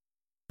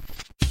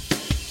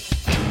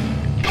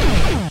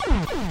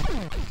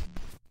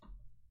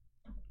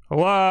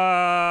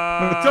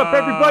Hello. What's up,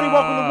 everybody?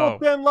 Welcome to Wolf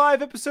Den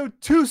Live, episode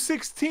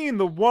 216,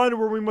 the one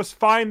where we must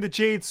find the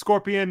Jade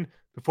Scorpion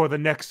before the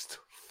next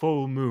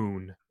full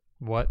moon.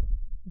 What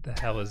the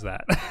hell is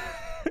that?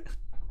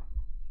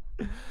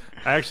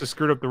 I actually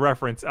screwed up the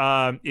reference.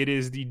 It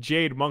is the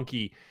Jade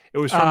Monkey. It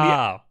was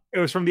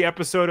from the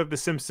episode of The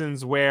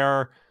Simpsons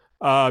where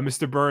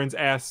Mr. Burns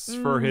asks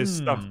for his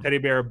stuffed teddy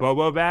bear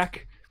Bobo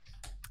back,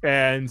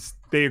 and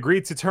they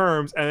agreed to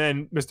terms. And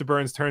then Mr.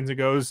 Burns turns and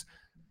goes,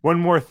 "One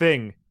more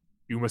thing.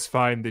 You must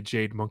find the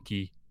Jade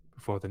Monkey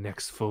before the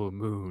next full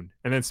moon."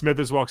 And then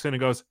Smithers walks in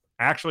and goes,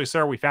 "Actually,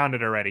 sir, we found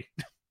it already."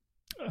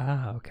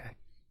 Okay.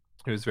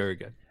 It was very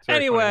good.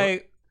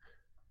 Anyway,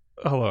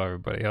 hello,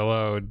 everybody.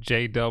 Hello,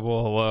 J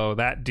Double. Hello,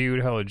 that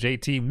dude. Hello,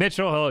 JT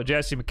Mitchell. Hello,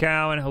 Jesse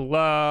McCowan.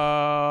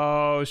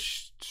 Hello,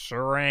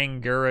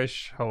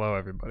 Shrangurish. Hello,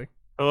 everybody.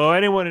 Hello,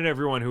 anyone and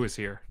everyone who is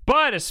here.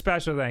 But a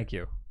special thank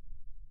you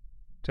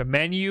to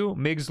Menu,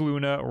 Migs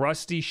Luna,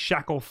 Rusty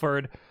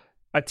Shackelford,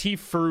 Atif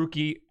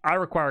Faruqi, I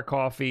Require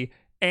Coffee,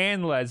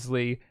 and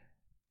Leslie,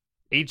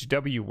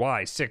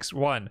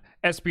 HWY61,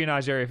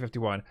 Espionage Area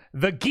 51,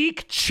 The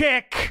Geek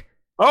Chick,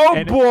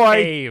 and boy,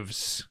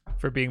 Aves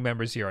for being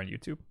members here on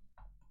YouTube.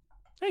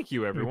 Thank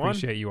you, We everyone.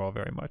 appreciate you all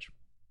very much.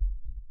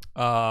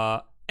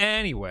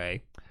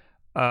 Anyway,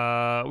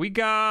 we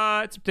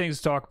got some things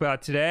to talk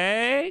about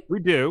today.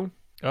 We do.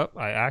 Oh,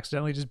 I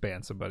accidentally just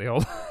banned somebody.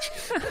 Hold on.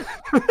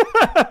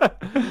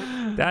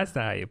 That's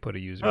not how you put a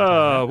user.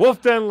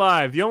 Wolf Den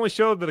Live, the only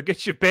show that'll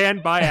get you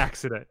banned by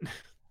accident.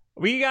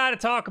 We got to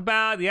talk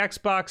about the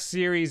Xbox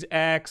Series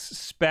X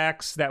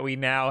specs that we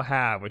now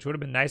have, which would have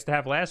been nice to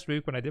have last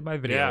week when I did my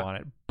video on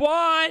it.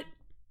 But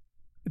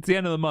it's the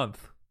end of the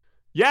month.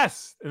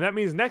 Yes, and that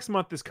means next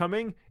month is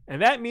coming,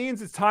 and that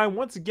means it's time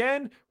once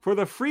again for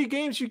the free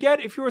games you get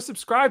if you are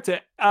subscribed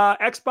to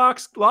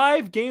Xbox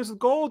Live, Games with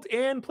Gold,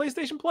 and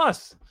PlayStation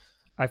Plus.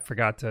 I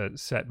forgot to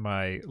set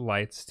my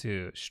lights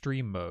to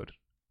stream mode.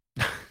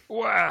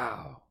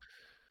 Wow.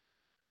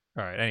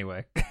 All right,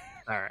 anyway.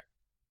 All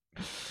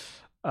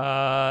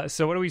right.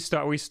 So what do we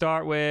start? We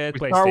start with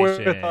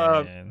PlayStation.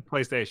 Start with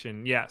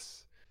PlayStation,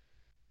 yes.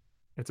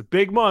 It's a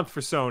big month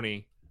for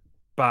Sony,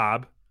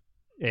 Bob.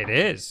 It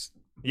is.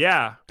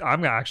 Yeah.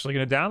 I'm actually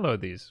going to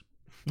download these.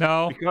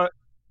 No. Because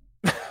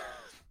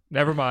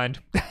Never mind.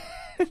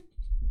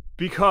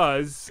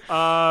 because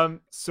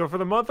so for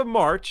the month of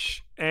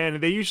March,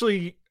 and they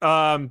usually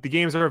the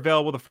games are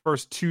available the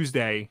first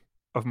Tuesday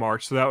of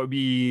March, so that would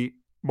be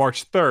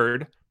March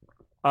 3rd.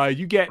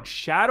 You get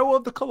Shadow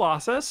of the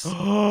Colossus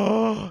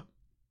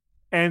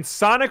and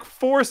Sonic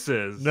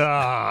Forces.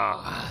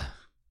 All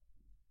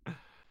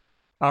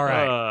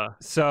right.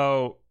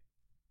 So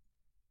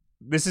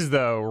this is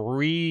the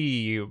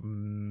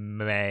remake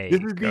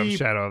of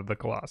Shadow of the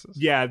Colossus.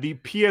 Yeah, the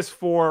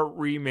PS4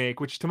 remake,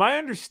 which to my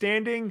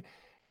understanding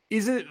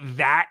isn't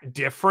that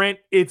different.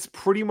 It's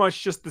pretty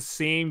much just the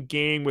same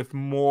game with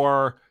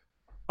more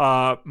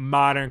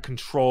modern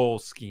control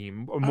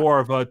scheme, more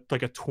of a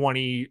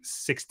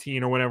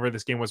 2016 or whenever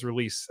this game was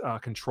released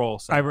control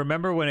set. I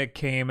remember when it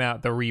came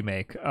out, the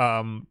remake.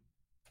 A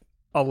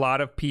lot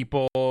of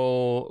people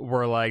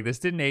were like, "This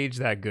didn't age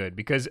that good,"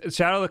 because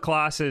Shadow of the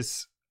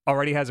Colossus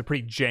already has a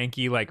pretty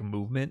janky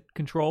movement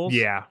controls.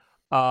 Yeah.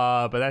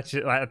 But that's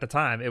at the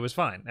time it was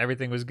fine.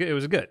 Everything was good. It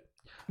was good.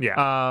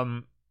 Yeah.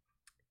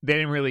 They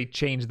didn't really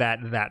change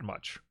that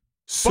much.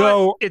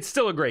 So but it's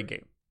still a great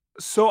game.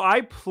 So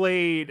I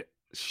played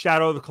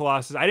Shadow of the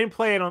Colossus. I didn't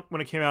play it when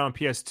it came out on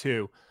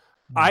PS2.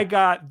 I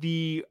got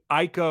the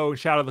Ico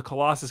Shadow of the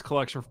Colossus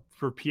collection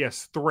for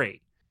PS3.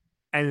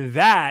 And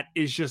that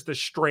is just a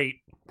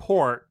straight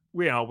port,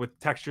 with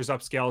textures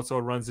upscaled so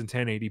it runs in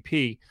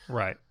 1080p.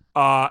 Right.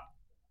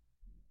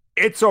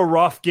 It's a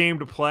rough game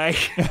to play.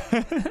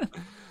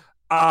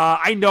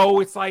 I know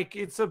it's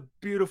a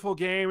beautiful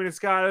game and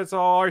it's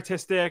all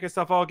artistic and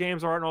stuff, all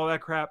games are and all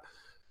that crap.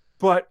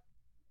 But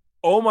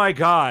oh my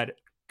God,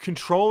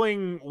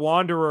 controlling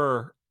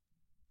Wanderer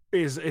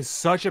is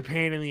such a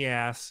pain in the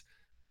ass.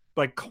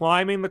 Like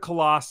climbing the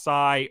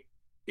Colossi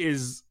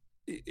is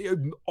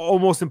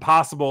almost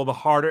impossible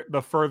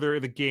the further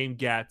the game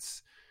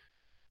gets.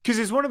 Because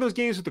it's one of those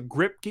games with the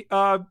grip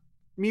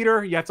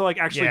meter. You have to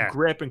actually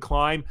grip and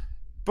climb.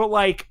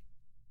 But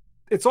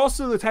it's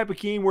also the type of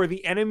game where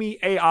the enemy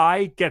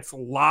AI gets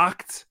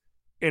locked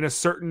in a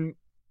certain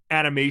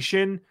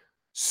animation.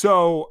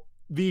 So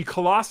the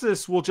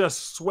Colossus will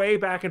just sway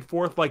back and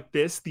forth like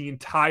this the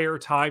entire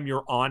time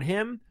you're on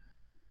him.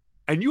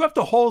 And you have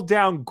to hold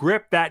down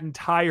grip that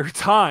entire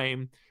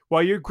time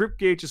while your grip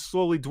gauge is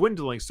slowly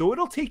dwindling. So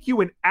it'll take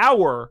you an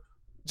hour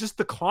just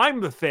to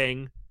climb the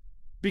thing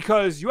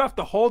because you have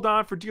to hold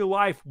on for dear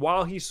life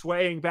while he's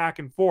swaying back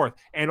and forth.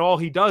 And all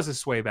he does is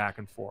sway back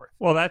and forth.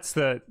 Well, that's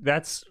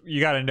you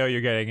got to know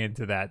you're getting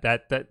into that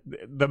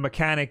the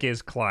mechanic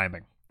is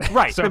climbing.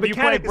 Right. So if you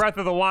play Breath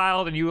of the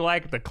Wild and you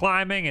like the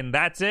climbing and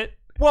that's it.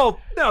 Well,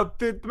 no,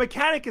 the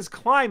mechanic is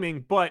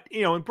climbing, but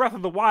in Breath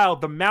of the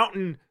Wild, the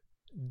mountain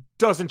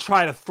doesn't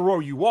try to throw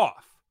you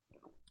off.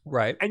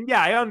 Right. And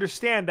yeah, I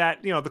understand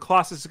that, the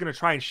Colossus is going to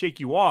try and shake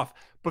you off,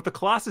 but the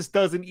Colossus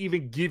doesn't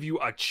even give you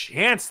a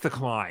chance to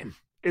climb,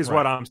 is Right.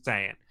 what I'm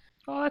saying.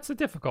 Oh, that's the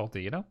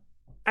difficulty, you know?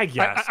 I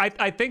guess.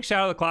 I think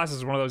Shadow of the Colossus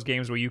is one of those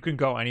games where you can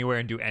go anywhere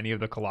and do any of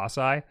the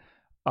Colossi.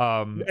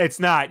 It's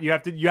not. You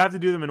have to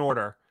do them in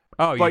order.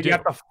 Oh, But do? you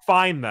have to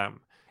find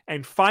them.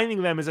 And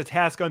finding them is a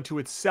task unto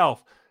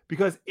itself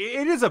because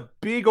it is a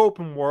big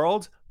open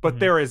world, but Mhm.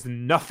 there is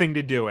nothing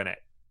to do in it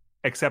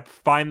except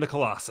find the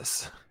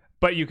Colossus.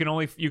 But you can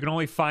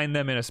only find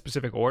them in a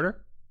specific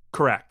order?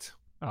 Correct.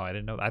 Oh, I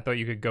didn't know that. I thought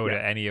you could go Yeah.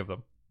 to any of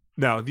them.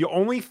 No, the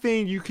only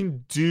thing you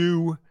can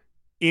do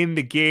in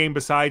the game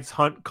besides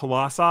hunt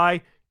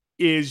Colossi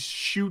is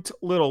shoot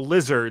little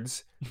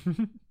lizards.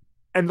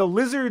 And the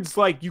lizards,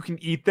 like, you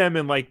can eat them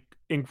and, like,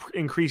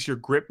 increase your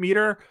grip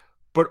meter,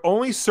 but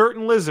only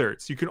certain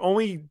lizards. You can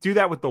only do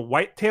that with the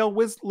whitetail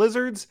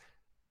lizards.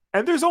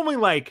 And there's only,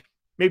 like,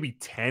 maybe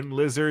 10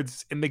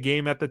 lizards in the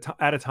game at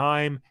a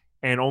time,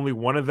 and only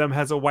one of them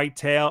has a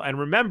whitetail. And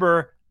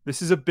remember,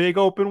 this is a big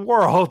open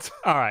world.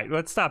 All right,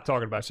 let's stop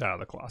talking about Shadow of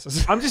the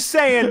Colossus. I'm just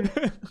saying,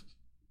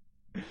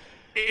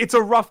 it's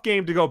a rough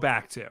game to go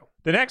back to.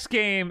 The next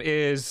game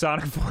is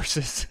Sonic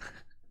Forces,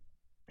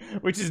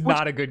 which is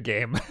not a good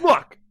game.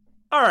 Look,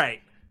 all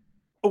right.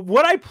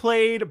 What I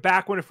played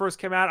back when it first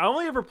came out, I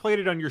only ever played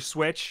it on your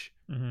Switch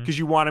Mhm. because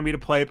you wanted me to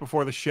play it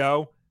before the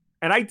show.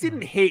 And I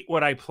didn't hate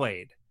what I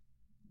played.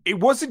 It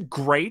wasn't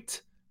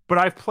great, but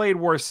I've played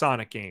worse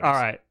Sonic games. All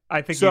right,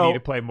 I think you So- need to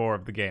play more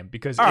of the game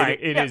because All right,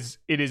 it yeah.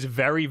 is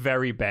very,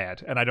 very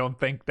bad, and I don't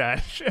think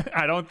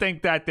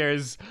that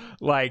there's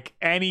like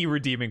any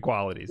redeeming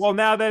qualities. Well,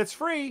 now that it's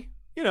free,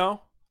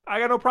 I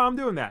got no problem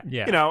doing that.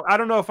 Yeah. I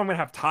don't know if I'm going to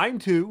have time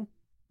to,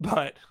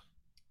 but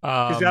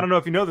because I don't know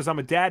if you know this, I'm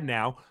a dad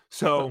now.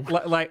 So,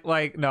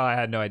 like no, I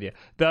had no idea.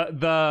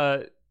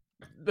 The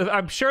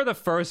I'm sure the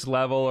first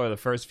level or the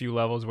first few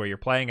levels where you're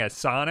playing as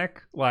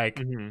Sonic, like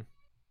Mhm.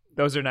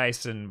 those are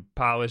nice and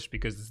polished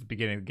because it's the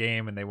beginning of the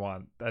game and they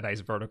want a nice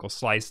vertical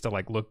slice to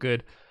like look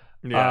good.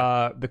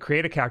 Yeah. The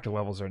creative character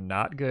levels are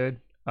not good.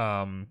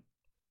 And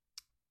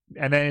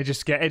then it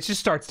just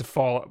starts to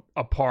fall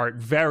apart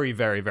very,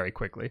 very, very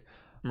quickly.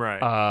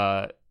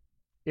 Right.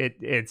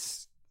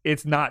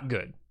 It's not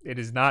good. It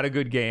is not a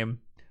good game.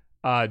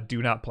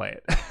 Do not play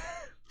it.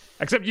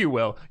 Except you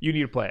will. You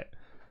need to play it.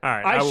 All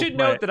right. I will should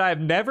play note it. that I've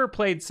never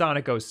played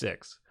Sonic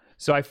 06,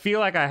 so I feel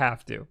like I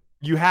have to.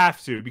 You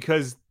have to,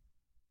 because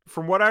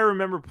from what I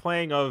remember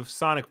playing of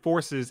Sonic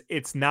Forces,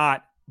 it's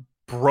not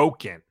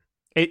broken.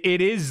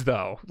 It is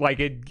though. Like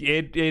it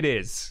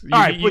is. You, All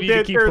right, you but need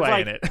to keep there's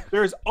playing like, it.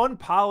 There's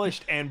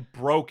unpolished and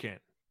broken.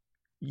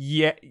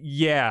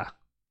 Yeah.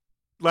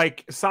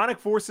 Like Sonic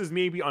Forces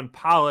may be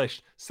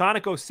unpolished.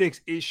 Sonic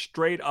 06 is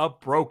straight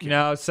up broken.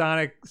 No,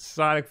 Sonic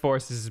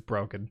Forces is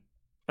broken.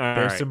 All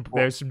There's right.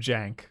 there's some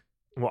jank.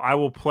 Well, I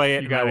will play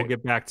it You and I gotta- will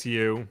get back to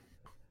you.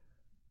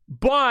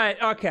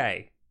 But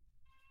okay.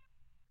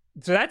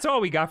 So that's all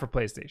we got for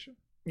PlayStation.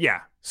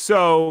 Yeah.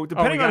 So Oh, we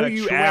depending got on who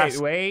a you ask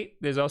wait.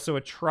 There's also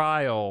a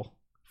trial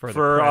for the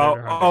for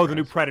Predator Hunter the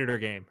new Quest. Predator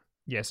game.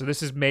 Yeah, so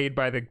this is made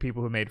by the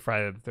people who made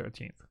Friday the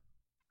 13th,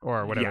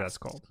 or whatever Yes. that's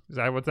called. Is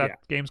that what that Yeah.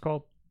 game's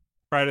called?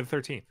 Friday the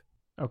 13th,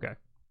 Okay,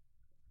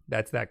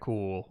 that's that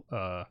cool.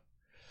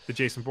 the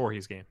Jason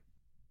Voorhees game.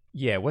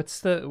 Yeah. What's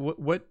the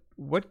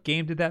what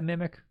game did that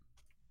mimic?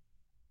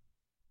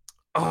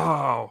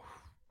 Oh,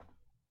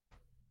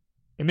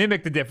 It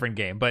mimicked a different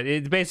game, but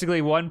it's basically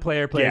one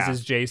player plays Yeah.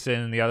 as Jason,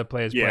 and the other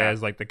players play Yeah.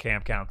 as like the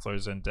camp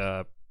counselors, and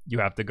you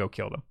have to go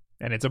kill them,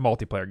 and it's a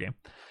multiplayer game.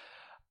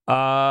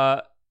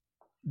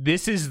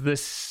 This is the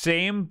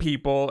same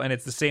people, and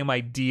it's the same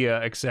idea,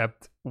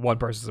 except one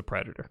person's a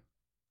predator,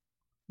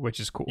 which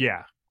is cool.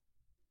 yeah.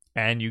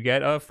 And you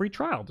get a free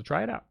trial to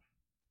try it out.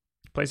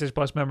 PlayStation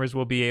Plus members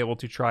will be able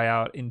to try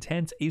out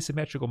intense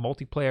asymmetrical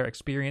multiplayer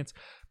experience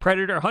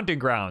Predator Hunting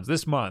Grounds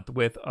this month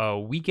with a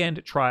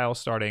weekend trial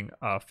starting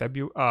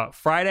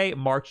Friday,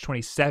 March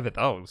 27th.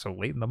 Oh, so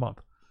late in the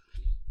month.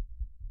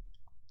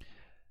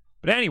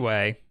 But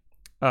anyway,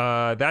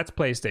 that's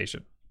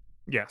PlayStation.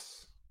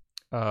 Yes.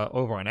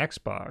 Over on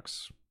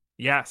Xbox,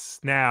 Yes.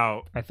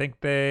 Now, I think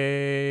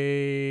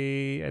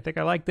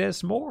I like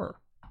this more.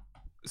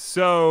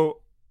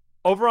 so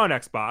over on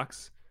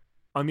Xbox,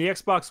 on the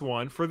Xbox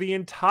One, for the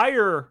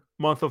entire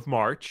month of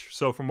March,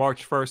 so from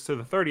March 1st to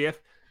the 30th,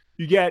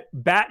 you get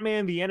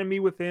Batman: The Enemy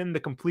Within, the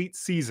complete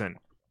season.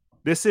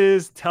 This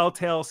is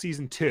Telltale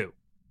Season 2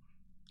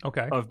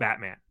 Okay. of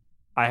Batman.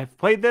 I have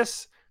played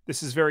this.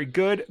 This is very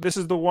good. This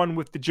is the one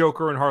with the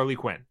Joker and Harley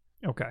Quinn.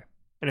 Okay.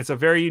 And it's a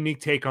very unique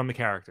take on the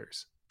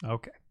characters.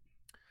 Okay.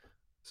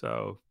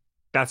 So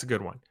that's a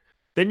good one.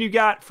 Then you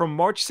got from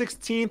March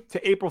 16th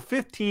to April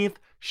 15th,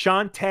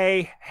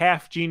 Shantae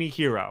Half Genie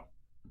Hero.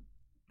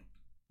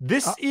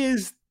 This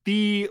is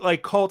the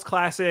like cult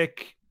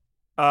classic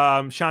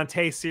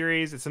Shantae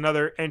series. It's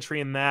another entry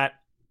in that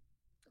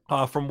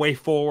from Way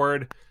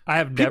Forward. I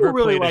have People never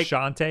really played like- a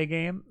Shantae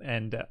game,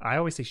 and I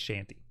always say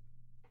Shanty.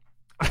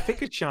 I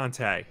think it's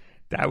Shantae.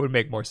 That would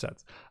make more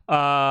sense.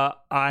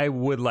 I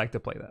would like to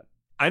play that.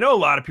 I know a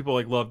lot of people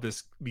like love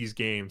these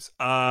games.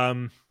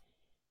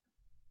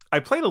 I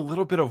played a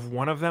little bit of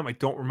one of them. I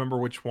don't remember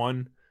which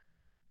one.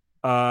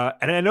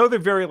 And I know they're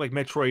very like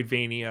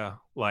Metroidvania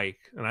like,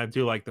 and I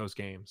do like those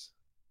games.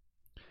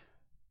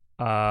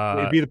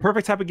 It'd be the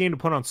perfect type of game to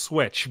put on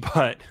Switch,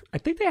 but I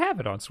think they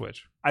have it on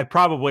Switch.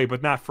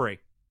 but not free.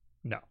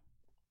 No.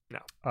 No.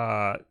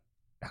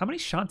 How many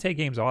Shantae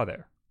games are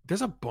there?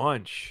 There's a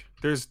bunch.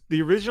 There's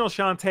the original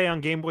Shantae on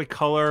Game Boy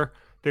Color.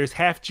 There's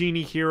Half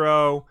Genie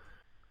Hero.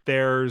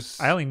 There's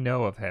I only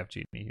know of Half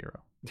Genie Hero.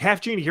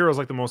 Half Genie Hero is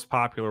like the most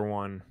popular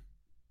one.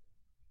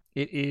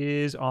 It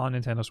is on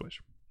Nintendo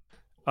Switch.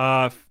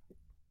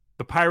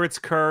 The Pirate's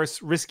Curse,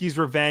 Risky's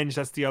Revenge,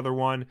 that's the other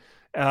one.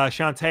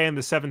 Shantae and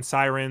the Seven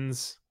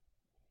Sirens.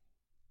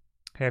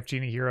 Half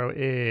Genie Hero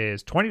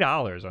is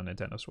 $20 on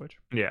Nintendo Switch.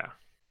 Yeah.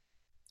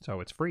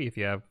 So it's free if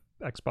you have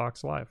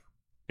Xbox Live.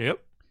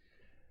 Yep.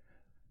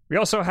 We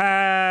also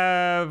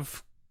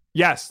have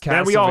Yes.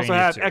 Then we also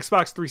have 2.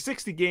 Xbox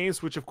 360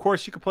 games, which of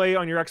course you can play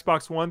on your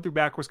Xbox One through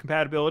backwards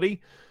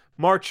compatibility.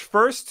 March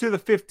 1st to the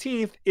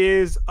 15th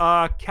is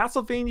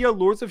Castlevania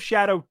Lords of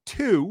Shadow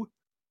 2.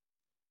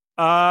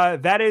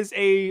 That is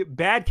a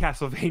bad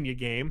Castlevania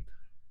game.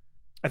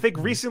 I think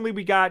recently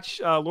we got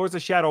Lords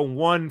of Shadow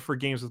 1 for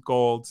Games with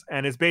Golds,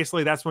 and it's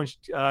basically that's when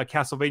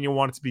Castlevania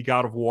wanted to be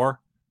God of War.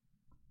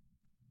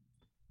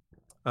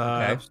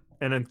 Okay.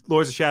 And then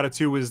Lords of Shadow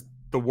 2 was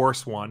the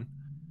worst one.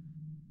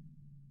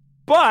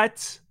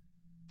 But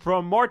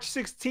from March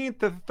 16th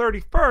to the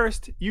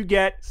 31st, you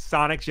get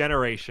Sonic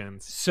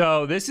Generations.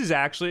 So this is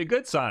actually a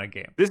good Sonic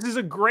game. This is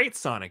a great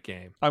Sonic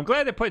game. I'm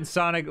glad they're putting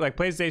Sonic, like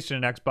PlayStation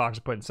and Xbox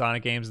are putting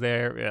Sonic games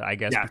there, I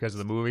guess because of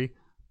the movie,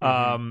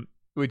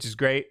 which is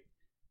great.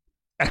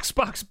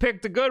 Xbox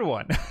picked a good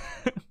one.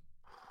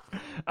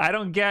 I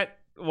don't get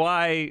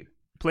why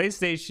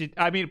PlayStation,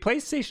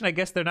 I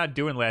guess they're not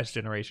doing last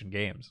generation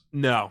games.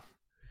 No.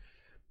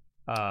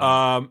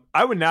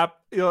 I would not,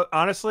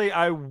 honestly,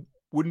 I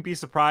wouldn't be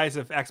surprised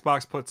if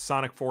Xbox puts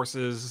Sonic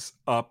Forces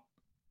up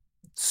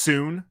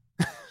soon.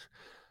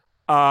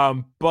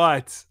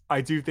 But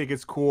I do think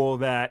it's cool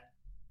that,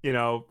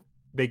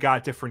 they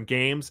got different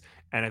games.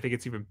 And I think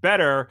it's even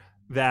better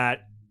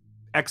that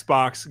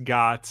Xbox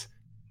got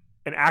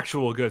an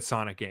actual good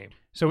Sonic game.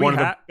 So one of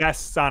the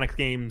best Sonic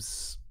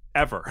games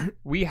ever.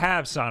 We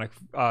have Sonic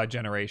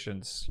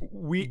Generations.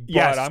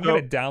 I'm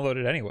going to download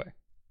it anyway.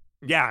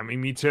 Yeah, I mean,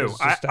 me too.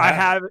 I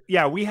have.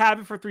 Yeah, we have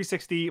it for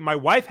 360. My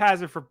wife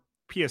has it for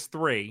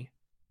PS3.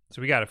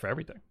 So we got it for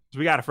everything.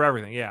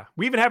 Yeah,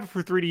 we even have it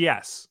for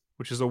 3DS,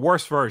 which is a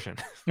worse version.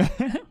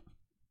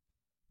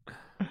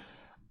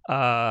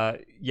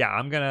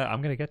 I'm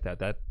gonna get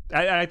that.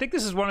 I think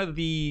this is one of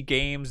the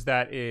games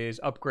that is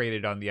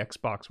upgraded on the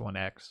Xbox One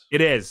X. It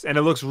is, and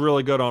it looks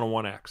really good on a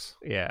One X.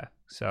 Yeah,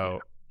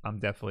 so I'm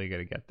definitely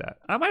gonna get that.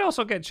 I might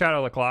also get Shadow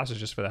of the Colossus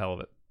just for the hell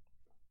of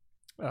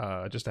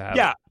it. Just to have.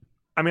 Yeah,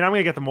 I mean, I'm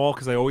gonna get them all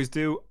because I always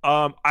do.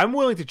 I'm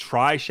willing to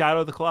try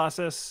Shadow of the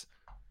Colossus,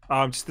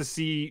 just to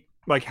see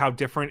like how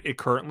different it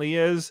currently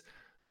is,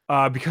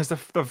 because the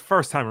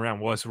first time around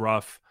was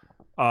rough.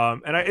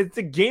 And it's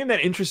a game that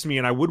interests me,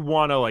 and I would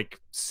want to like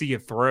see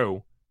it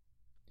through.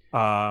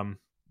 By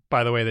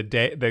the way,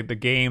 the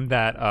game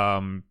that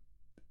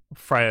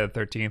Friday the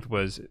 13th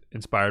was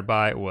inspired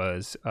by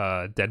was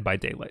Dead by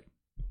Daylight.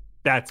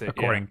 That's it,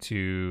 according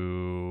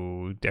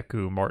to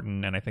Deku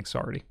Martin and I think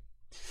Sardi.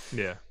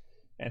 Yeah,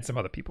 and some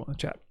other people in the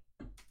chat.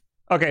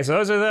 Okay, so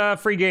those are the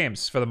free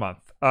games for the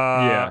month.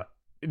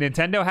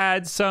 Nintendo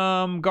had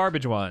some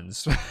garbage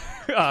ones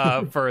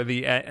for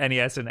the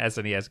NES and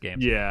SNES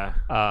games. Yeah.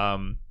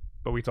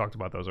 But we talked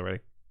about those already.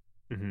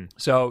 Mm-hmm.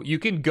 So you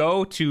can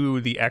go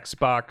to the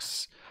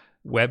Xbox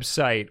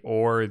website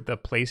or the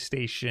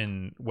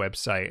PlayStation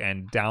website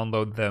and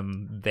download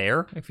them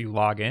there. If you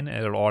log in,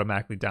 it'll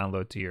automatically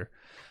download to your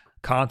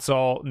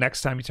console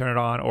next time you turn it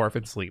on, or if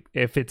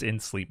it's in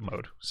sleep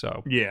mode.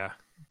 So yeah,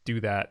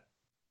 do that.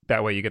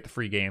 That way you get the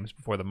free games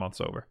before the month's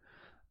over.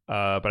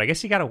 But I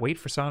guess you got to wait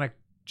for Sonic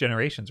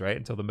Generations, right?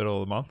 Until the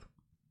middle of the month.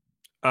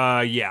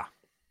 Yeah.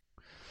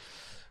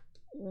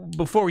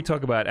 Before we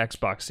talk about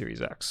Xbox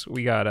Series X,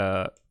 we got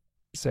to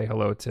say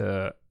hello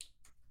to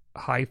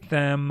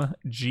Hythem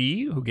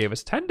G, who gave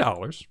us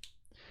 $10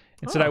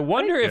 and said, I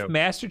wonder if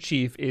Master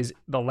Chief is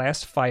the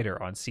last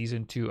fighter on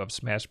Season 2 of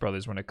Smash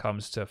Brothers when it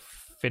comes to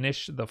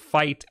finish the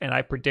fight. And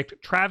I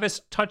predict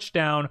Travis,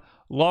 Touchdown,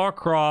 Lara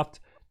Croft,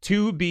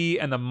 2B,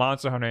 and the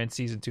Monster Hunter in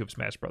Season 2 of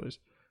Smash Brothers.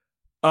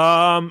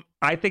 I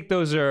think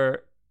there's a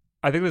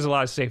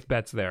lot of safe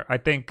bets there. I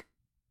think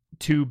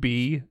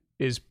 2B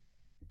is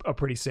a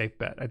pretty safe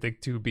bet. I think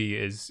 2B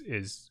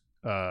is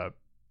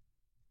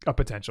a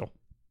potential.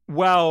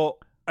 Well,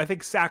 I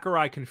think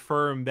Sakurai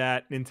confirmed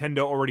that Nintendo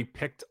already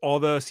picked all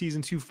the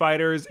Season 2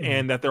 fighters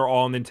and that they're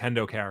all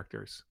Nintendo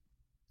characters.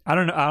 I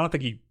don't know. I don't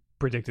think he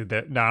predicted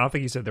that. No, I don't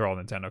think he said they're all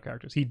Nintendo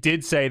characters. He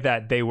did say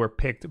that they were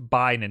picked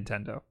by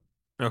Nintendo.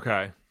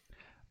 Okay.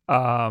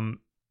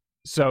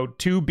 So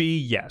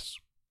 2B, yes.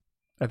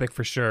 I think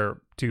for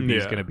sure 2B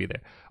is going to be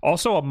there.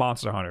 Also a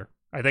Monster Hunter.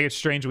 I think it's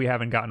strange we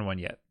haven't gotten one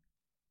yet.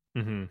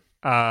 Mm-hmm.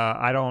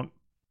 I don't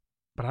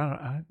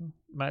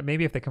but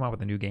maybe if they come out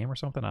with a new game or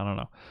something, I don't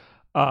know.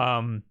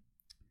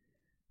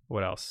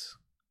 What else?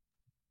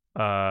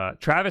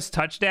 Travis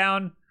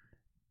touchdown.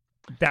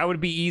 That would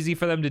be easy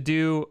for them to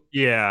do.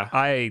 Yeah.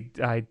 I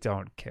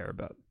don't care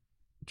about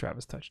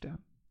Travis touchdown.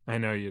 I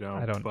know you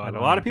don't. I don't. But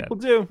a lot of people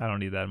do. I don't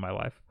need that in my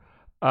life.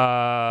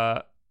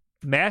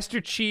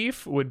 Master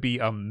Chief would be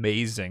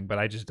amazing, but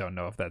I just don't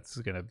know if that's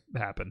gonna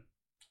happen.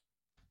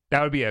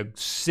 That would be a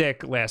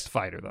sick last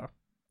fighter, though.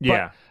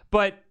 Yeah.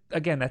 But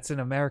again, that's an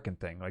American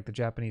thing. Like the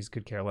Japanese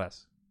could care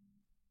less.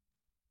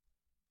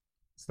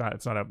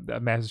 It's not a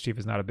Master Chief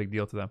is not a big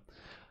deal to them.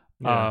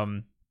 Yeah.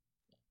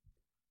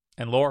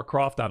 And Lara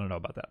Croft, I don't know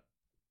about that.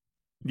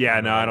 Yeah,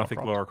 no, I don't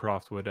think Lara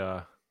Croft would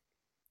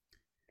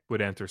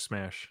enter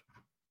Smash.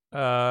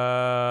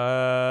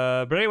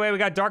 But anyway, we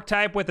got Dark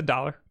Type with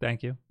 $1.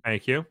 Thank you.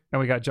 Thank you.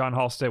 And we got John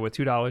Halstead with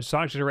 $2.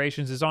 Sonic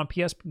Generations is on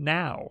PS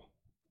Now.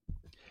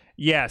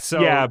 Yeah,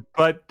 so yeah,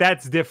 but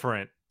that's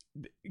different.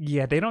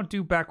 Yeah, they don't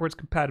do backwards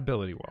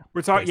compatibility well.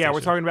 We're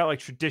talking about like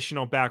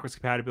traditional backwards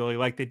compatibility,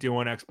 like they do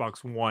on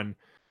Xbox One.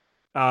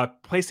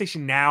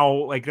 PlayStation Now,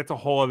 like that's a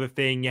whole other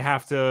thing. You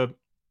have to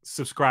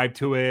subscribe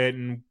to it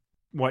and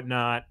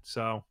whatnot.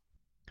 So,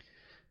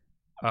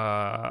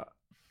 all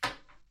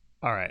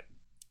right.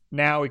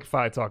 Now we can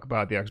finally talk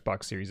about the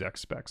Xbox Series X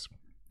specs.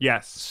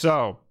 Yes.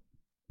 So,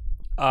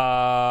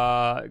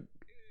 Xbox,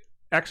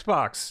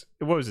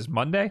 what was this,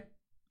 Monday?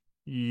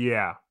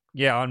 Yeah.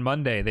 Yeah, on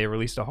Monday, they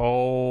released a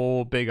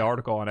whole big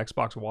article on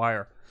Xbox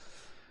Wire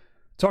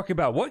talking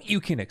about what you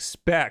can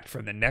expect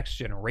from the next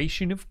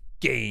generation of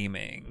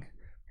gaming.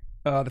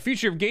 The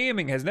future of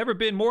gaming has never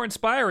been more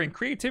inspiring.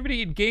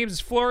 Creativity in games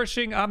is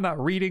flourishing. I'm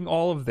not reading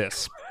all of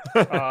this.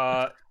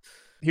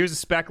 Here's a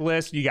spec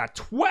list. You got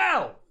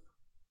 12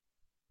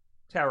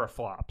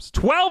 teraflops.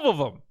 12 of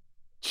them.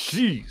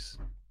 Jeez.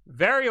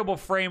 Variable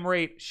frame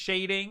rate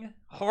shading,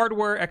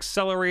 hardware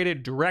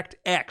accelerated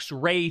DirectX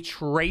ray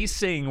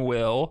tracing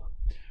will,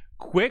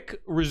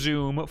 quick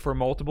resume for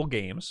multiple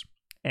games,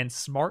 and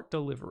smart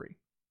delivery.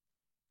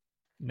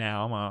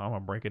 Now I'm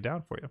gonna break it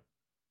down for you.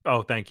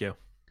 Oh, thank you.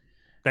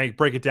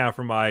 Break it down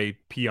for my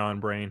peon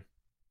brain.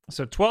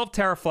 So 12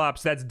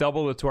 teraflops, that's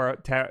double the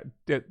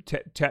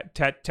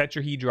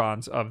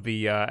tetrahedrons of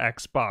the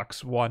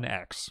Xbox One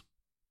X.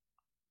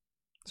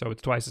 So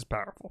it's twice as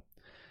powerful.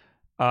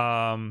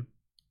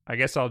 I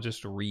guess I'll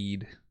just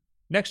read.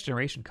 Next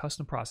generation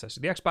custom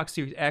processor. The Xbox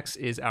Series X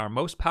is our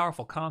most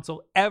powerful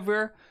console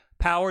ever,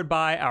 powered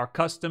by our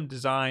custom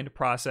designed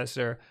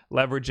processor,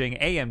 leveraging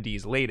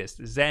AMD's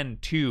latest Zen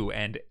 2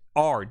 and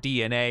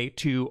RDNA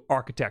 2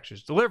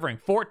 architectures, delivering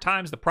 4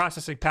 times the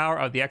processing power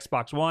of the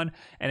Xbox One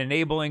and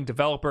enabling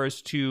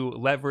developers to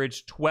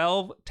leverage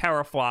 12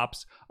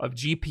 teraflops of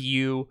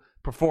GPU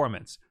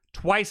performance.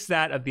 Twice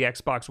that of the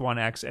Xbox One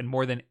X and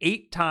more than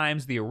 8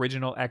 times the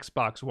original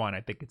Xbox One.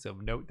 I think it's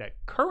of note that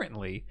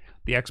currently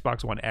the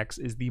Xbox One X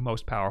is the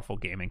most powerful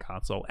gaming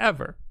console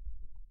ever,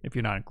 if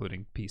you're not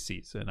including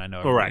PCs. And I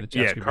know, right?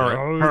 Yeah,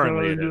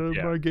 currently it is.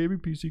 Yeah. My gaming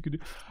PC could do.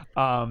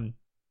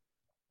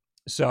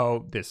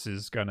 So this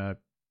is gonna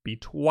be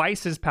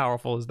twice as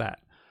powerful as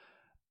that.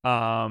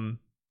 More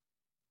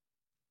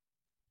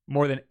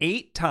than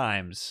 8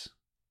 times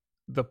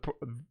the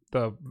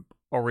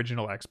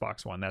original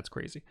Xbox One. That's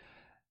crazy.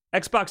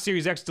 Xbox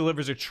Series X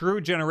delivers a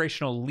true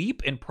generational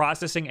leap in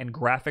processing and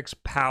graphics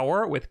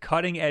power with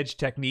cutting-edge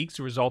techniques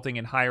resulting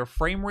in higher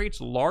frame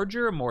rates,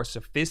 larger, more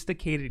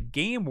sophisticated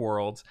game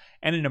worlds,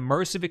 and an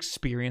immersive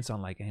experience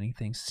unlike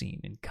anything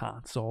seen in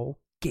console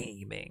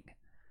gaming.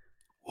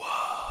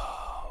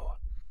 Whoa.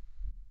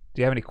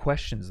 Do you have any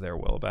questions there,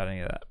 Will, about any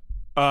of that?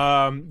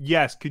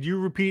 Yes. Could you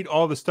repeat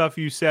all the stuff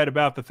you said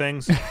about the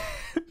things?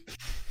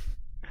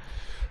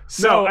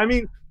 So, no, I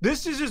mean,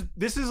 this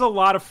is a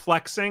lot of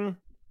flexing.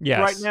 Yes.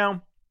 Right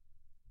now,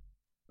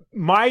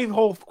 my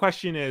whole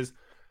question is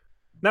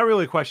not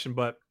really a question,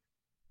 but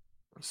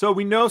so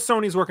we know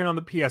Sony's working on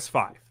the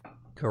PS5.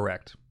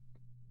 Correct.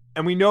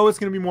 And we know it's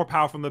going to be more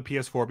powerful than the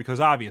PS4 because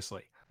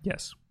obviously.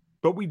 Yes.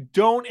 But we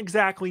don't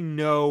exactly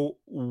know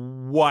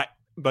what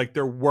like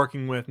they're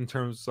working with in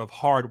terms of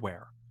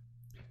hardware.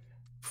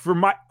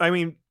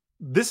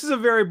 This is a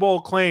very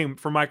bold claim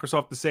for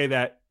Microsoft to say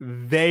that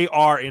they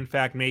are in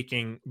fact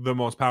making the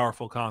most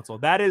powerful console.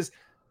 That is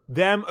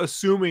them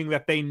assuming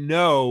that they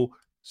know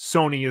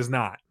Sony is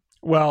not.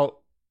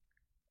 Well,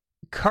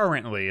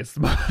 currently it's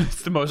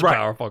the most right.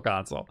 powerful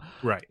console.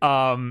 Right.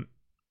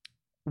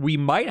 We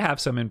might have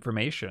some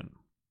information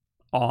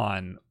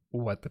on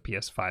what the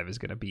PS5 is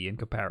going to be in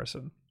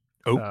comparison.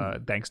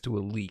 Thanks to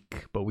a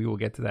leak, but we will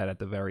get to that at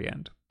the very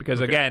end.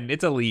 Because again,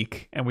 it's a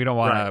leak and we don't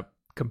want to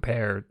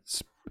compare.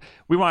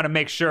 We want to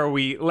make sure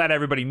we let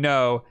everybody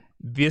know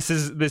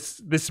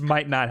this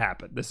might not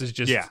happen. This is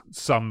just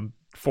some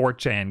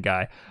 4chan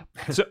guy.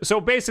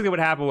 So basically what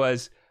happened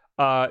was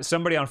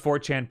somebody on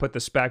 4chan put the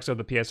specs of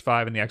the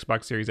PS5 and the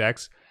Xbox Series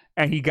X,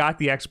 and he got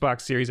the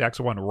Xbox Series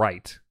X1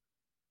 right.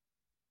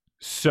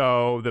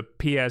 So the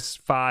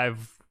PS5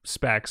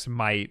 specs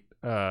might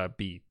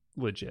be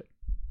legit.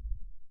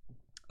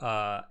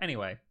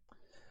 Anyway,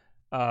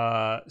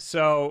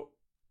 so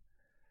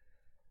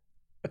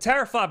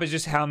teraflop is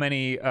just how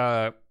many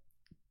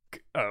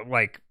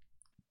like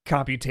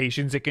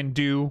computations it can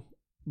do,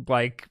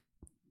 like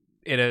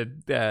at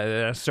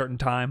a certain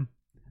time.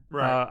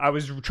 Right. I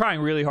was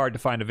trying really hard to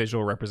find a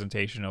visual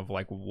representation of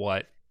like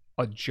what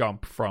a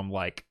jump from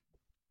like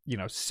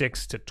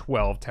 6 to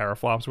 12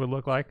 teraflops would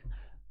look like,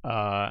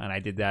 and I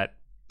did that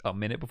a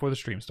minute before the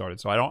stream started,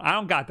 so I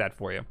don't got that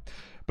for you.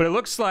 But it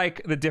looks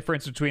like the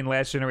difference between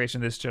last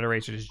generation and this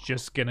generation is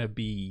just gonna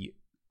be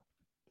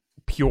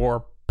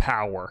pure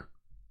power.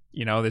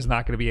 There's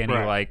not gonna be any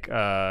like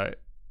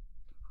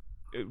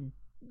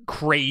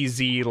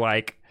crazy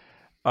like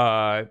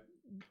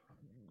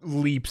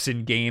leaps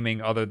in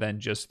gaming other than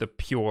just the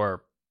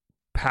pure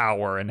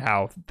power and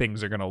how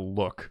things are gonna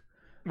look.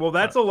 Well,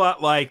 that's a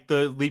lot like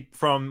the leap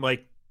from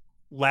like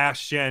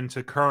last gen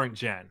to current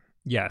gen.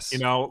 Yes.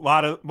 A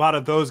lot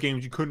of those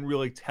games you couldn't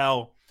really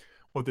tell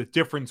what the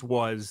difference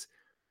was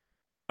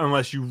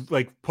unless you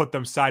like put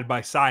them side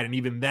by side, and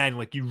even then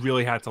like you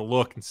really had to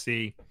look and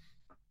see.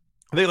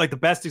 I think like the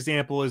best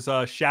example is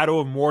Shadow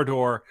of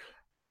Mordor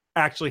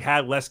actually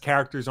had less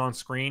characters on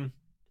screen.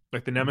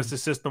 Like the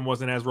Nemesis system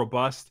wasn't as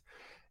robust.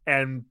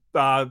 And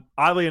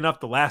oddly enough,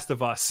 The Last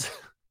of Us,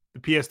 the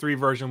PS3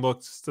 version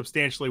looked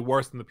substantially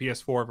worse than the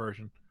PS4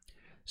 version.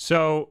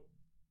 So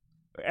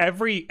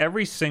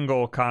every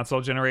single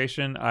console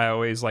generation, I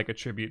always like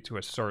attribute to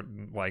a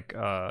certain like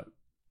I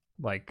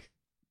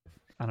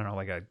don't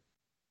know,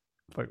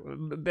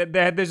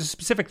 there's a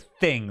specific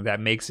thing that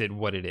makes it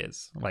what it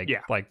is.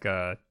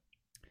 The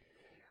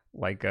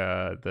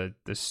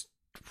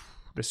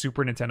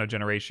Super Nintendo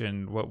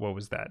generation. What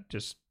was that?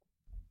 Just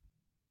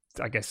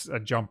I guess a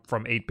jump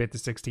from 8-bit to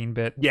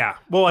 16-bit. Yeah,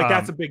 well, like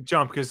that's a big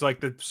jump because like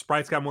the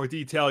sprites got more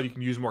detail. You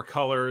can use more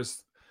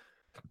colors,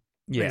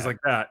 things like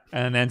that.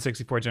 And then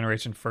N64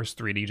 generation, first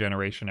 3D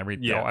generation.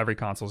 Every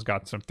console's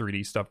got some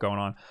 3D stuff going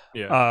on.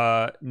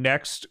 Yeah.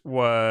 Next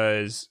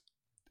was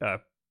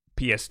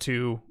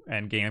PS2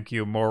 and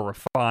GameCube, more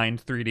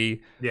refined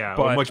 3D. Yeah,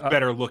 but much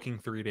better looking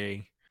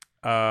 3D.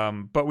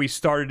 But we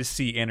started to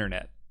see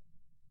internet,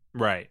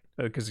 right?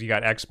 Because you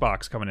got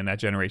Xbox coming in that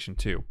generation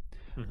too.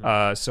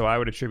 Mm-hmm. So I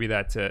would attribute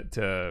that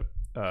to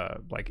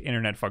like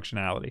internet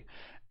functionality,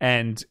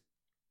 and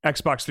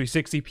Xbox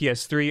 360,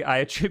 PS3. I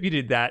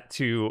attributed that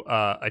to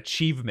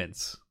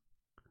achievements.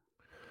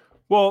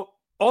 Well,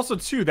 also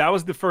too, that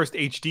was the first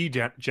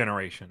HD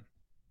generation.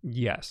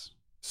 Yes.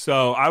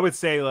 So I would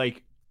say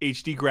like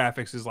HD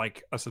graphics is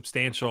like a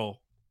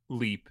substantial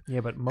leap.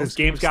 Yeah, but most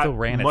games got still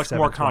ran much at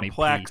more 720p.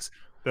 complex.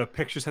 The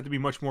pictures had to be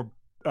much more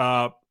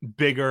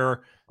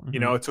bigger.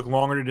 Mm-hmm. It took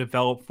longer to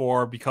develop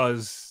for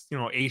because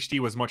HD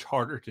was much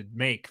harder to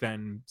make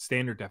than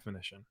standard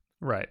definition.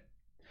 Right.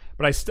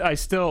 But I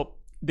still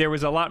there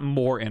was a lot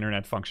more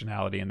internet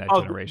functionality in that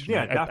generation.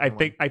 Yeah,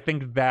 definitely. I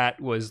think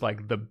that was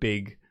like the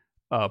big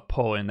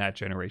pull in that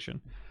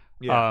generation.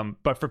 Yeah.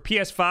 But for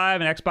PS5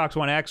 and Xbox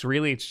One X,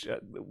 really,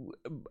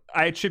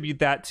 I attribute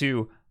that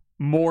to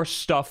more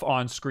stuff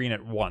on screen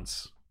at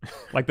once.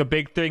 Like the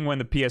big thing when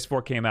the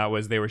PS4 came out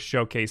was they were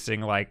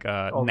showcasing like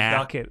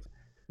Knack,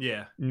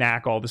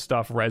 Knack, all the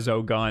stuff,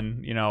 Rezo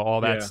Gun, all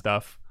that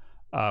stuff,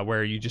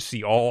 where you just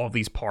see all of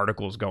these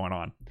particles going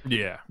on.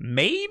 Yeah.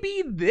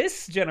 Maybe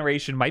this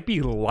generation might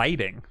be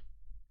lighting.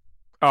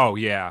 Oh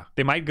yeah,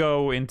 they might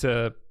go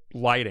into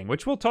lighting,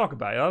 which we'll talk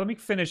about. Let me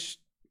finish.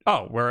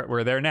 Oh,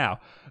 we're there now.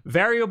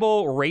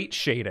 Variable rate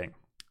shading.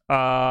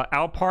 Our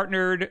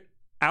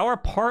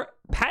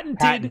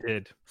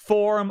patented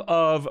form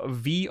of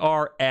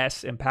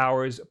VRS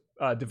empowers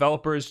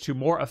developers to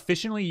more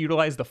efficiently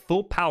utilize the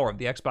full power of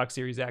the Xbox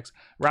Series X.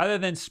 Rather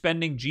than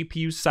spending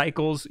GPU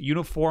cycles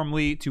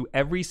uniformly to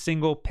every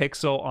single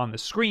pixel on the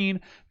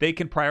screen, they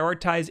can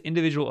prioritize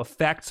individual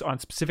effects on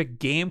specific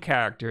game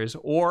characters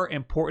or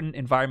important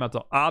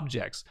environmental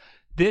objects.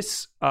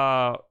 This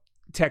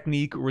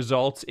technique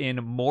results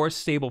in more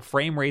stable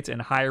frame rates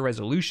and higher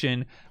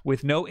resolution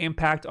with no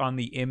impact on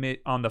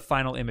the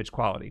final image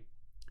quality.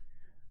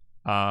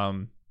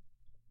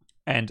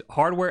 And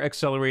hardware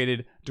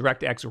accelerated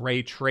DirectX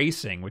ray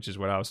tracing, which is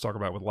what I was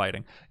talking about with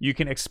lighting. You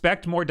can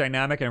expect more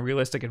dynamic and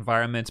realistic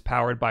environments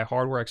powered by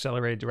hardware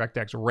accelerated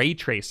DirectX ray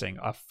tracing.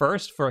 A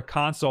first for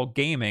console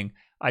gaming.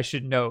 I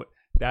should note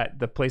that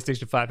the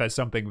PlayStation 5 has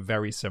something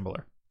very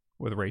similar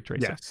with ray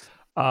tracing. Yes.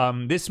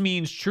 This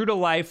means true to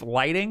life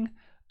lighting,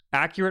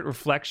 accurate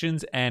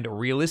reflections, and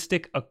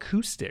realistic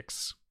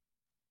acoustics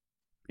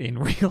in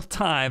real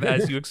time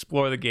as you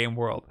explore the game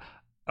world.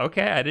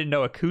 Okay, I didn't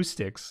know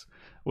acoustics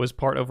was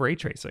part of ray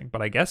tracing,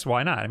 but I guess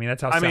why not? I mean,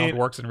 that's how sound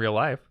works in real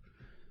life.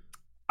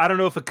 I don't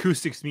know if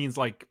acoustics means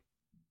like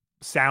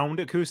sound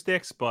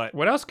acoustics, but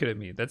what else could it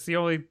mean? That's the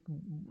only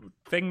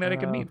thing that it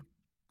can mean.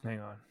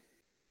 Hang on.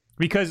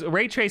 Because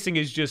ray tracing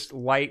is just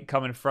light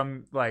coming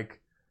from like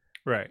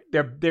right.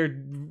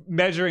 They're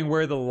measuring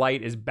where the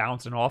light is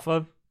bouncing off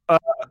of.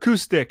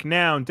 Acoustic,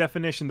 noun,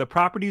 definition, the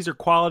properties or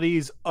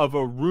qualities of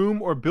a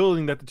room or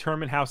building that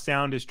determine how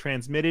sound is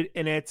transmitted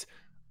in it.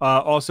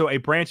 Also, a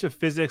branch of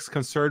physics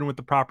concerned with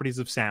the properties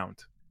of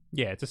sound.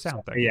 Yeah, it's a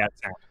sound thing. Yeah,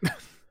 it's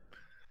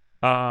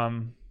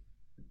sound.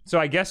 So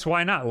I guess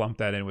why not lump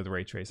that in with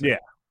ray tracing? Yeah.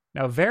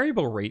 Now,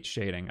 variable rate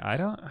shading.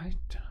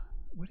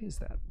 What is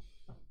that?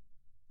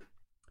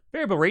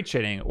 Variable rate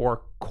shading,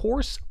 or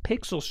coarse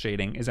pixel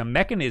shading, is a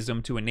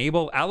mechanism to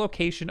enable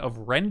allocation of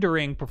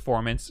rendering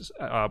performance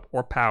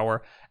or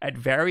power at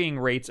varying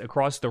rates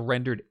across the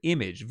rendered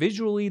image.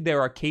 Visually, there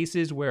are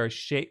cases where a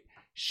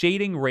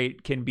shading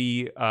rate can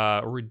be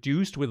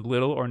reduced with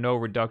little or no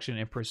reduction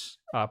in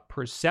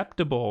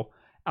perceptible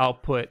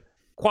output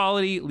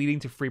quality, leading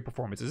to free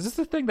performance. Is this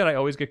the thing that I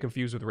always get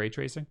confused with ray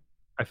tracing?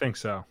 I think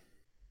so.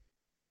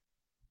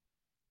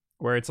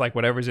 Where it's like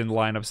whatever's in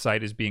line of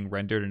sight is being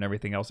rendered and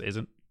everything else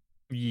isn't?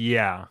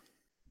 Yeah.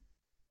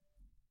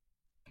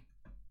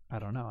 I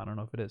don't know. I don't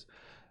know if it is.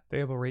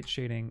 Variable rate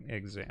shading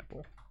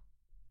example.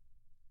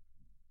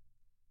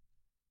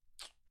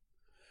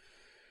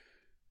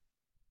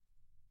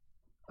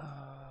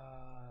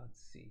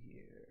 Let's see here.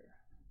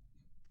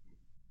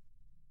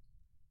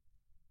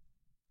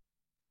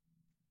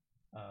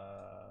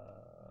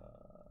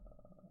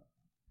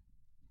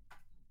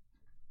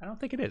 I don't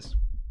think it is.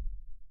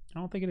 I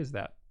don't think it is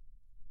that.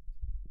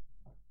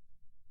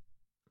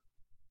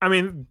 I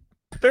mean,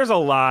 there's a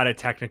lot of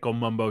technical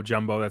mumbo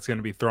jumbo that's going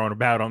to be thrown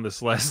about on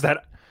this list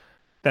that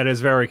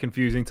is very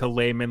confusing to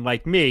laymen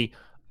like me.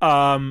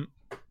 Yeah,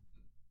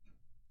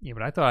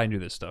 but I thought I knew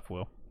this stuff,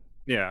 Will.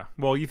 Yeah.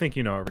 Well, you think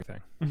you know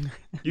everything.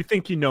 You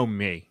think you know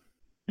me.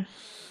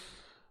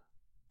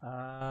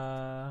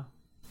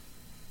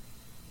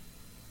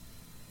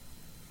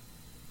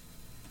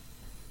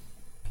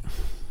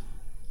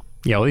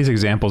 Yeah, well, these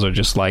examples are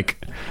just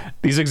like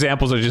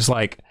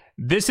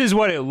this is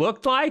what it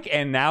looked like,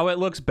 and now it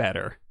looks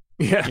better.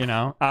 Yeah. You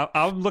know,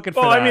 I'm looking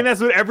for Well, that. I mean, that's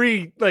what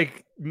every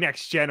like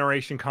next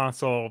generation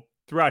console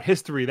throughout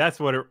history, that's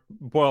what it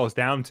boils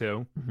down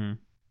to. Mm-hmm.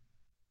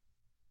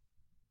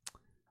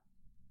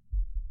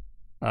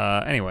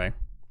 Anyway,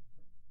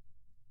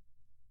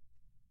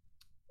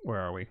 where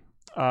are we?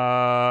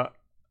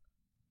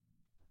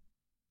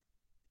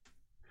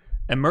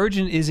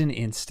 Immersion is an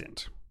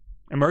instant.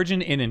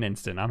 Immersion in an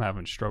instant. I'm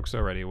having strokes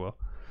already, Will.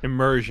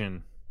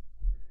 Immersion.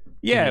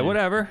 Yeah,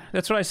 whatever.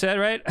 That's what I said,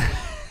 right?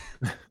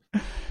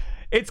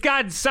 It's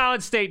got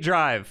solid state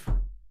drive.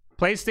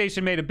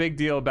 PlayStation made a big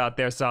deal about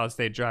their solid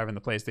state drive in the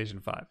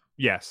PlayStation 5.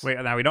 Yes.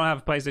 Now, we don't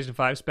have PlayStation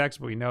 5 specs,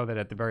 but we know that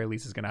at the very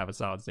least it's going to have a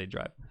solid state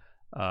drive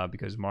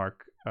because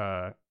Mark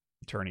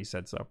Turney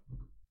said so.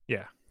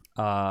 Yeah.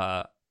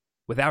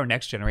 With our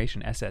next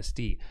generation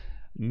SSD,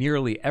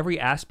 nearly every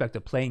aspect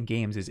of playing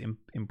games is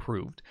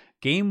improved.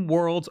 Game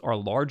worlds are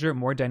larger,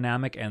 more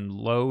dynamic, and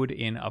load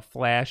in a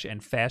flash,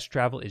 and fast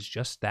travel is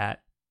just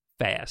that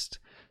fast.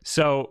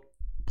 So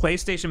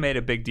PlayStation made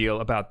a big deal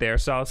about their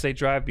solid state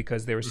drive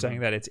because they were saying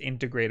that it's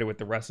integrated with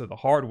the rest of the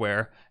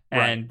hardware,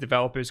 and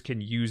developers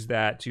can use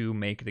that to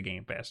make the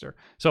game faster.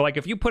 So like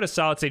if you put a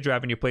solid state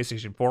drive in your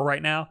PlayStation 4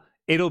 right now,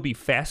 it'll be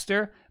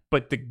faster,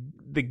 but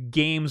the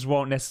games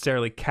won't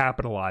necessarily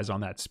capitalize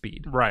on that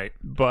speed. Right.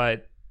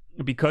 But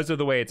because of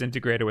the way it's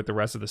integrated with the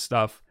rest of the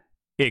stuff,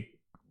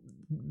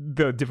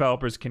 the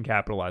developers can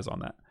capitalize on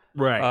that.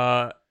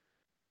 Right.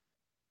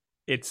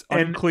 It's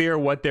unclear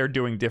what they're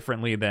doing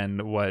differently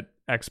than what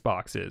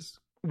Xbox is.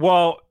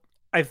 Well,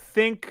 I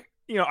think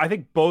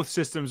both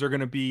systems are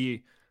going to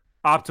be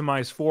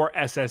optimized for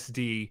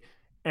SSD,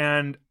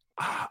 and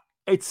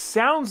it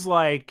sounds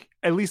like,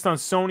 at least on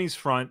Sony's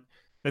front,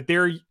 that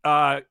they're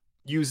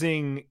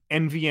using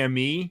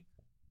NVMe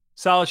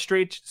solid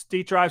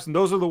state drives, and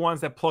those are the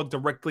ones that plug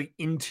directly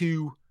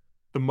into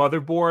the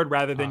motherboard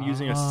rather than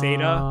using a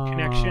SATA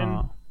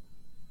connection.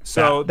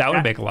 So that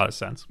would make a lot of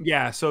sense.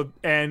 Yeah. So,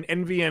 and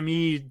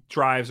NVMe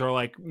drives are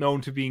like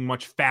known to being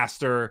much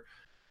faster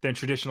than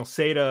traditional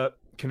SATA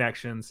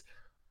connections.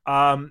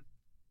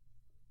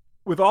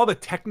 With all the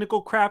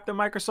technical crap that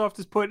Microsoft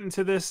has put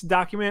into this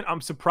document,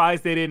 I'm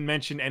surprised they didn't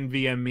mention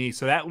NVMe.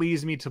 So that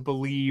leads me to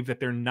believe that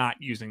they're not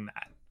using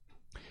that.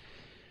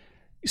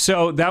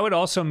 So that would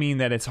also mean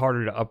that it's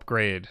harder to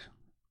upgrade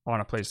on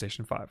a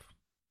PlayStation 5.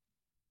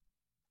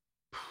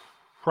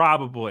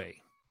 Probably.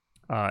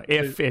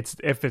 If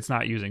it's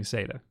not using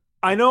SATA.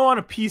 I know on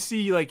a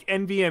PC, like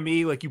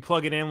NVMe, like you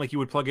plug it in like you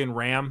would plug in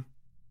RAM.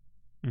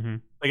 Mm-hmm.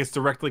 Like it's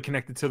directly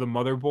connected to the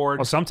motherboard.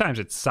 Well, sometimes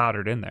it's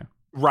soldered in there.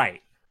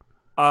 Right.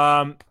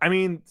 I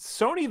mean,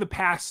 Sony,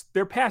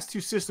 their past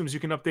two systems, you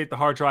can update the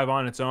hard drive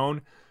on its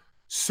own.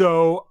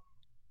 So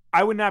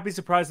I would not be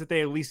surprised if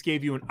they at least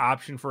gave you an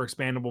option for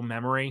expandable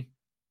memory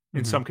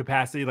in some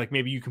capacity. Like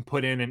maybe you can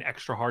put in an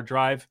extra hard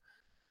drive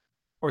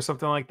or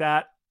something like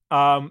that.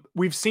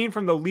 We've seen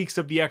from the leaks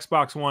of the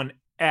Xbox One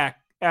X,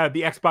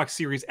 the Xbox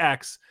Series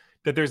X,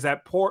 that there's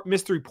that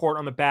mystery port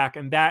on the back,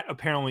 and that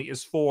apparently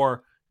is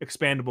for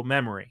expandable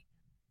memory.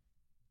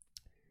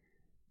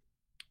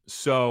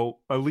 So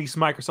at least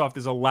Microsoft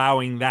is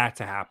allowing that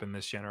to happen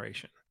this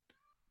generation.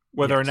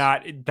 Whether or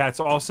not that's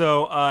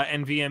also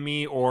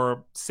NVMe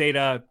or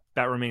SATA,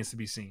 that remains to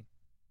be seen.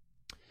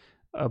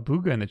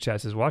 Booga in the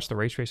chat says, watch the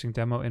ray tracing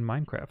demo in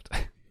Minecraft.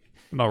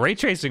 No, ray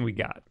tracing we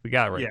got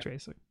ray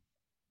tracing.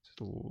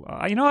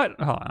 You know what?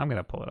 Hold on, I'm going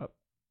to pull it up.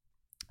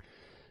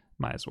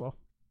 Might as well.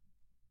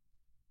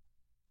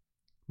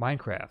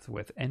 Minecraft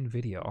with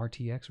NVIDIA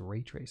RTX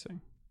ray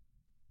tracing.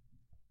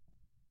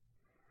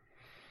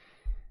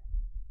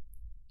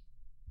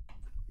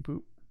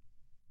 Boop.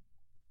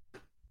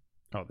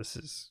 Oh, this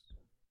is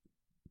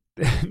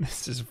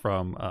this is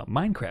from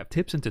Minecraft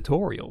tips and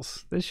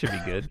tutorials. This should be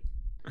good.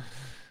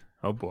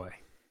 Oh boy.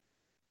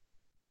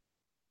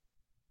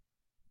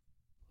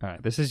 All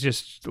right, this is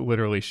just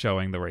literally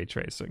showing the ray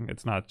tracing.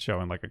 It's not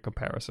showing like a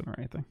comparison or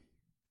anything.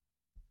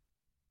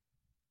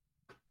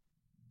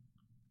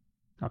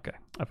 Okay,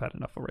 I've had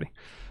enough already.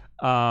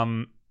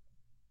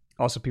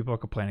 Also, people are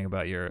complaining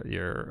about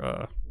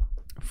your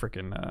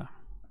freaking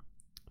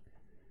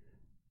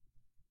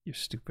you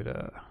stupid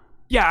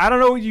Yeah, I don't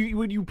know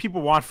what you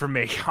people want from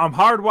me. I'm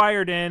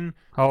hardwired in.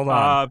 Hold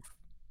on.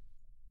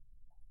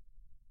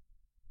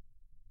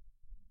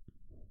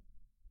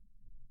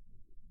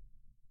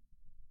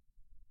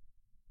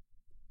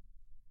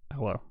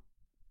 Hello.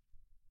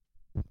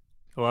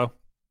 Hello?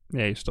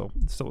 Yeah, you're still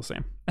the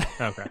same.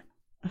 Okay.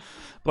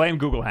 Blame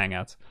Google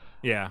Hangouts.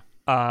 Yeah.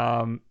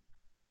 All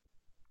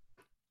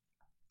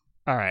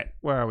right,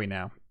 where are we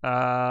now?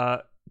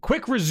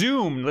 Quick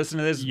resume. Listen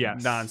to this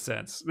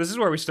nonsense. This is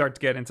where we start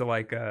to get into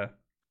like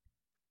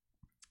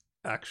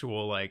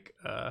actual like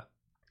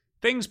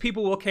things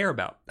people will care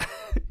about.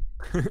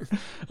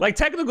 Like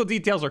technical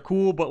details are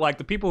cool, but like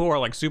the people who are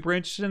like super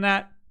interested in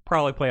that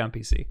probably play on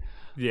PC.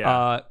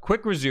 Yeah.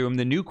 Quick resume.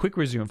 The new quick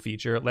resume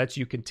feature lets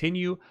you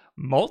continue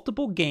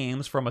multiple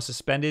games from a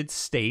suspended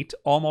state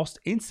almost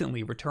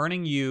instantly,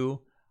 returning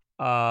you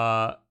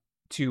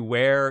to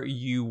where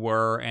you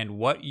were and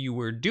what you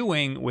were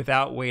doing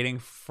without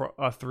waiting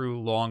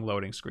through long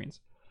loading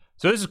screens.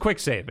 So this is quick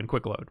save and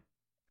quick load.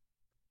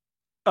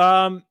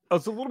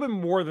 It's a little bit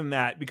more than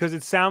that because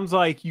it sounds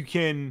like you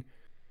can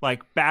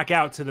like back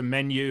out to the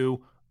menu,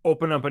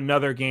 open up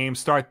another game,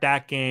 start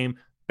that game,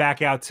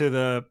 back out to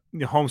the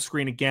home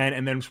screen again,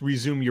 and then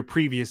resume your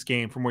previous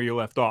game from where you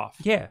left off.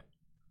 Yeah,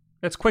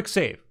 that's quick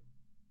save.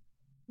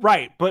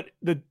 Right, but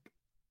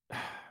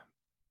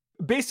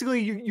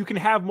basically you can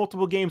have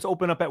multiple games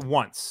open up at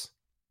once.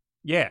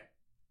 Yeah.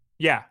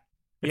 Yeah.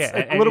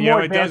 It's a little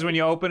more advanced. It does when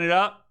you open it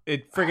up,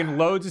 it friggin'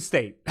 loads a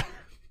state.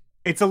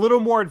 It's a little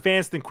more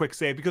advanced than quick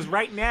save because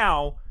right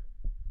now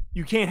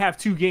you can't have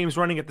two games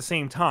running at the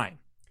same time.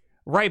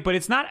 Right, but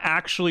it's not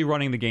actually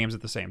running the games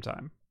at the same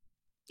time.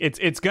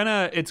 It's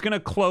gonna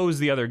close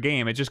the other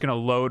game. It's just gonna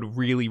load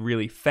really,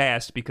 really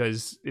fast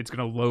because it's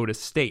gonna load a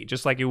state,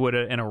 just like it would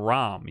in a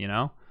ROM, you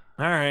know?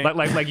 All right.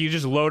 Like you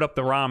just load up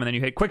the ROM and then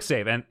you hit quick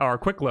save or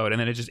quick load, and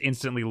then it just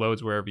instantly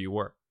loads wherever you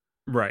were.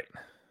 Right.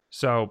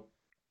 So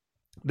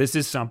this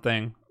is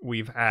something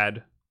we've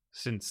had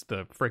since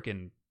the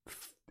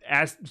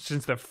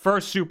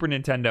first Super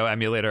Nintendo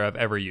emulator I've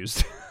ever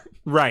used.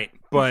 Right,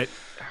 but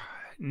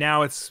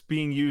now it's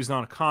being used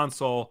on a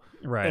console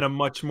in a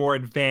much more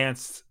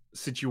advanced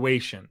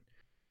situation.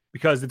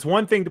 Because it's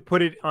one thing to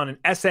put it on an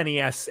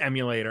SNES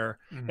emulator.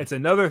 Mm-hmm. It's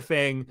another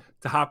thing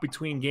to hop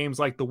between games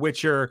like The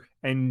Witcher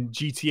and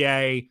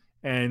GTA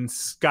and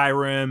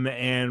Skyrim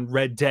and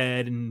Red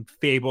Dead and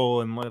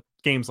Fable and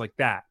games like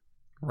that.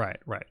 Right.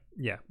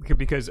 Yeah,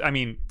 because, I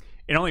mean,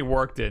 it only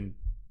worked in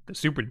the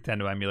Super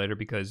Nintendo emulator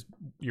because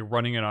you're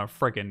running it on a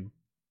freaking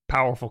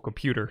powerful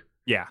computer.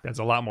 Yeah. That's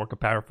a lot more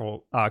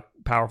powerful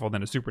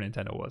than a Super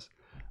Nintendo was.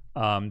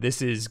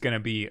 This is going to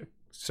be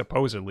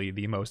supposedly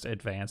the most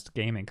advanced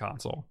gaming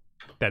console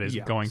that is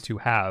going to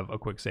have a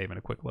quick save and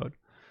a quick load.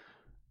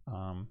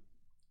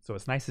 So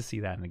it's nice to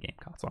see that in the game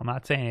console. I'm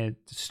not saying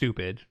it's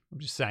stupid. I'm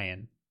just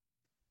saying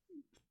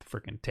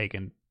freaking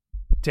taken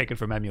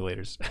from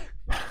emulators.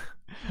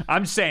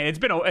 I'm saying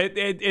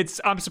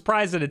I'm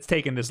surprised that it's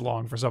taken this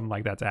long for something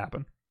like that to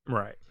happen.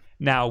 Right.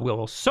 Now,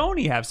 will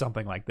Sony have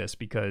something like this?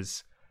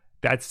 Because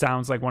that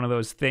sounds like one of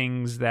those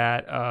things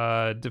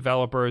that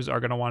developers are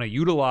going to want to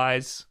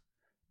utilize,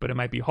 but it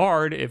might be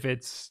hard if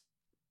it's...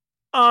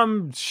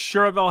 I'm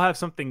sure they'll have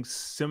something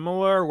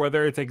similar,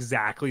 whether it's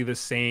exactly the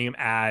same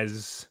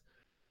as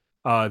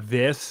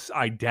this.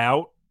 I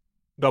doubt.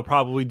 They'll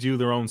probably do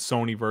their own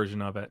Sony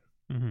version of it.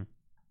 Mm-hmm.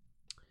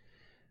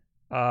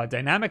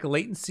 Dynamic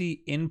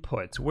latency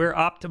input. We're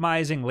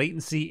optimizing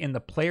latency in the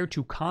player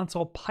to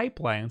console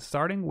pipeline,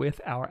 starting with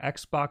our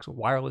Xbox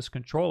wireless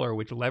controller,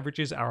 which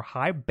leverages our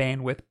high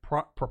bandwidth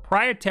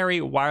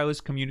proprietary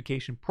wireless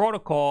communication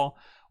protocol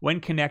when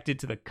connected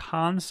to the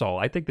console.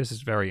 I think this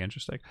is very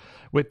interesting.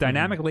 With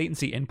dynamic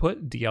latency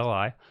input,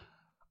 DLI,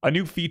 a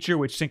new feature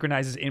which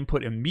synchronizes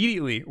input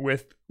immediately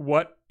with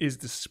what is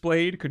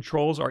displayed,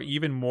 controls are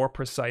even more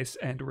precise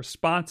and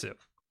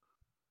responsive.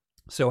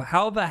 So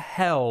how the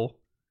hell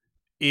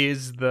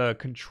is the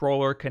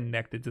controller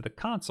connected to the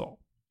console?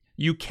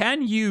 You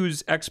can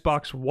use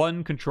Xbox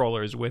One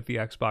controllers with the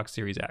Xbox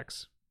Series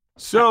X.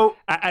 So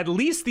at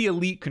least the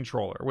Elite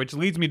controller, which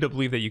leads me to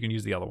believe that you can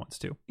use the other ones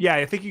too. Yeah,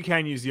 I think you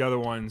can use the other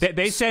ones.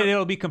 They said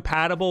it'll be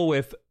compatible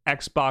with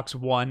Xbox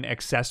One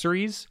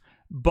accessories,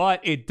 but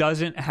it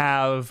doesn't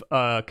have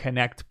a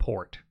Connect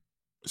port.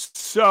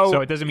 So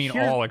it doesn't mean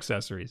all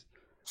accessories.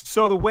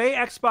 So the way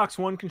Xbox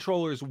One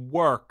controllers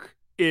work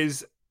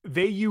is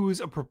they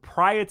use a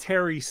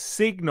proprietary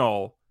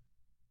signal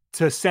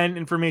to send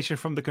information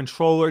from the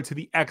controller to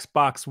the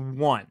Xbox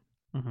One.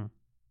 Mm-hmm.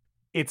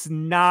 It's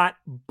not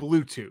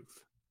Bluetooth.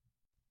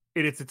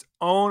 It is its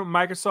own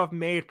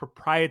Microsoft-made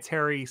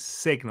proprietary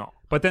signal.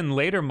 But then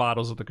later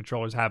models of the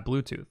controllers have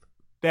Bluetooth.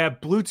 They have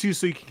Bluetooth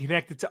so you can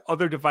connect it to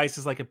other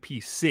devices like a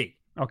PC.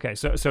 Okay,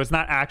 so it's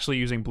not actually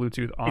using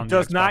Bluetooth on It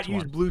does the Xbox not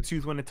One. use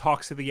Bluetooth when it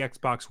talks to the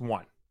Xbox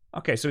One.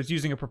 Okay, so it's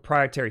using a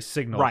proprietary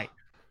signal. Right.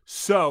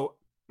 So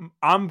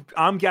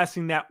I'm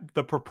guessing that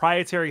the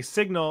proprietary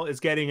signal is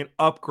getting an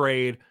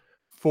upgrade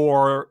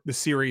for the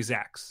Series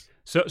X.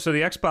 So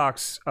the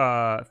Xbox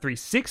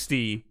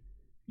 360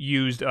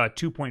 used a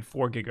 2.4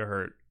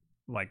 gigahertz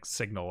like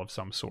signal of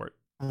some sort.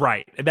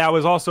 Right. And that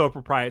was also a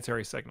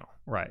proprietary signal.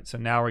 Right. So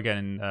now we're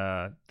getting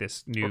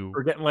this new.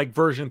 We're getting like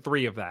version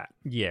 3 of that.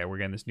 Yeah, we're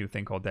getting this new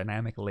thing called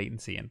dynamic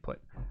latency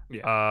input.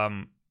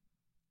 Yeah.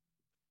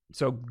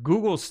 So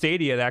Google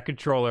Stadia, that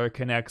controller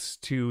connects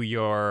to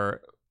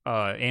your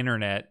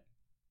internet,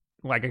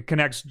 like it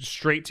connects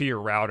straight to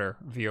your router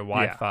via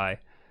Wi-Fi,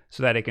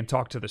 so that it can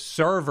talk to the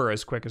server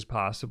as quick as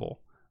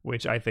possible,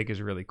 which I think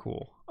is really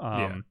cool.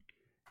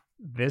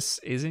 This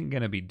isn't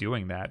going to be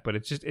doing that, but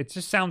it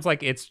just sounds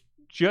like it's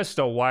just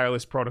a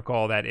wireless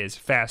protocol that is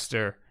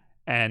faster,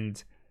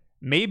 and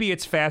maybe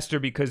it's faster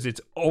because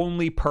its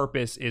only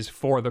purpose is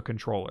for the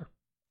controller.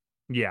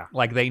 Yeah.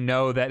 Like they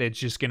know that it's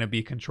just going to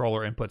be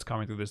controller inputs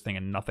coming through this thing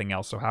and nothing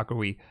else. So how can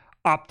we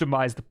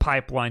optimize the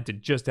pipeline to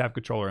just have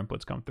controller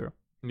inputs come through?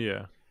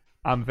 Yeah.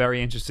 I'm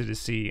very interested to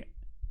see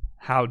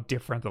how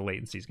different the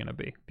latency is going to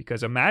be,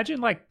 because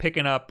imagine like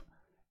picking up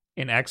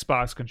an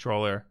Xbox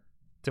controller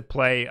to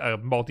play a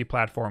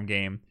multi-platform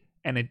game,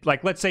 and it,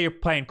 like, let's say you're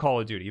playing Call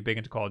of Duty, you're big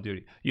into Call of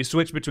Duty, you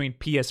switch between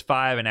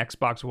PS5 and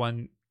Xbox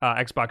One,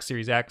 Xbox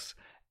Series X,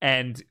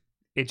 and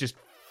it just,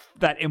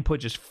 that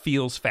input just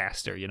feels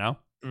faster, you know?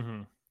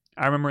 Mm-hmm.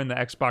 I remember in the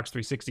Xbox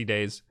 360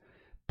 days,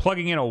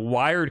 plugging in a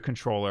wired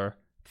controller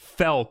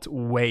felt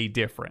way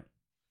different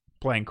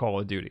playing Call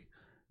of Duty.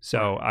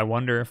 So I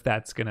wonder if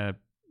that's going to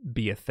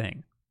be a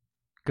thing,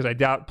 because I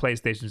doubt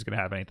PlayStation is going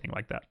to have anything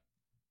like that.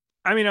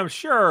 I mean, I'm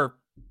sure,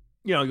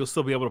 you'll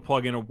still be able to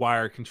plug in a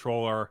wired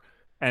controller,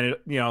 and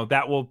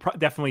that will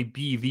definitely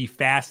be the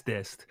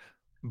fastest.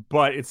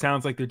 But it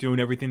sounds like they're doing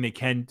everything they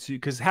can to,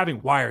 because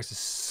having wires is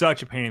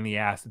such a pain in the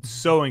ass. It's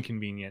so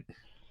inconvenient.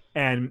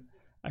 And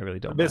I really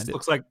don't this mind it.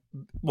 looks like,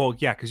 well,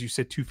 yeah, because you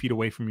sit 2 feet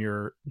away from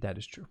your. That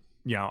is true.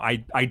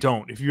 I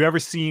don't.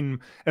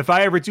 If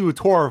I ever do a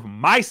tour of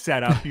my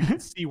setup, you can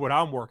see what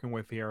I'm working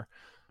with here.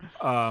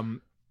 You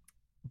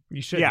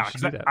should. Yeah, you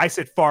should do that. I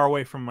sit far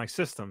away from my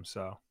system,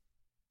 so.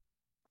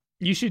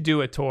 You should do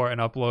a tour and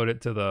upload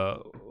it to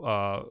the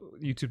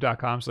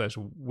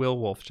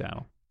youtube.com/WillWolf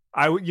channel.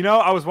 I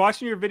was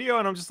watching your video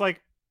and I'm just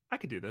like, I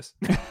could do this.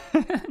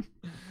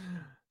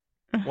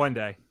 One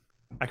day.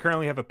 I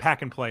currently have a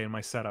pack and play in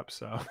my setup,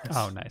 so.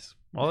 Oh, nice.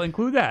 Well,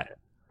 include that.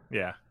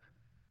 Yeah.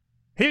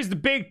 Here's the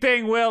big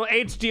thing, Will.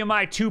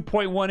 HDMI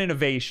 2.1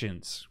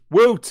 innovations.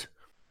 Woot!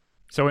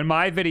 So in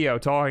my video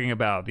talking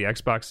about the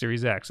Xbox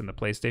Series X and the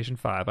PlayStation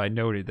 5, I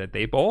noted that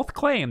they both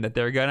claim that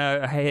they're going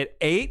to hit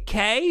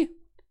 8K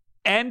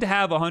and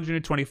have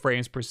 120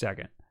 frames per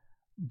second.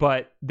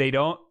 But they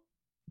don't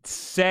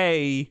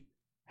say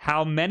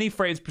how many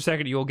frames per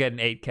second you'll get in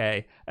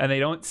 8K, and they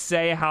don't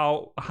say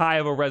how high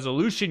of a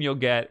resolution you'll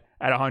get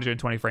at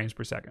 120 frames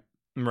per second.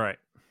 Right.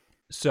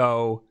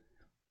 So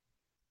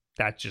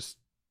that's just,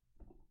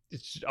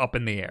 it's just up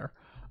in the air.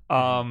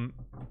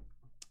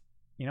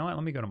 You know what?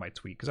 Let me go to my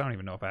tweet, because I don't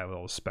even know if I have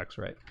all the specs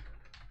right.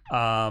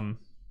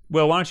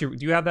 Will, why don't you,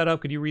 do you have that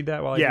up? Could you read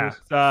that while I do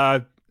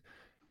this?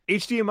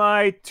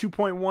 HDMI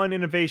 2.1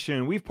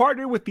 innovation. We've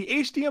partnered with the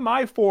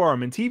HDMI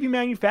Forum and TV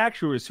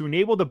manufacturers to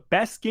enable the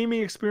best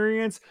gaming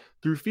experience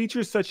through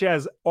features such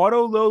as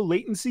auto low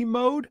latency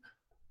mode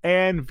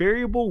and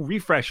variable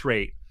refresh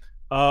rate.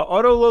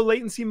 Auto low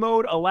latency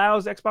mode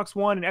allows Xbox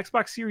One and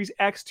Xbox Series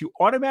X to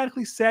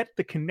automatically set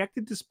the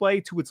connected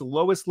display to its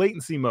lowest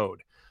latency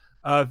mode.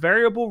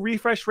 Variable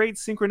refresh rate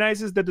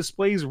synchronizes the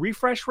display's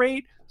refresh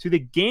rate to the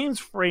game's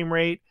frame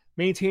rate,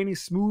 maintaining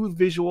smooth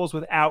visuals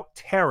without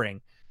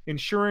tearing,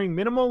 ensuring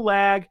minimal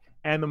lag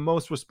and the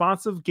most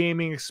responsive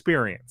gaming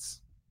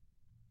experience.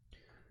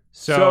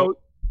 So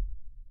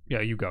yeah,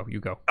 you go.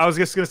 I was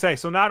just going to say,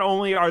 so not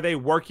only are they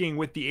working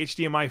with the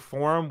HDMI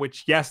forum,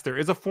 which, yes, there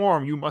is a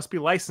forum, you must be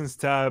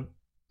licensed to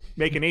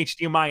make an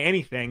HDMI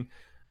anything.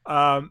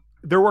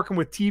 They're working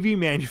with TV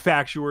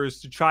manufacturers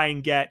to try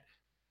and get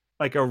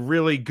like a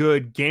really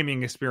good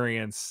gaming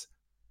experience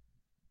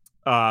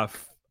out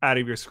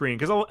of your screen.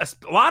 Because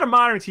a lot of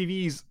modern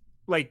TVs,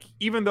 like,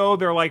 even though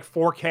they're like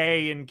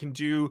 4K and can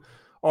do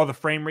all the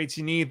frame rates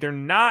you need, they're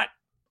not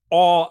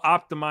all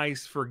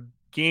optimized for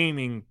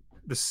gaming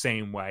the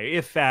same way,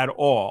 if at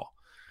all.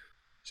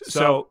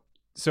 So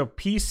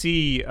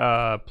PC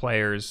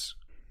players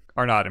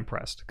are not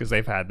impressed because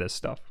they've had this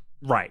stuff.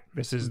 Right.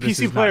 This is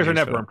PC players are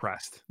never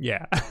impressed.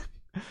 Yeah.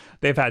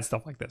 They've had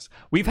stuff like this.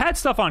 We've had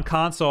stuff on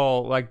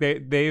console, like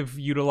they've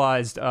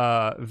utilized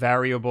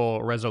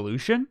variable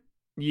resolution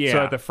Yeah. So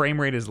that the frame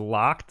rate is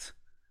locked,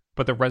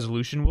 but the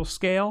resolution will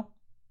scale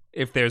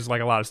if there's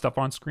like a lot of stuff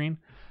on screen.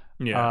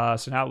 Yeah.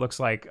 So now it looks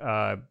like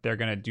they're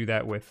gonna do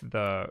that with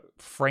the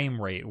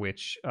frame rate,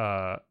 which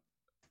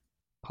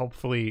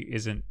hopefully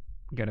isn't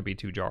gonna be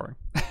too jarring.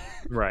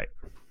 Right.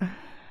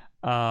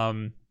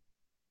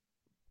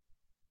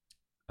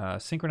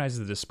 Synchronizes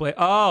the display.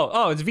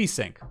 Oh, it's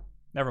VSync.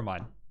 Never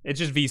mind. It's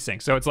just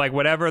VSync. So it's like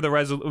whatever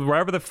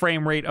the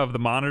frame rate of the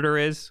monitor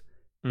is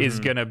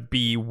gonna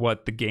be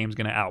what the game's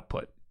gonna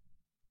output.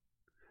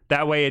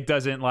 That way it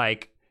doesn't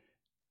like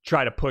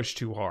try to push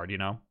too hard, you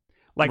know?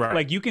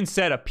 Like you can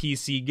set a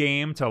PC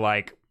game to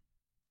like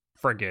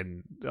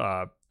friggin'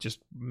 just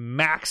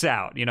max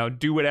out, you know,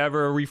 do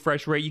whatever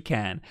refresh rate you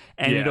can,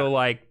 and it'll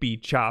like be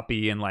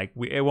choppy, and like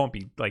it won't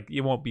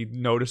be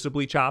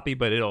noticeably choppy,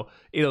 but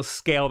it'll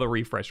scale the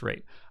refresh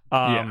rate.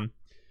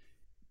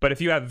 But if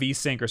you have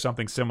VSync or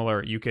something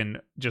similar, you can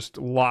just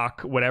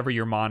lock whatever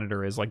your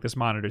monitor is. Like this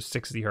monitor is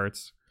 60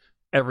 hertz.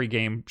 Every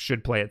game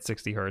should play at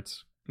 60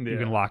 hertz. You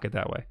can lock it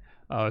that way.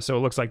 So it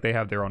looks like they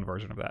have their own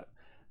version of that,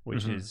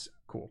 which is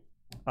cool.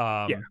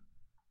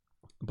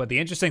 But the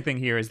interesting thing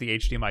here is the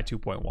HDMI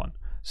 2.1.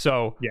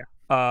 So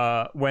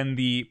when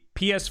the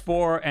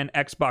PS4 and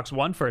Xbox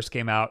One first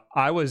came out,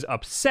 I was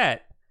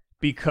upset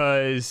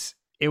because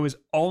it was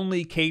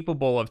only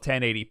capable of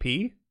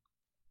 1080p.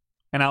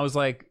 And I was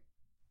like,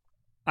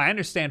 I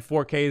understand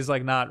 4K is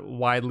like not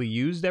widely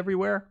used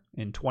everywhere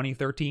in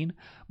 2013,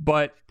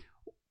 but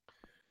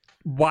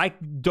why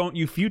don't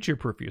you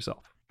future-proof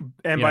yourself?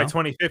 And by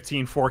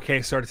 2015,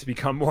 4K started to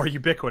become more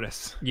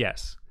ubiquitous.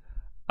 Yes.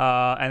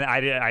 And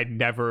I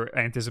never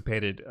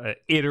anticipated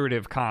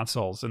iterative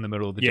consoles in the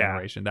middle of the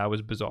generation. That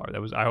was bizarre.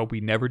 I hope we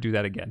never do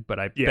that again, but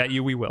I bet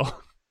you we will.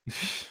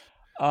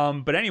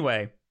 But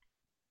anyway,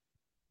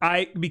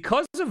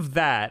 because of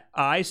that,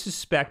 I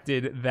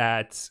suspected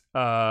that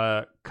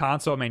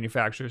console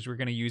manufacturers were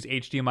going to use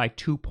HDMI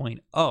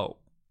 2.0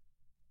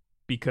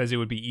 because it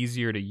would be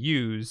easier to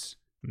use,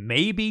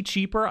 maybe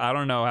cheaper. I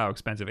don't know how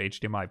expensive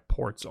HDMI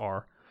ports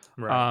are.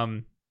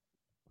 Right.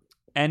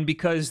 And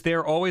because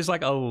they're always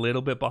like a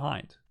little bit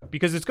behind,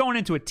 because it's going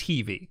into a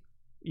TV,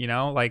 you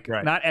know, like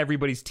not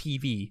everybody's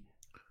TV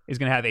is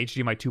going to have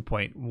HDMI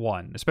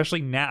 2.1,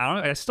 especially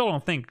now. I still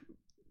don't think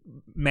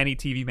many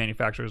TV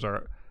manufacturers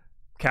are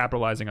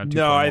capitalizing on 2.1.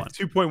 No,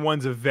 2.1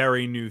 is a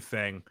very new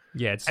thing.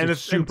 Yeah, and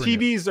super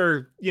TVs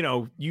are, you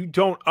know, you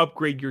don't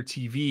upgrade your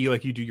TV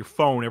like you do your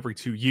phone every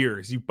 2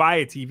 years. You buy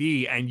a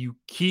TV and you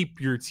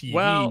keep your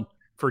TV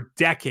for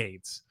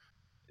decades.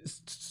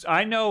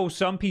 I know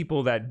some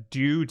people that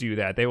do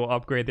that. They will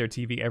upgrade their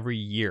TV every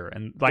year,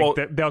 and like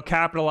they'll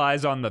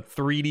capitalize on the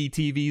 3D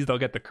TVs. They'll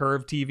get the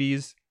curved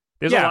TVs.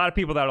 There's a lot of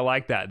people that are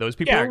like that. Those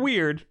people are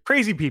weird.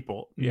 Crazy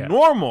people. Yeah.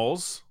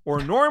 Normals, or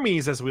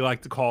normies as we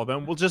like to call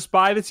them, will just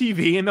buy the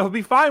TV and they'll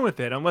be fine with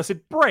it unless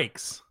it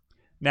breaks.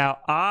 Now,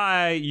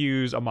 I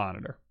use a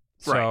monitor.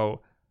 So,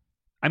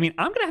 I mean,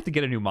 I'm going to have to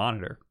get a new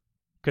monitor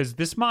because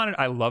this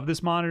monitor, I love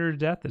this monitor to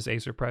death, this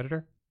Acer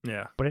Predator.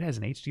 Yeah. But it has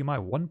an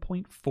HDMI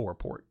 1.4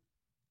 port.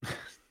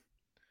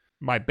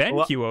 My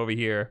BenQ over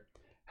here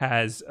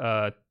has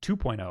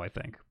 2.0, I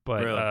think,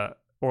 but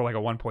or like a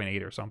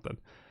 1.8 or something.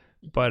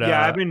 But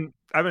I've been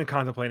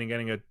contemplating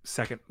getting a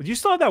second. Do you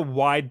still have that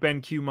wide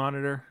BenQ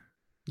monitor?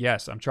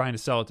 Yes, I'm trying to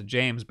sell it to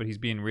James, but he's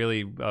being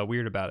really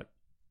weird about it.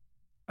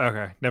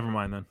 Okay, never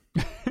mind then.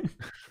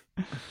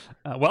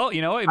 Well,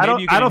 you know,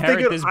 maybe you can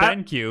inherit this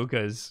BenQ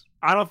because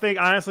I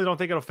honestly don't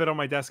think it'll fit on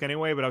my desk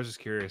anyway. But I was just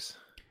curious.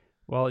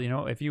 Well, you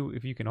know, if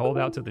you can hold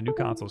out till the new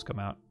consoles come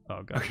out.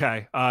 Oh god.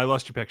 Okay, I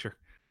lost your picture.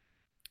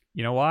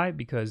 You know why?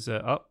 Because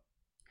it's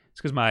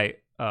because my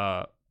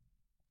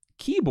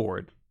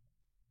keyboard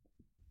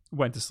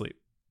went to sleep.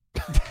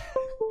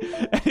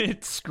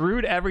 It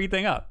screwed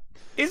everything up.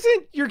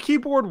 Isn't your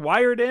keyboard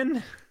wired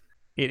in?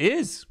 It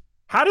is.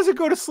 How does it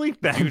go to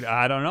sleep then? Dude,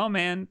 I don't know,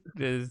 man.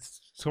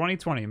 It's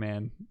 2020,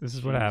 man. This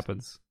is what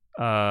happens.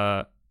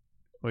 Well,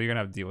 you're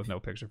gonna have to deal with no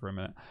picture for a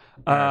minute.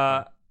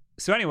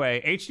 So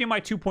anyway,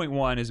 HDMI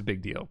 2.1 is a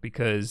big deal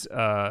because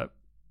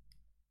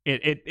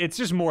it's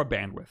just more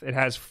bandwidth. It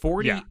has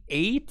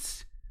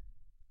 48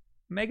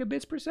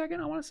 megabits per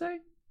second, I want to say.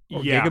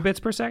 Or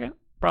gigabits per second?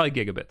 Probably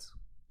gigabits.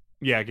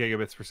 Yeah,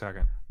 gigabits per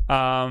second.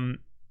 But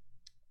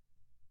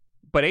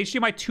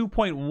HDMI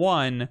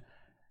 2.1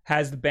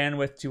 has the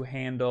bandwidth to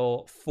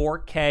handle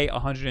 4K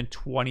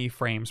 120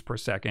 frames per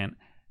second.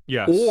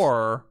 Yes.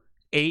 Or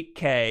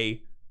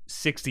 8K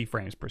 60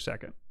 frames per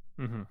second.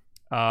 Mm-hmm.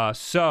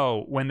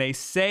 So when they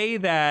say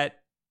that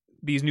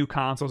these new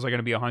consoles are going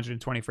to be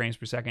 120 frames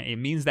per second, it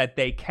means that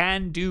they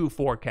can do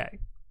 4K.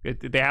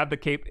 They have the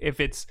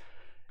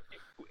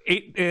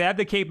they have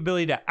the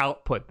capability to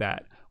output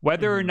that.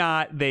 Whether or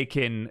not they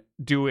can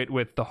do it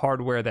with the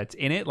hardware that's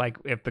in it, like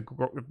if the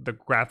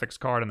graphics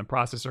card and the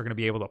processor are going to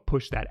be able to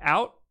push that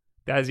out,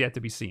 that is yet to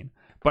be seen.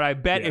 But I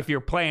bet if you're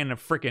playing a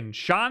freaking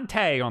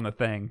Shantae on the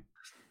thing,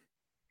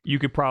 you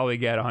could probably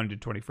get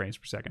 120 frames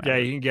per second. Yeah,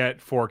 you can get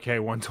 4K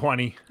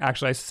 120.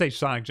 Actually, I say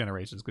Sonic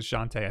Generations because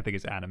Shantae I think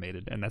is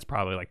animated, and that's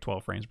probably like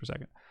 12 frames per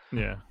second.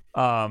 Yeah.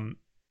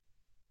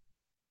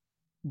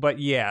 But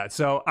yeah,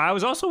 so I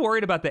was also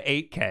worried about the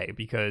 8K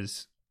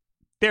because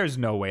there's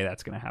no way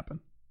that's going to happen.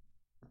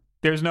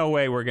 There's no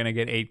way we're going to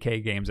get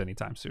 8K games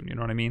anytime soon. You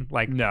know what I mean?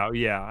 Like, no,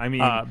 yeah. I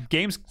mean,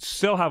 games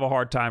still have a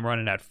hard time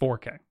running at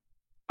 4K.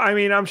 I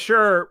mean, I'm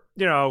sure,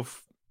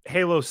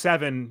 Halo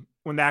 7,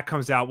 when that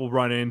comes out, will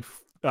run in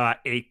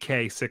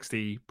 8K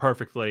 60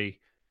 perfectly.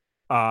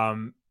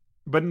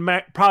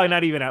 But probably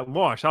not even at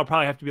launch. That'll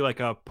probably have to be like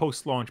a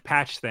post-launch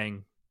patch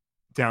thing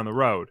down the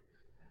road.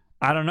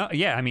 I don't know.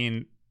 Yeah, I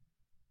mean,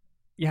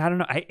 I don't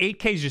know.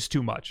 8K is just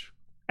too much.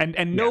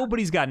 And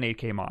nobody's got an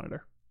 8K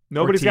monitor.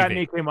 Nobody's got an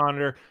 8K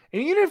monitor.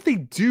 And even if they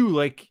do,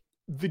 like,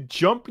 the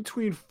jump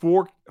between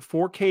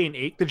 4K and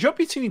 8, the jump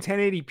between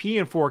 1080p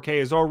and 4K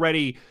is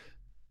already,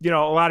 a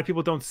lot of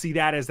people don't see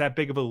that as that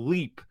big of a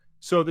leap.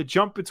 So the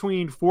jump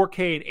between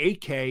 4K and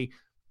 8K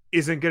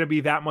isn't going to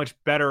be that much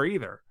better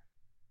either.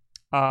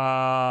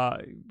 Well,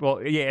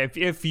 yeah,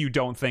 if you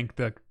don't think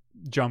the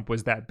jump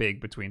was that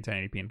big between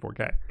 1080p and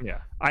 4K.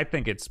 Yeah. I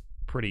think it's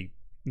pretty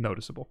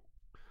noticeable.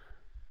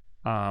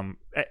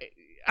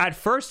 At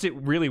first it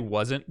really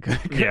wasn't good,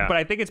 but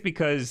I think it's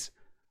because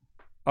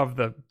of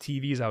the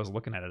TVs I was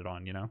looking at it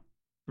on,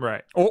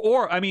 Right.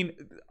 Or I mean,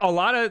 a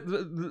lot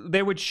of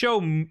they would show,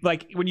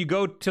 like, when you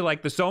go to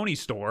like the Sony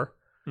store,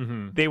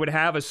 they would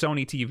have a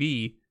Sony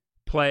TV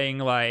playing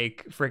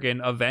like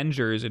freaking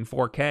Avengers in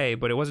 4K,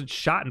 but it wasn't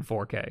shot in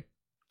 4K.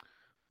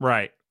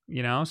 Right.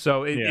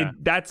 So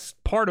that's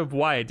part of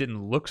why it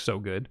didn't look so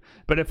good.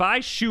 But if I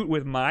shoot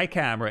with my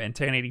camera in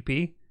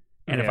 1080p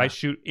and if I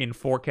shoot in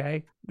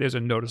 4K, there's a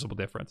noticeable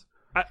difference.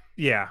 I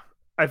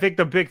think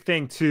the big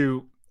thing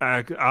too,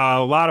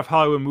 a lot of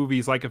Hollywood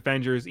movies like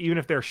Avengers, even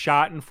if they're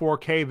shot in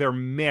 4K, they're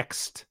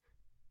mixed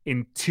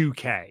in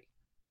 2K.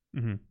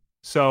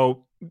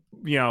 So,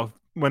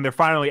 when they're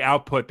finally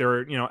output,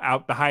 they're,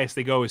 out the highest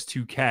they go is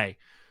 2K.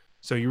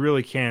 So you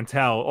really can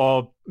tell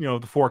all, the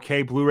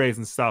 4K Blu-rays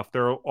and stuff,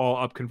 they're all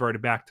up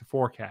converted back to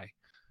 4K.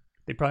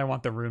 They probably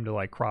want the room to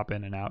like crop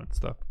in and out and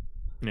stuff.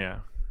 Yeah.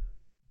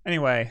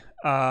 Anyway,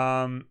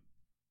 Xbox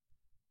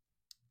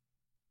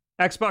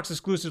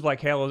exclusive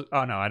like Halo.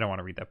 Oh no, I don't want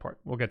to read that part.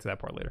 We'll get to that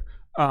part later.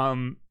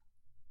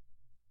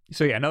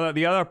 So yeah,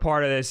 the other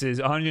part of this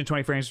is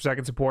 120 frames per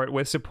second support.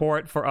 With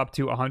support for up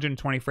to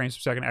 120 frames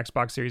per second,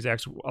 Xbox Series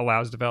X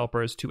allows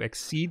developers to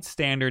exceed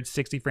standard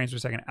 60 frames per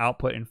second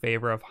output in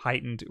favor of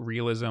heightened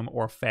realism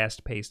or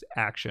fast-paced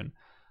action.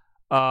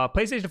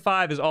 PlayStation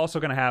 5 is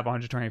also going to have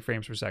 120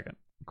 frames per second,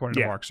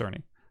 according to Mark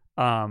Cerny.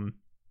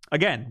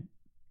 Again,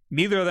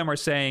 neither of them are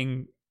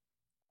saying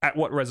at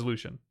what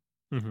resolution,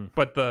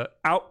 but the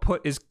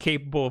output is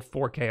capable of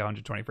 4K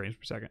 120 frames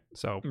per second.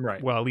 So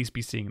we'll at least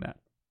be seeing that.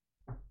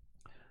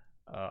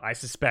 I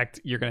suspect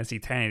you're going to see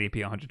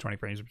 1080p 120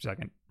 frames per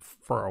second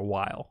for a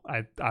while.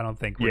 I don't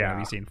think we're going to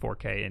be seeing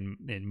 4K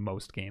in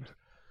most games.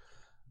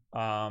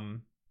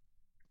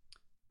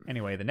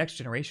 Anyway, the next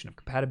generation of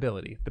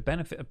compatibility, the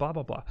benefit, blah,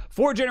 blah, blah.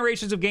 4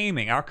 generations of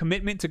gaming. Our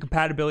commitment to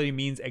compatibility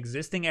means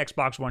existing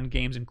Xbox One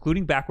games,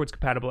 including backwards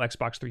compatible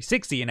Xbox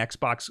 360 and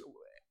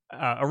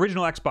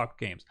original Xbox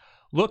games,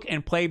 look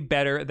and play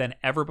better than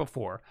ever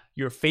before.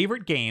 Your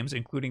favorite games,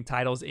 including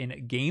titles in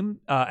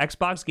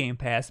Xbox Game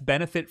Pass,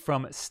 benefit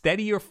from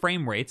steadier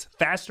frame rates,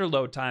 faster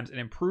load times, and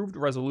improved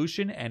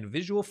resolution and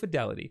visual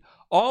fidelity,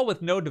 all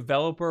with no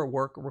developer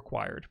work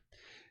required.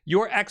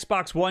 Your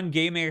Xbox One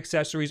gaming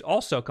accessories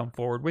also come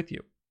forward with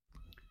you.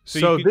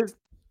 So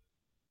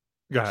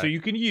you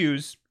can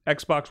use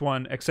Xbox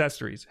One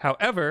accessories.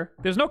 However,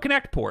 there's no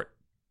Kinect port.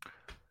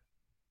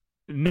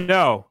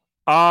 No.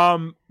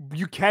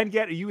 You can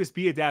get a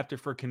USB adapter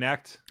for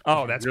Kinect.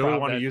 Oh, that's really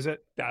want to use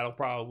it. That'll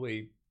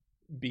probably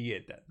be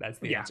it. That's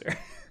the answer.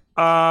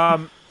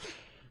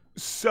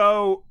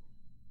 So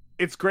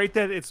it's great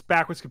that it's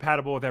backwards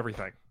compatible with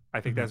everything.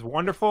 I think that's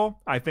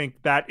wonderful. I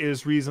think that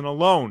is reason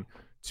alone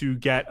to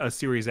get a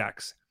Series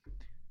X.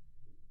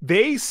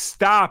 They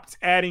stopped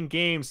adding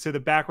games to the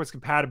backwards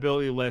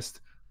compatibility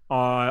list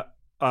on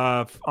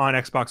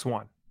Xbox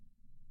One.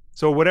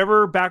 So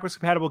whatever backwards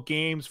compatible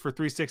games for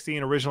 360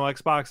 and original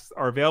Xbox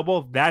are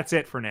available, that's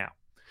it for now.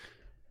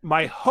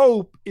 My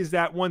hope is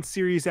that once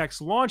Series X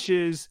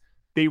launches,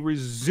 they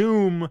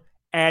resume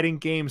adding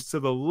games to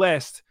the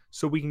list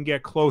so we can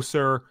get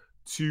closer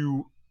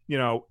to,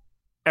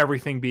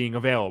 everything being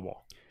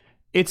available.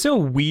 It's a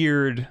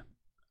weird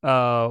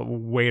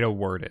way to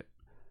word it.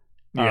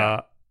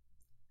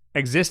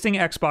 Existing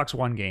Xbox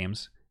One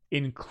games,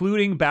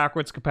 including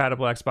backwards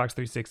compatible Xbox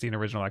 360 and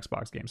original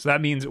Xbox games. So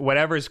that means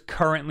whatever is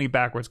currently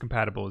backwards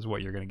compatible is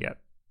what you're going to get.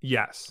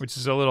 Yes. Which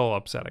is a little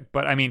upsetting.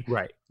 But I mean,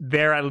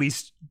 they're at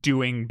least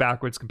doing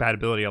backwards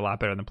compatibility a lot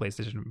better than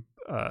PlayStation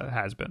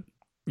has been.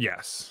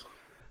 Yes.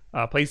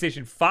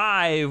 PlayStation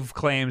 5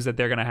 claims that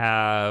they're going to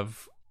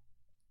have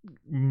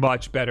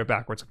much better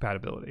backwards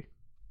compatibility.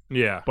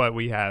 Yeah. But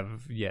we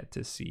have yet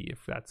to see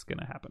if that's going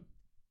to happen.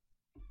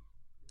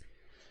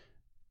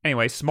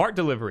 Anyway, smart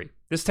delivery.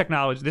 This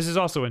is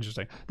also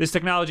interesting. This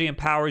technology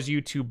empowers you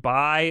to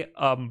buy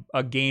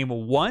a game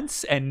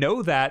once and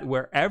know that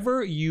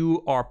wherever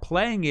you are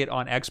playing it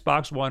on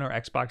Xbox One or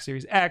Xbox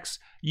Series X,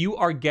 you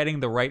are getting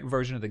the right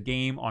version of the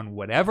game on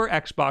whatever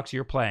Xbox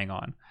you're playing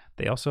on.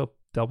 They also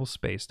double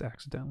spaced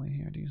accidentally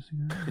here. Do you see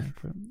that? They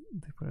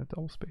put a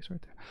double space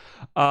right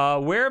there.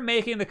 We're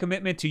making the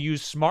commitment to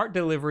use smart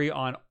delivery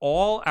on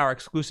all our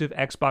exclusive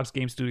Xbox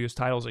Game Studios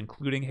titles,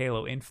 including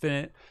Halo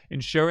Infinite,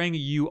 ensuring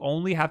you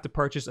only have to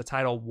purchase a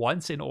title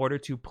once in order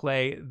to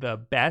play the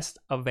best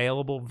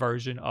available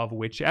version of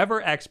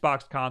whichever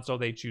Xbox console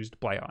they choose to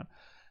play on.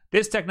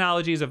 This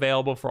technology is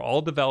available for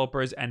all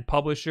developers and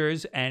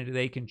publishers, and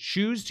they can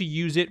choose to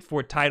use it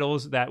for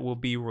titles that will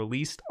be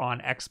released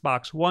on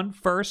Xbox One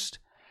first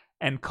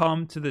and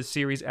come to the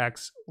Series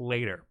X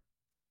later.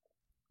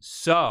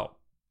 So,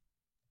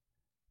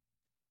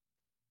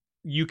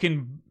 you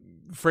can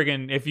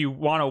if you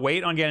want to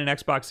wait on getting an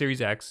Xbox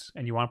Series X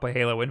and you want to play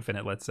Halo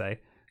Infinite, let's say,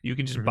 you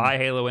can just buy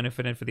Halo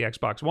Infinite for the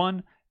Xbox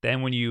One.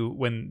 Then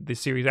when the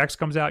Series X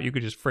comes out, you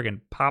could just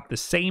pop the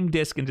same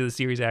disc into the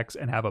Series X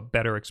and have a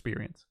better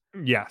experience.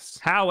 Yes.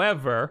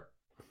 However,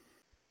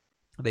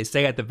 they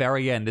say at the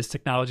very end, this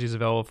technology is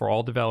available for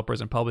all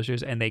developers and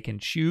publishers, and they can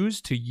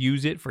choose to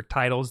use it for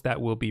titles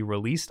that will be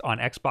released on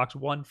Xbox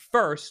One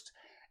first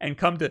and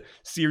come to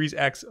Series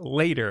X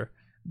later.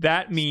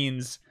 That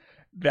means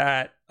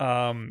that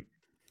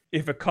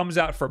if it comes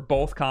out for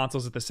both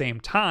consoles at the same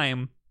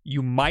time,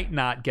 you might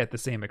not get the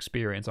same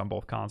experience on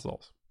both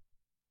consoles.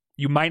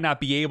 You might not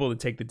be able to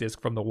take the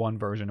disc from the one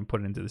version and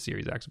put it into the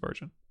Series X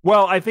version.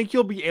 Well, I think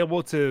you'll be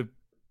able to,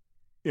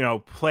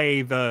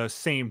 play the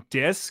same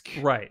disc.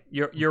 Right.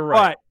 You're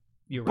right.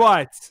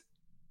 But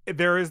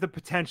there is the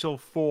potential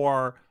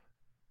for,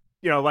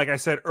 like I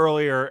said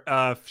earlier,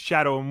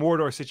 Shadow and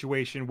Mordor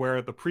situation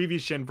where the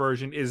previous gen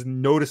version is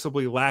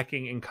noticeably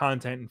lacking in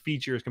content and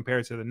features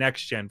compared to the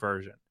next gen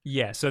version.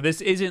 Yeah. So this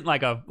isn't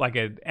like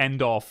an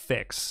end all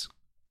fix.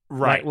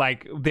 Right.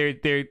 Like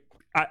they're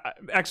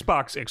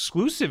Xbox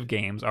exclusive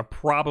games are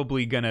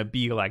probably gonna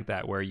be like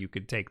that, where you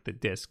could take the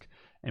disc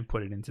and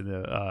put it into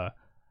the.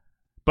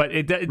 But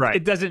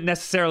it doesn't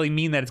necessarily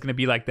mean that it's gonna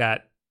be like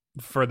that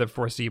for the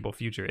foreseeable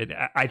future.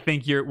 I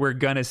think we're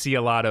gonna see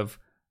a lot of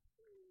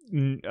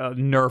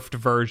nerfed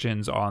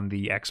versions on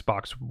the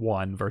Xbox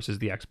One versus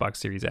the Xbox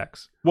Series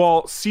X.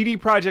 Well, CD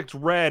Projekt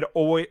Red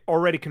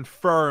already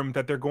confirmed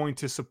that they're going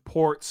to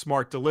support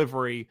smart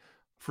delivery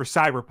for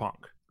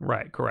Cyberpunk.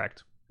 Right.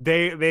 Correct.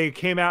 They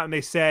came out and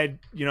they said,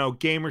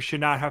 gamers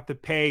should not have to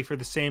pay for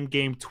the same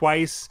game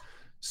twice.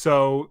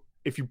 So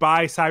if you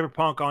buy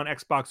Cyberpunk on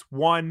Xbox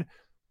One,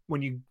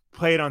 when you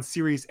play it on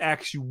Series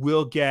X, you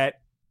will get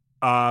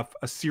a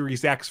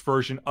Series X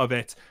version of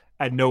it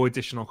at no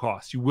additional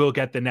cost. You will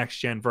get the next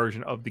gen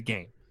version of the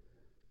game.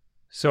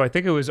 So I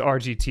think it was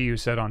RGT who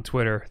said on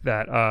Twitter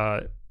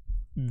that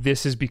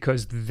this is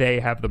because they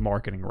have the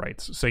marketing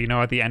rights. So,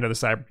 at the end of the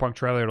Cyberpunk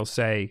trailer, it'll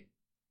say,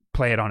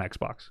 play it on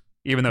Xbox,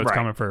 even though it's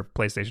coming for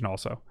PlayStation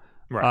also.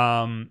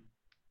 Right.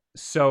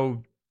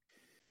 So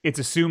it's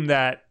assumed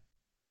that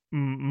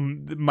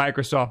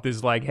Microsoft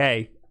is like,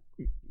 hey,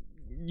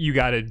 you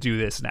got to do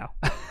this now.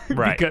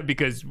 Right.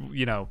 because,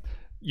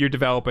 you're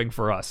developing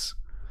for us.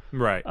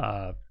 Right.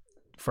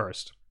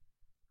 First.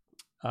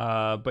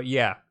 But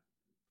yeah.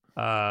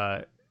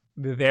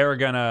 They're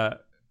gonna.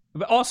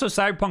 Also,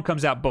 Cyberpunk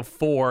comes out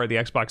before the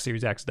Xbox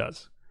Series X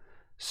does.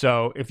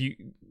 So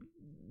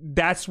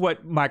that's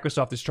what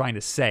Microsoft is trying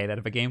to say, that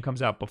if a game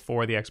comes out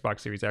before the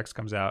Xbox Series X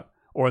comes out,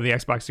 or the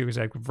Xbox Series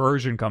X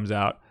version comes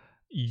out,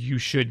 you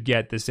should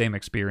get the same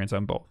experience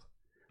on both.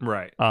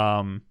 Right.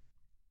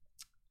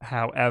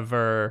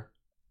 However,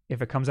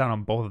 if it comes out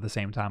on both at the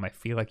same time, I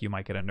feel like you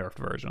might get a nerfed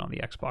version on the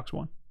Xbox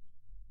One.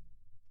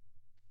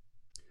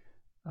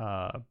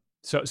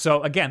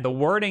 So again, the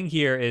wording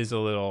here is a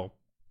little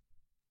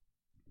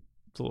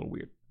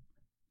weird.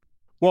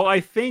 Well,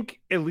 I think,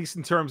 at least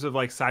in terms of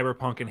like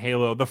Cyberpunk and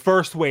Halo, the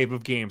first wave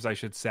of games, I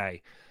should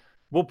say,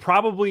 will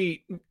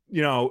probably,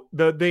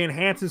 the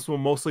enhancements will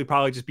mostly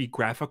probably just be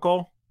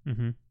graphical.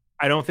 Mm-hmm.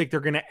 I don't think they're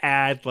going to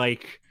add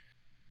like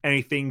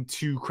anything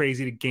too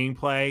crazy to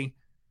gameplay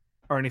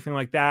or anything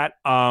like that.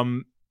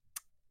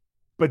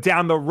 But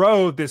down the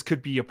road, this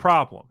could be a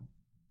problem.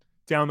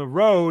 Down the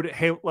road,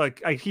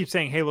 like I keep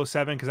saying Halo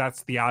 7 because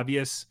that's the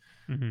obvious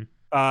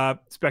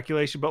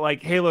speculation, but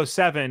like Halo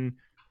 7,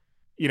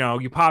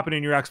 you pop it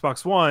in your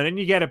Xbox One and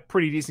you get a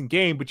pretty decent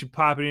game, but you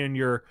pop it in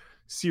your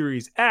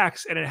Series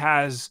X and it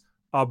has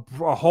a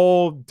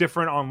whole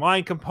different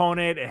online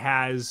component. It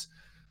has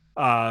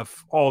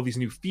all these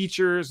new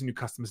features, new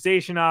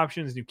customization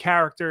options, new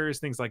characters,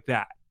 things like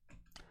that.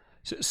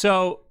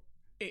 So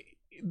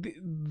the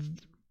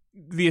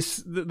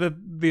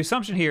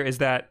assumption here is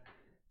that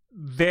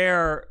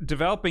they're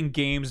developing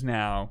games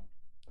now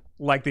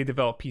like they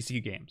develop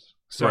PC games.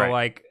 So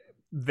like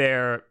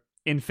they're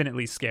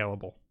infinitely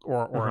scalable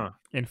or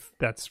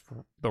that's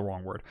the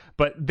wrong word,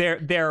 but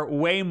they're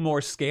way more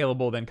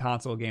scalable than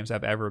console games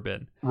have ever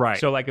been. Right.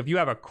 So like if you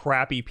have a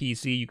crappy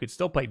PC, you could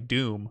still play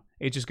Doom.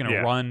 It's just going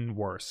to run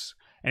worse.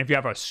 And if you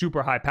have a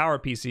super high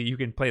powered PC, you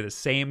can play the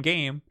same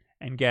game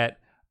and get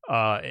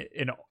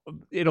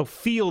it'll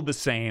feel the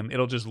same.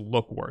 It'll just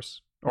look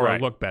worse or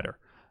Right. look better.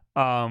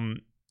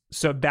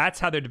 So that's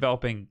how they're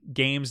developing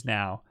games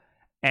now.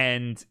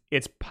 And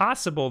it's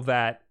possible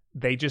that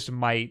they just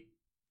might.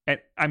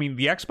 I mean,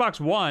 the Xbox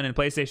One and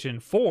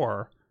PlayStation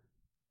 4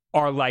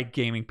 are like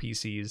gaming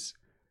PCs.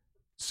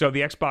 So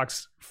the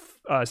Xbox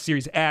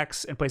Series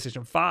X and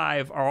PlayStation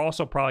 5 are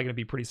also probably going to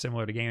be pretty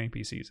similar to gaming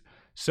PCs.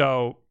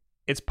 So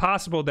it's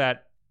possible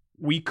that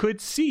we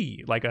could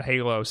see like a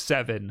Halo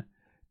 7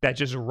 that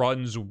just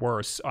runs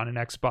worse on an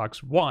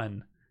Xbox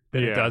One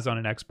than it does on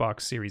an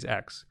Xbox Series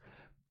X.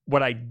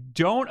 What I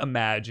don't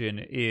imagine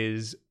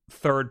is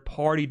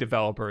third-party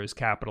developers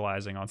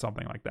capitalizing on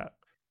something like that.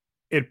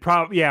 We're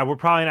probably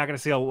not going to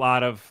see a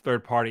lot of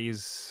third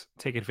parties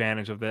take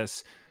advantage of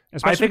this.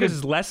 Especially because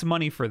it's less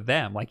money for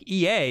them. Like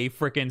EA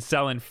freaking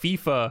selling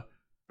FIFA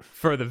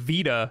for the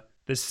Vita,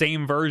 the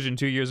same version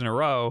 2 years in a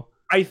row.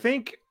 I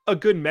think a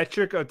good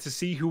metric to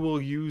see who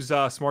will use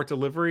smart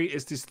delivery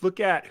is to look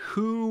at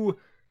who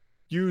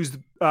used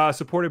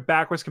supported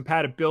backwards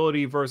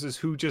compatibility versus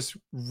who just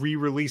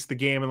re-released the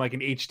game in like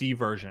an HD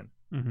version.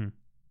 Mm-hmm.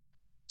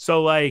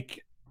 So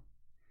like,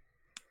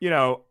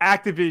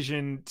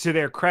 Activision, to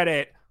their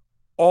credit,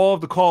 all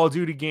of the Call of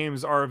Duty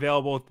games are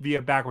available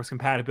via backwards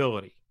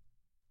compatibility.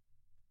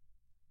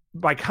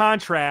 By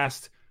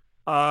contrast,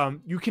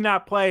 you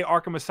cannot play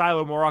Arkham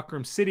Asylum or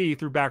Arkham City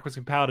through backwards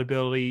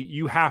compatibility.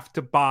 You have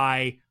to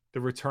buy the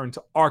Return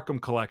to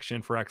Arkham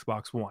collection for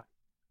Xbox One.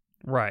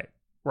 Right.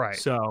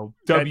 So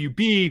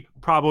WB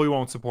probably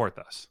won't support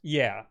this.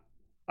 Yeah.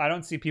 I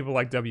don't see people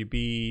like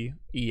WB,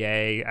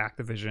 EA,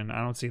 Activision. I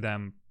don't see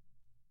them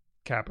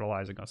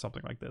capitalizing on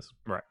something like this.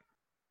 Right.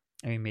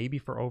 I mean, maybe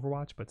for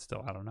Overwatch, but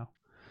still, I don't know.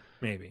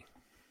 Maybe.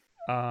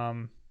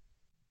 All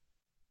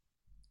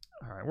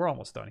right, we're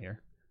almost done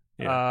here.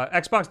 Yeah.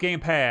 Xbox Game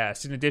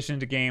Pass, in addition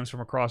to games from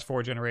across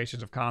 4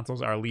 generations of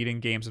consoles, our leading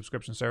game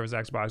subscription service,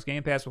 Xbox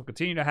Game Pass, will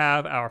continue to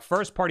have our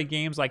first-party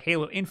games like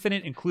Halo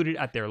Infinite included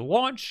at their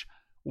launch.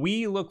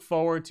 We look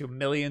forward to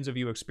millions of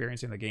you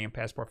experiencing the Game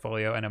Pass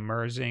portfolio and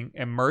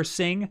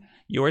immersing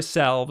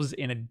yourselves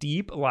in a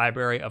deep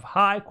library of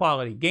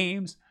high-quality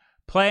games,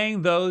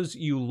 playing those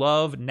you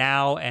love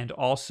now, and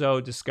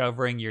also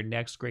discovering your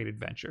next great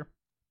adventure.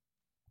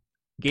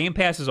 Game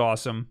Pass is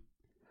awesome.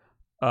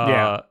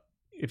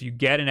 If you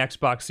get an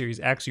Xbox Series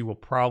X, you will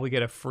probably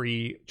get a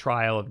free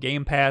trial of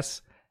Game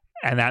Pass,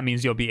 and that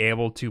means you'll be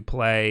able to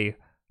play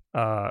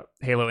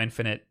Halo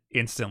Infinite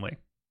instantly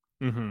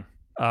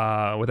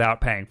without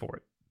paying for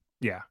it.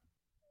 Yeah.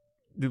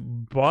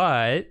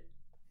 But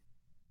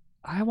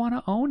I want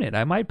to own it.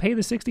 I might pay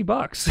the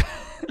 $60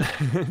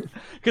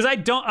 because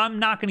I'm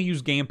not going to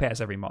use Game Pass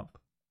every month.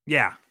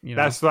 Yeah,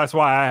 that's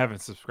why I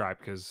haven't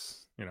subscribed,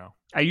 because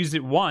I used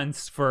it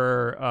once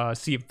for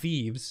Sea of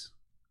Thieves.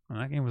 Well,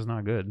 that game was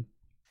not good.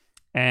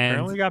 And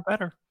apparently got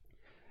better.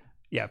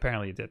 Yeah,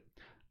 apparently it did.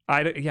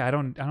 I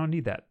don't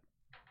need that.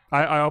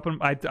 I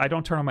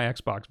don't turn on my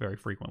Xbox very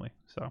frequently.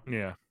 So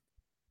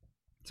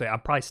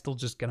I'm probably still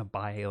just gonna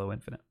buy Halo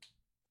Infinite.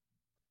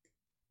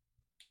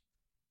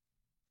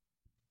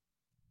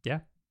 Yeah.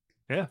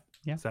 So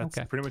that's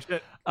pretty much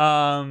it.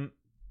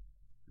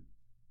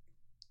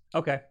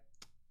 Okay.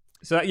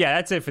 So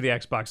that's it for the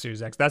Xbox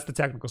Series X. That's the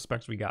technical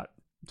specs we got.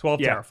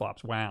 12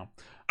 teraflops. Wow.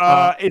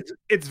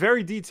 It's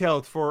very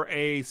detailed for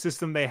a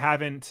system they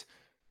haven't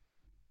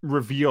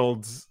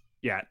revealed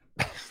yet.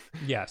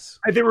 Yes.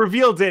 They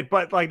revealed it,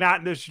 but like not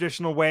in the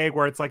traditional way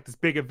where it's like this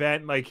big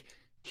event. Like,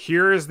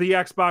 here's the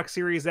Xbox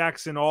Series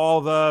X and all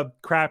the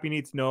crap you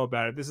need to know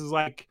about it. This is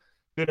like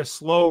been a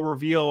slow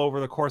reveal over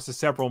the course of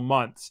several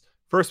months.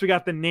 First, we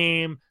got the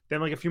name.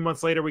 Then, like a few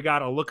months later, we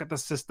got a look at the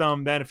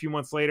system. Then a few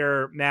months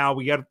later, now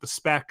we got the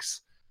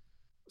specs.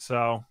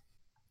 So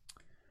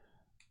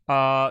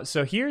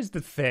here's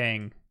the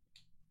thing.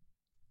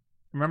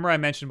 Remember I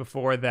mentioned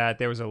before that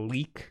there was a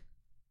leak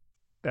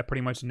that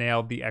pretty much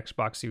nailed the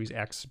Xbox Series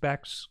X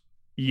specs?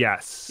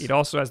 Yes. It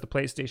also has the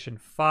PlayStation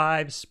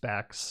 5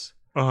 specs.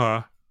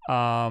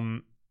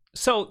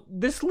 So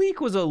this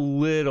leak was a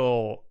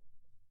little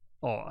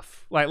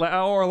off.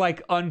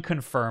 Like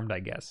unconfirmed, I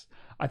guess.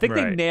 I think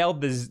they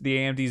nailed the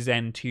AMD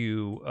Zen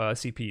 2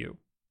 CPU.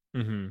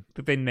 Mm-hmm. I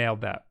think they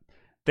nailed that.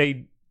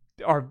 They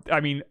are,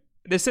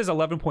 this is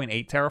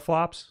 11.8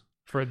 teraflops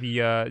for the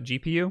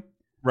GPU.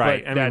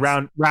 Right.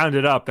 Round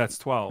it up, that's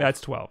 12. That's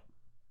 12.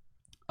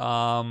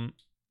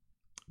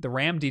 The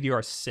RAM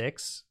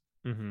DDR6.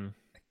 Mm-hmm.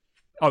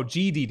 Oh,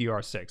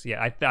 GDDR6.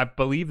 Yeah, I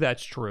believe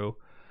that's true.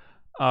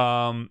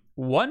 1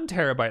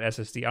 terabyte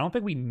SSD. I don't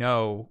think we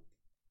know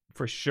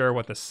for sure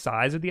what the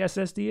size of the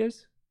SSD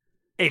is.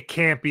 It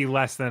can't be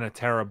less than a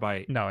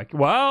terabyte. No,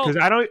 because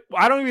I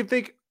don't even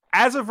think,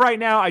 as of right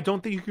now, I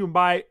don't think you can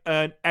buy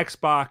an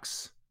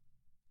Xbox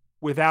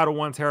without a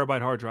 1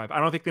 terabyte hard drive. I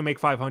don't think they make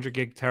 500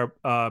 gig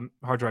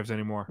hard drives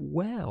anymore.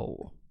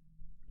 Well,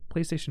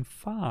 PlayStation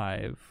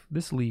 5,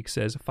 this leak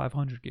says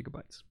 500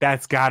 gigabytes.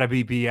 That's gotta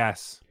be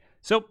BS.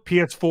 So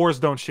PS4s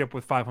don't ship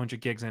with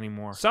 500 gigs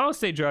anymore. solid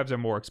state drives are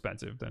more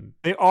expensive than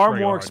They are regular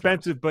more hard drives.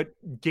 expensive, but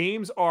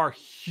games are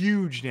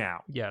huge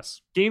now.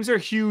 Yes. Games are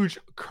huge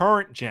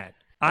current gen.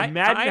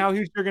 Imagine how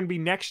huge they're going to be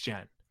next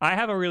gen. I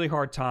have a really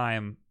hard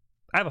time.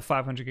 I have a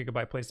 500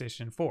 gigabyte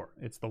PlayStation 4.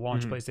 It's the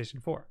launch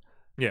PlayStation 4.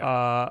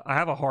 Yeah. I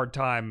have a hard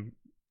time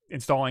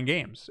installing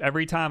games.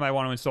 Every time I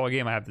want to install a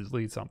game, I have to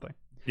delete something.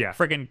 Yeah.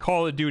 Freaking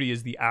Call of Duty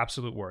is the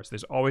absolute worst.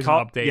 There's always an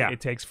update. Yeah. It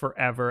takes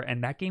forever,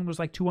 and that game was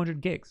like 200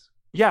 gigs.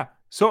 Yeah.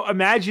 So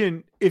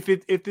imagine if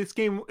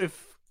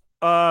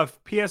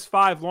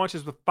PS5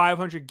 launches with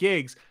 500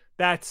 gigs,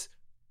 that's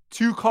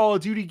 2 Call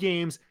of Duty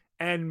games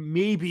and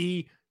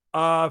maybe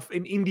an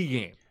indie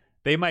game.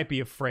 They might be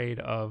afraid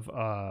of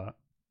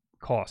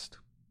cost.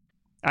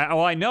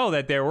 I know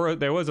that there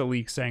was a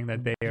leak saying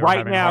that they are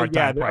having a hard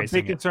time pricing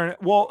a big concern.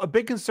 Well, a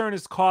big concern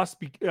is cost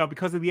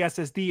because of the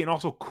SSD and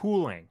also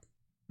cooling.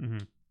 Mm-hmm.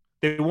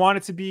 They want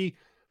it to be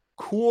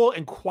cool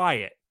and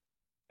quiet,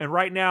 and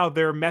right now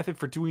their method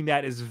for doing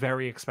that is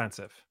very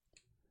expensive.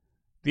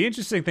 The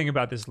interesting thing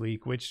about this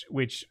leak,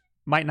 which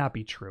might not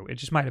be true, it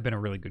just might have been a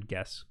really good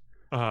guess,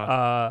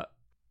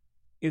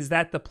 is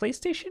that the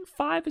PlayStation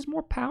 5 is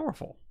more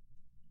powerful.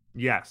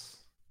 Yes.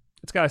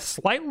 It's got a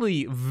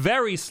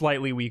very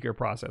slightly weaker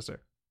processor.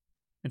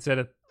 Instead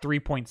of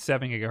 3.7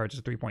 gigahertz,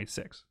 it's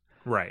 3.6.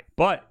 Right.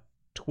 But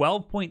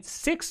 12.6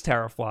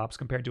 teraflops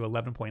compared to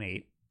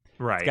 11.8.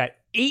 Right. It's got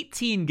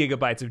 18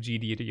 gigabytes of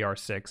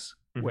GDDR6,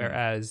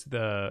 whereas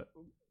the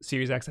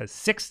Series X has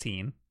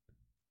 16.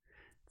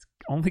 It's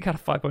only got a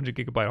 500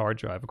 gigabyte hard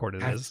drive,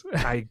 according to this.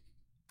 I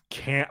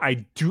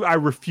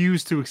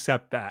refuse to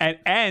accept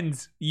that.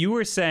 And you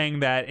were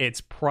saying that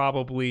it's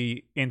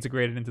probably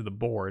integrated into the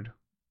board.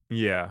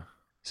 Yeah.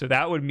 So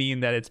that would mean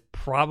that it's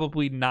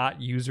probably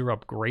not user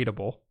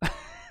upgradable.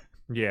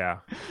 Yeah.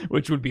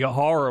 Which would be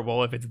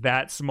horrible if it's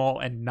that small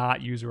and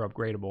not user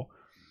upgradable.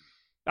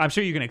 I'm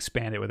sure you can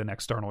expand it with an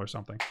external or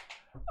something.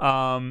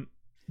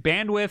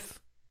 Bandwidth,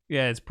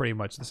 yeah, it's pretty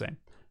much the same.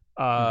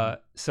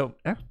 So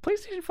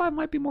PlayStation 5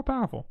 might be more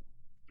powerful,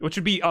 which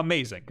would be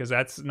amazing because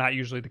that's not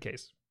usually the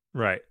case.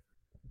 Right.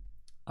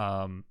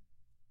 But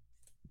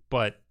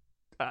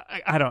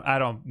I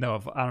don't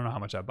know how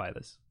much I buy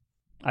this.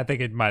 I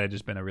think it might have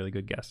just been a really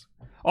good guess.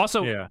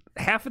 Also,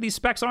 half of these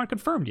specs aren't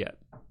confirmed yet.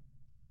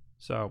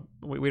 So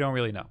we don't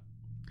really know.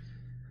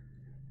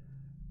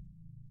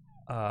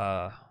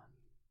 I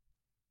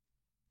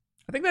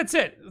think that's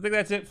it. I think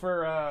that's it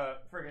for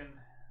friggin'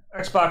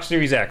 Xbox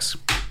Series X.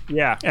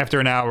 Yeah. After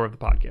an hour of the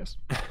podcast.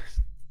 I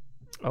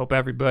hope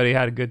everybody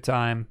had a good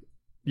time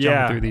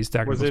jumping through these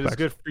technical specs. Was it as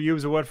good for you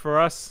as it was for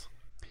us?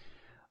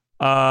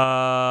 Where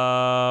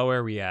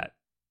are we at?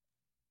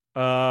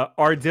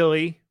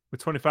 Ardilly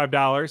with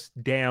 $25.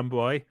 Damn,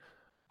 boy.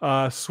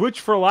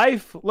 Switch for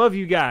Life. Love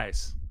you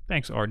guys.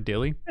 Thanks,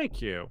 Ardilly.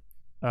 Thank you.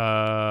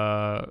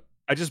 I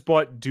just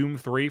bought Doom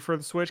 3 for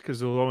the Switch because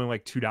it was only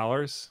like $2.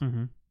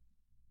 Mm-hmm.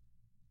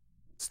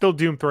 Still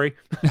Doom 3.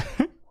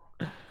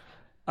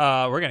 We're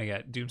going to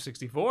get Doom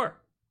 64.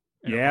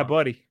 Yeah,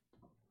 buddy.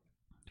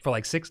 For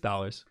like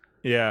 $6.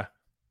 Yeah.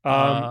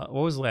 What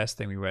was the last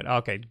thing we read?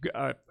 Okay.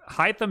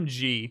 Hytham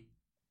G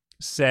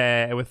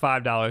said with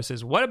 $5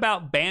 says, what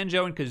about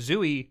Banjo and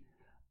Kazooie?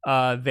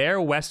 They're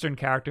Western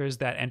characters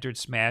that entered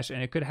Smash,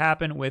 and it could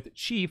happen with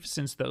Chief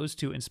since those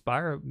two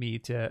inspire me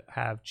to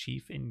have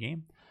Chief in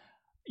game.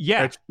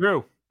 Yeah, that's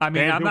true. I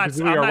mean, I'm not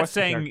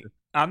saying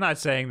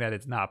that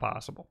it's not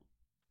possible.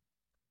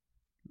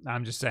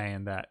 I'm just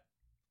saying that.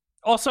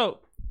 Also,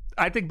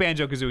 I think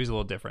Banjo-Kazooie is a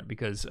little different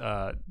because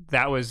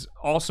that was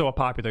also a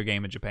popular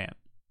game in Japan.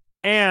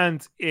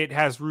 And it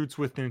has roots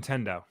with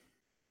Nintendo.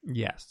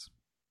 Yes.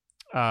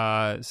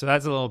 So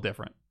that's a little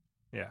different.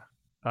 Yeah.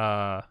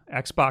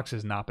 Xbox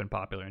has not been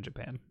popular in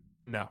Japan.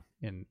 No.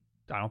 I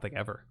don't think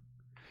ever.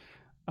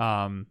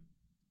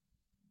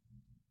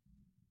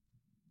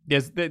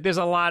 There's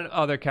a lot of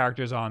other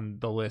characters on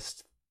the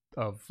list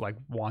of like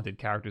wanted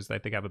characters that I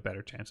think have a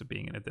better chance of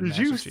being in it than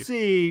Master Chief.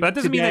 See? But that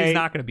doesn't mean that he's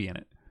not going to be in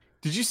it.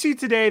 Did you see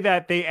today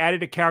that they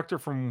added a character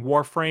from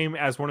Warframe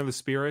as one of the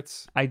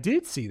spirits? I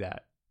did see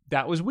that.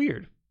 That was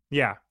weird.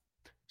 Yeah.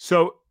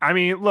 So, I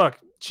mean, look,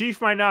 Chief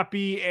might not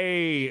be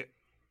a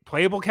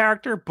playable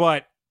character,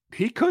 but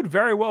he could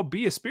very well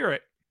be a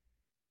spirit.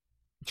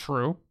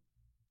 True.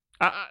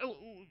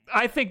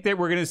 I think that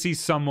we're going to see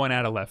someone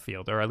out of left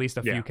field, or at least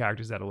a few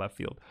characters out of left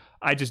field.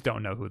 I just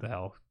don't know who the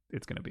hell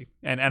it's going to be.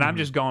 And I'm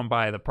just going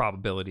by the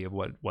probability of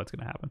what's going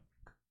to happen.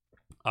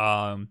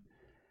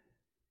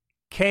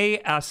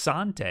 K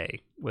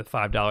Asante with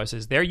 $5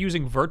 says they're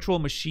using virtual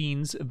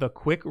machines. The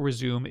quick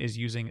resume is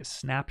using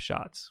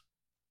snapshots.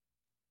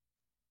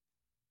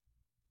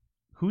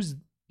 Who's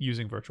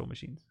using virtual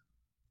machines?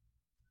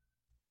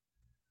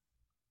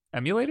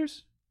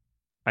 Emulators?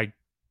 I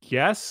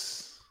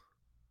guess.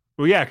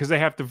 Well, yeah, because they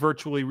have to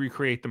virtually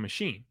recreate the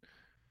machine.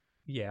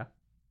 Yeah.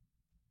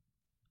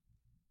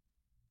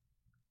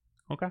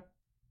 Okay.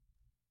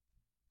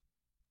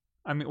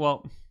 I mean,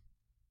 well,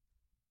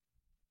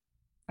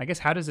 I guess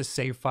how does a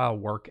save file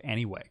work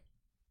anyway?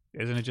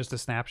 Isn't it just a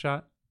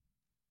snapshot?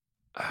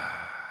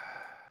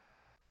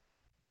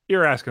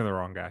 You're asking the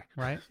wrong guy.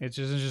 right? It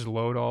doesn't just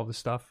load all the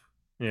stuff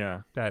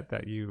Yeah.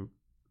 that you.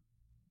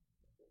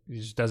 It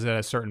just does it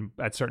at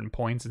certain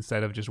points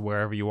instead of just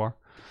wherever you are.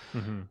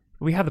 Mm-hmm.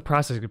 We have the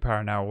processing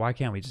power now. Why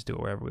can't we just do it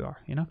wherever we are?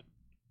 You know.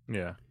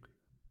 Yeah.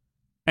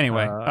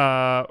 Anyway,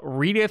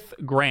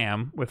 Redith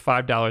Graham with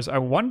 $5. I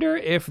wonder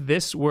if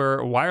this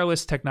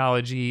wireless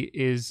technology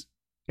is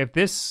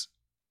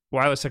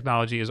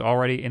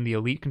already in the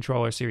Elite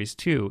Controller Series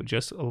 2,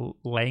 just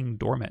laying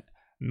dormant.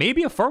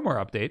 Maybe a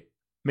firmware update.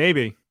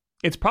 Maybe.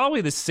 It's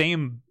probably the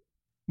same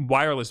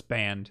wireless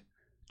band,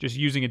 just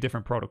using a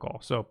different protocol.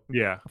 So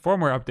yeah, a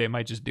firmware update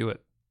might just do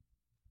it.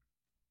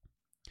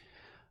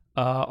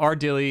 R.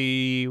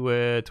 Dilly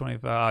with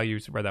 25. Oh,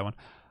 you read that one.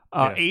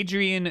 Yeah.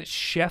 Adrian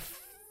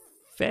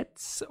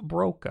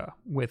Sheffetz-Broca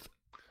with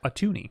a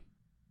toonie.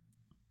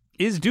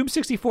 Is Doom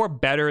 64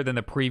 better than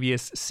the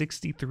previous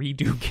 63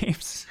 Doom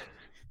games?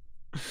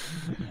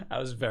 I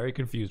was very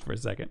confused for a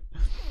second.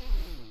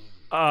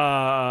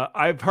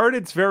 I've heard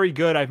it's very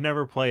good. I've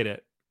never played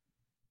it.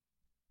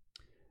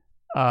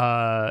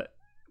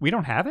 We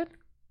don't have it?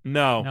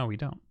 No, we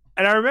don't.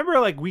 And I remember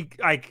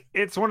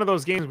it's one of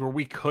those games where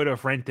we could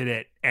have rented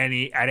it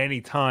at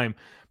any time,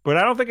 but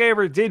I don't think I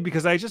ever did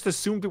because I just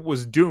assumed it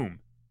was Doom.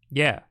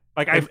 Yeah.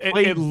 Like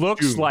it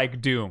looks Doom.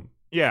 like Doom.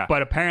 Yeah.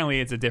 But apparently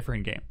it's a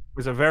different game. It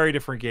was a very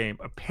different game.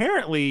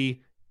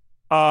 Apparently,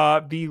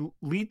 the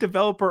lead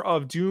developer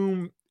of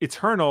Doom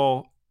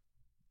Eternal,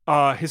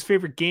 his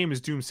favorite game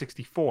is Doom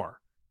 64.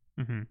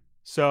 Mm-hmm.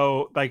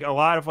 So, like, a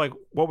lot of like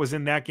what was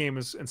in that game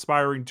is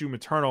inspiring Doom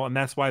Eternal, and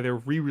that's why they're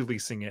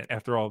re-releasing it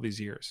after all these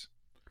years.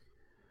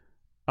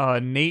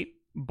 Nate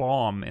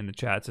Baum in the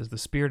chat says the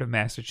spirit of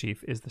Master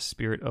Chief is the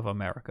spirit of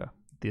America,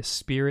 the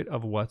spirit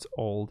of what's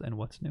old and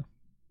what's new.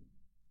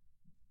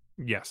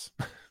 Yes.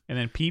 And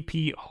then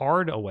PP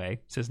Hardaway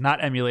says not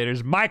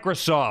emulators,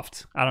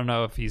 Microsoft. I don't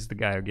know if he's the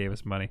guy who gave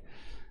us money.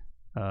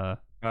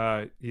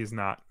 He's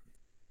not.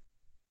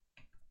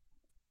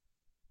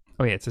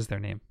 Oh yeah, it says their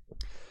name.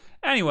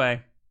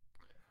 Anyway,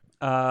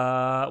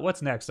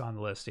 what's next on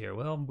the list here?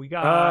 Well, we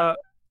got.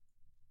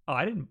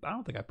 I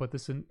don't think I put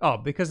this in. Oh,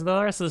 because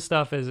the rest of the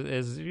stuff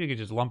is you could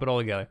just lump it all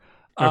together.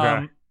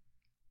 Okay.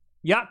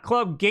 Yacht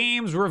Club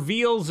Games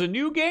reveals a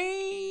new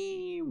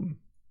game.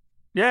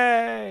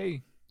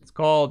 Yay! It's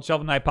called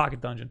Shovel Knight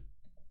Pocket Dungeon.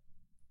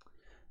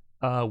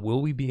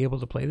 Will we be able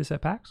to play this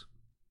at PAX?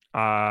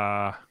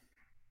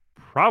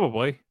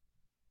 Probably.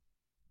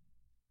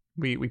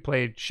 We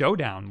played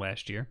Showdown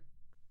last year.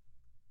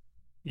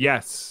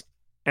 Yes,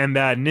 and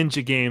that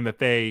ninja game that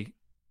they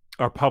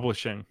are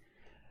publishing.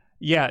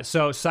 Yeah,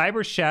 so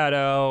Cyber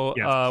Shadow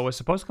Yes. was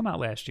supposed to come out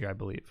last year, I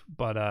believe,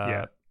 but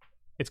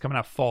it's coming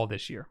out fall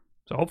this year.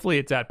 So hopefully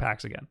it's at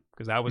PAX again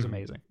because that was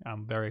amazing.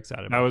 I'm very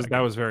excited about that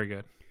was very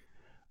good.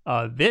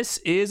 This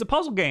is a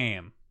puzzle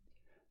game.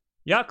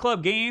 Yacht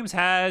Club Games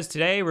has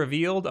today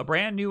revealed a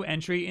brand new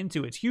entry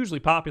into its hugely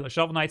popular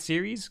Shovel Knight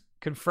series.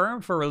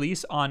 Confirmed for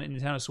release on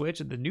Nintendo Switch,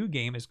 the new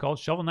game is called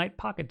Shovel Knight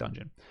Pocket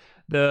Dungeon.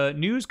 The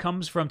news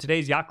comes from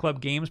today's Yacht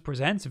Club Games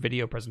Presents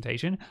video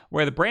presentation,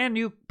 where the brand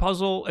new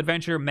puzzle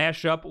adventure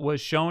mashup was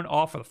shown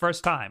off for the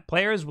first time.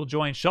 Players will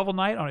join Shovel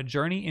Knight on a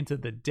journey into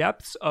the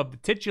depths of the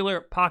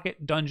titular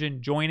Pocket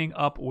Dungeon, joining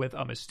up with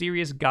a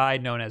mysterious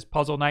guide known as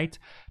Puzzle Knight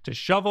to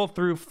shovel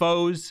through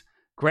foes,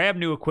 grab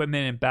new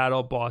equipment, and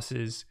battle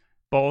bosses,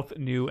 both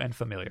new and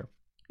familiar.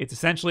 It's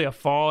essentially a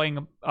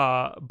falling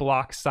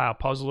block style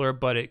puzzler,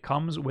 but it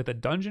comes with a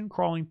dungeon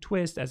crawling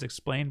twist as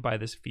explained by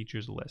this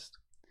features list.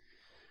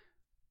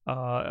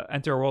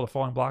 Enter a world of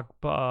falling block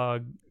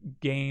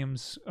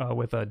games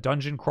with a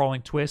dungeon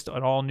crawling twist,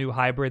 an all new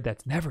hybrid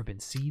that's never been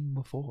seen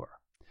before.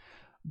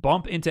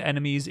 Bump into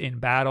enemies in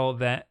battle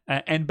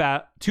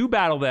to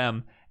battle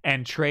them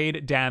and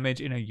trade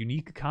damage in a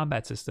unique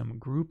combat system.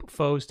 Group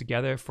foes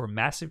together for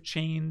massive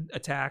chain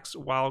attacks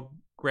while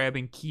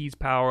grabbing keys,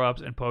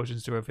 power-ups, and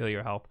potions to refill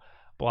your health.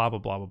 Blah, blah,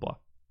 blah, blah,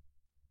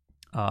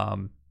 blah.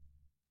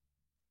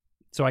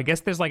 So I guess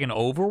there's like an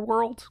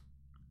overworld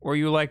where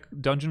you like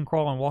dungeon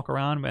crawl and walk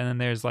around, and then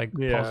there's like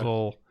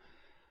puzzle.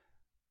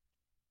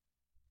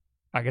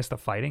 I guess the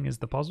fighting is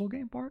the puzzle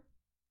game part.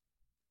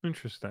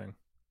 Interesting.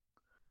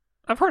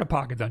 I've heard of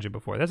Pocket Dungeon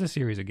before. That's a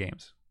series of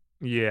games.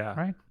 Yeah.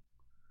 Right?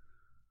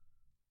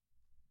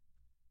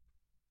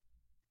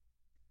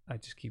 I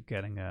just keep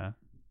getting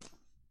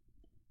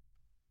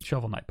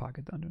Shovel Knight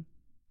Pocket Dungeon.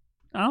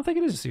 I don't think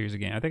it is a series of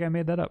games. I think I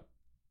made that up.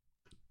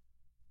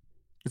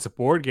 It's a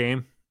board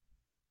game.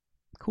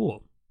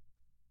 Cool.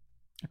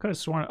 I could have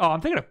sworn. Oh,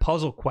 I'm thinking of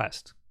Puzzle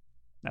Quest.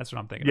 That's what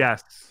I'm thinking.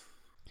 Yes.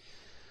 Of.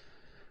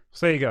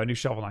 So there you go, a new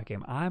Shovel Knight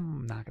game.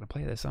 I'm not going to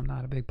play this. I'm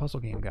not a big puzzle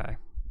game guy.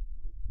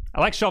 I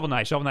like Shovel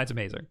Knight. Shovel Knight's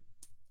amazing.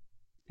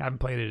 I haven't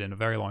played it in a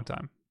very long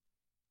time.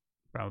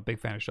 But I'm a big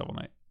fan of Shovel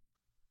Knight.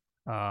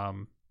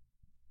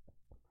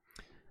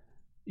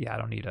 Yeah, I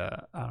don't need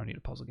a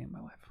puzzle game in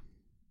my life.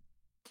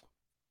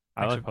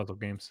 I like puzzle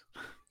games.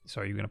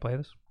 So are you going to play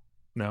this?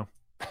 No.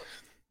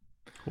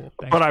 Cool.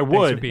 But I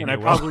would, and I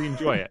probably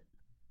enjoy it.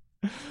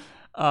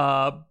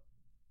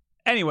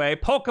 Anyway,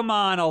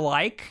 Pokemon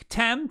alike,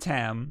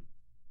 Temtem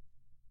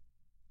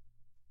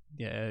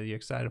Yeah, you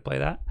excited to play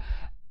that?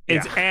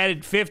 It's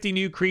added 50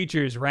 new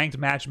creatures, ranked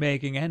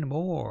matchmaking, and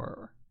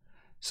more.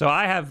 So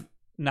I have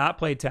not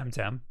played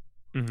Temtem.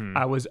 Mm-hmm.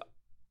 I was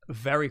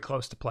very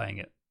close to playing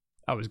it.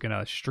 I was going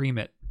to stream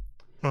it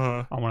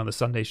on one of the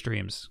Sunday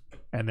streams.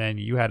 And then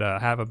you had to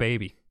have a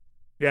baby.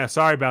 Yeah,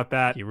 sorry about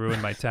that. You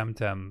ruined my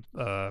Temtem.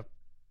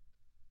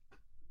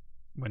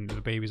 When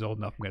the baby's old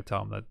enough, I'm going to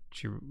tell him that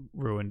she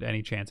ruined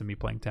any chance of me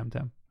playing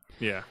Temtem.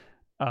 Yeah.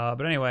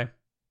 But anyway,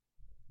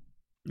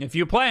 if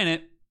you're playing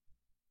it,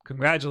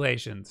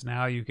 congratulations.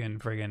 Now you can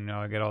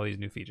friggin' get all these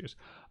new features.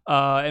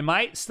 It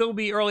might still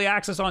be early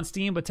access on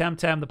Steam, but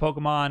Temtem, the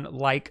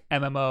Pokemon-like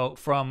MMO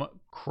from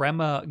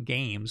Crema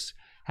Games,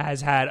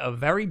 has had a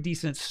very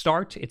decent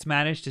start. It's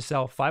managed to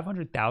sell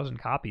 500,000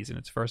 copies in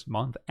its first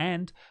month,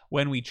 and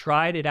when we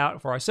tried it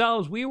out for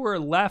ourselves, we were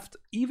left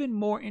even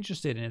more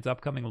interested in its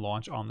upcoming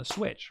launch on the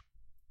Switch.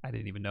 I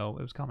didn't even know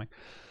it was coming.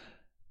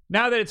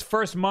 Now that its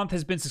first month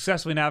has been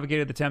successfully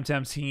navigated, the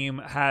Temtem team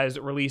has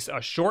released a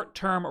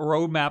short-term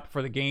roadmap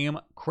for the game.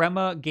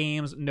 Crema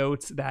Games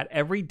notes that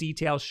every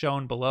detail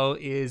shown below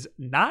is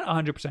not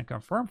 100%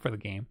 confirmed for the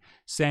game,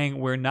 saying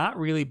we're not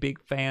really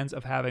big fans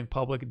of having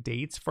public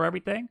dates for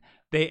everything.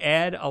 They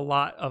add a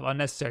lot of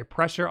unnecessary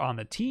pressure on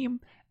the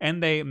team,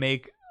 and they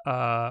make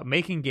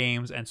making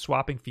games and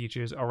swapping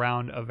features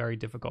around a very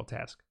difficult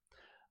task.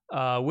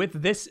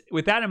 With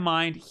that in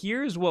mind,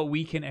 here's what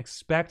we can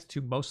expect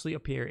to mostly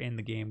appear in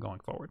the game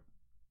going forward.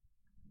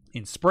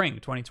 In spring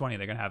 2020,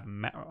 they're going to have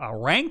a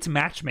ranked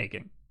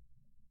matchmaking.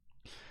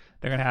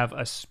 They're going to have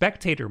a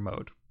spectator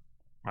mode.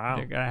 Wow.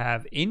 They're going to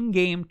have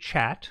in-game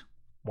chat.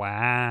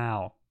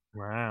 Wow.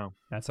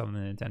 That's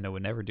something Nintendo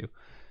would never do.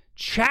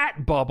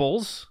 Chat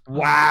bubbles.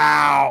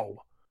 Wow.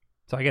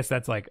 So I guess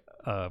that's like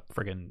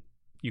friggin'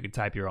 you can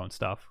type your own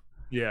stuff.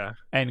 Yeah.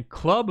 And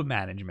club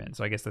management.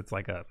 So I guess that's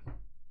like a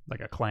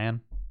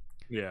clan.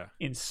 Yeah.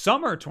 In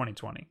summer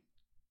 2020,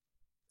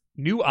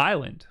 new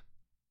island.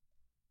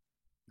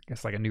 I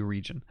guess like a new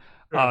region.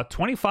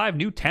 25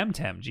 new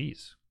Temtem.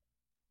 Jeez.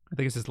 I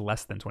think this is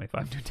less than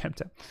 25 new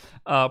Temtem.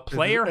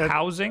 Player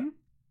housing.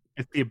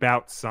 It's the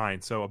about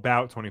sign. So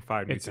about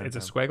 25 new Temtem. It's a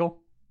squiggle?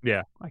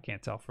 Yeah. I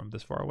can't tell from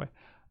this far away.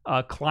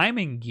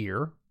 Climbing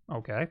gear.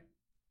 Okay.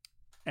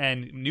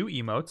 And new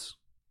emotes.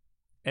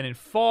 And in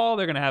fall,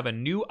 they're going to have a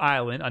new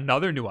island.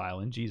 Another new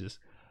island. Jesus.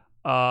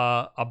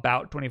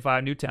 About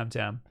 25 new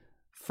Temtem.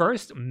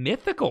 First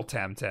mythical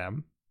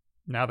Temtem.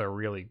 Now they're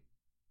really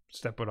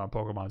stepping on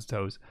Pokemon's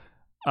toes.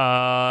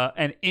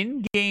 And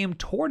in-game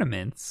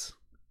tournaments,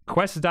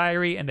 quest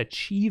diary, and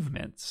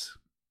achievements.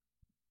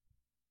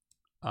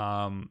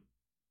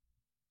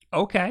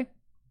 Okay.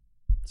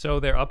 So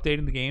they're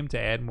updating the game to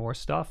add more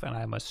stuff, and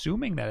I'm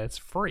assuming that it's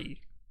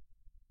free.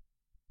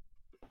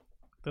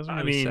 Doesn't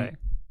really say.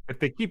 If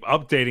they keep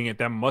updating it,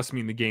 that must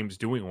mean the game's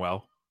doing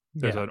well.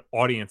 There's an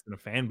audience and a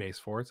fan base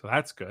for it, so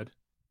that's good.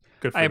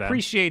 Good for them. I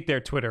appreciate their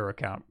Twitter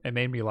account. It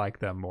made me like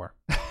them more.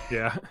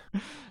 Yeah.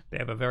 They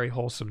have a very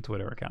wholesome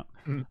Twitter account.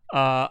 Mm.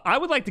 I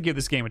would like to give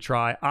this game a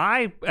try.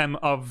 I am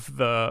of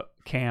the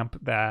camp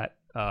that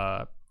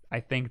I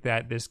think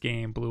that this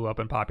game blew up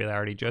in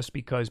popularity just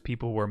because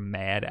people were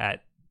mad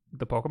at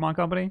the Pokemon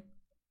Company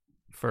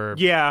for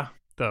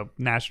the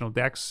National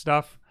Dex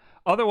stuff.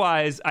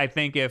 Otherwise, I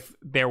think if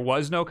there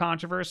was no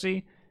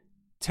controversy,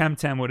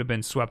 Temtem would have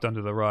been swept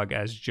under the rug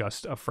as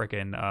just a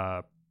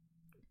freaking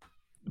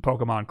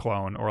Pokemon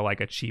clone or like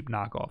a cheap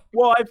knockoff.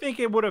 Well, I think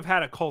it would have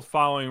had a cult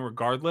following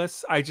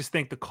regardless. I just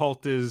think the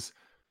cult is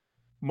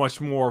much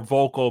more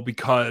vocal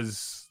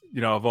because,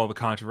 of all the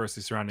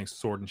controversy surrounding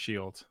Sword and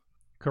Shield.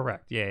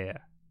 Correct. Yeah.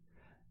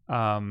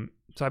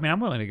 So, I'm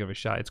willing to give it a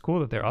shot. It's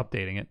cool that they're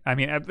updating it.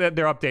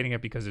 They're updating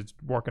it because it's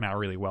working out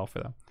really well for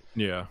them.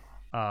 Yeah.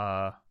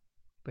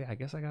 But yeah, I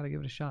guess I got to give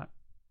it a shot.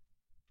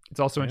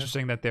 It's also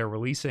interesting that they're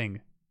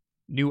releasing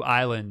new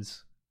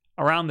islands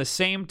around the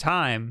same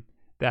time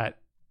that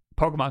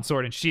Pokemon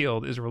Sword and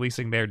Shield is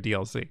releasing their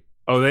DLC.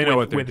 Oh, they know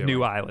what they're doing. With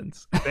new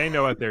islands. They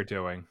know what they're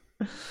doing.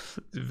 It's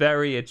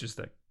very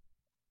interesting.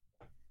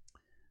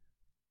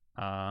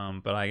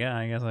 But I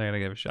guess I got to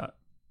give it a shot.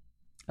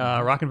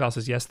 Rockin' Val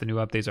says, yes, the new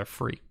updates are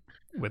free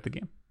with the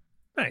game.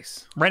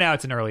 Nice. Right now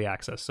it's in early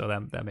access, so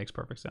that makes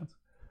perfect sense.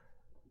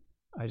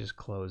 I just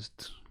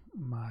closed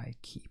my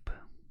keep.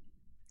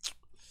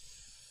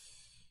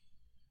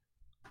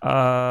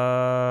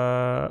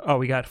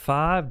 We got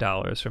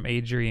 $5 from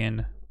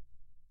Adrian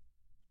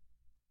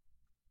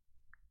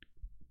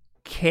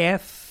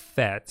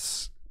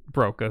Kefetz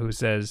Broca, who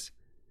says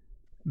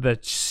the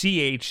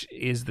CH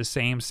is the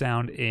same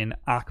sound in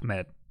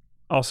Ahmed.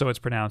 Also, it's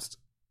pronounced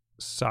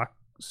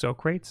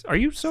Socrates. Are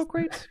you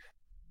Socrates?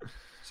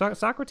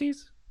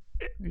 Socrates?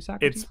 Are you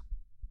Socrates?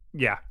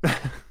 Yeah.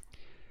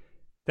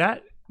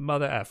 That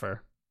mother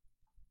effer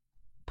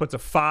puts a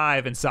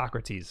 5 in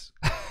Socrates.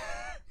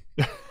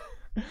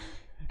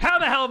 How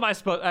the hell am I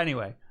supposed...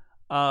 Anyway.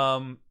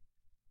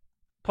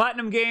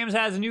 Platinum Games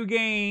has a new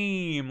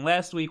game.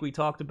 Last week we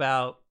talked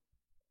about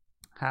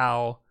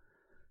how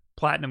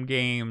Platinum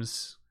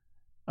Games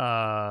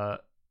was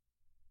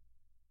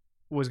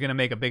going to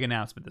make a big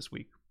announcement this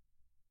week.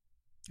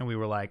 and we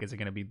were like, is it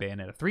going to be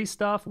Bayonetta 3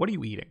 stuff? What are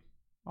you eating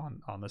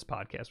on this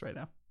podcast right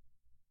now?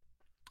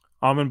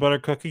 Almond butter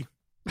cookie.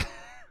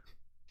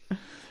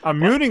 I'm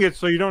muting it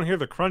so you don't hear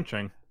the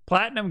crunching.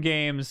 Platinum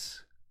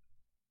Games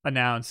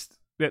announced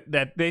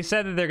that they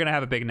said that they're going to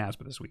have a big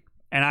announcement this week.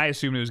 And I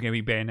assumed it was going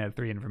to be Bayonetta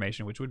 3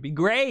 information, which would be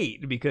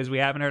great because we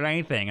haven't heard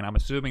anything. And I'm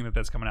assuming that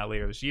that's coming out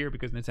later this year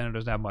because Nintendo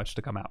doesn't have much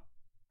to come out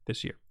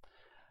this year.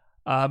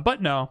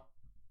 But no.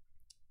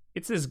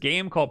 It's this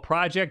game called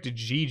Project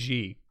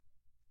GG.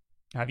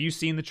 Have you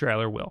seen the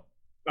trailer, Will?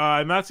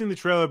 I've not seen the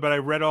trailer, but I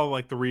read all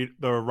like the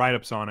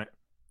write-ups on it.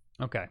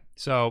 Okay.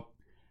 So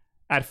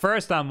at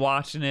first I'm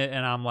watching it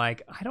and I'm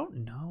like, I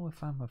don't know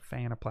if I'm a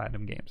fan of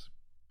Platinum Games.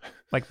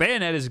 Like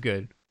Bayonetta is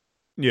good.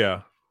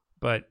 Yeah.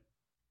 But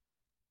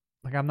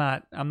like I'm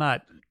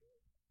not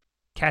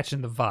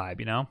catching the vibe,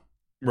 you know?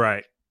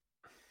 Right.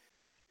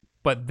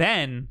 But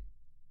then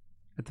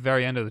at the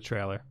very end of the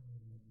trailer,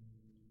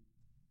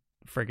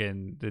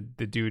 friggin'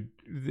 the dude,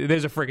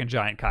 there's a friggin'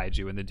 giant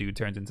kaiju and the dude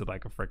turns into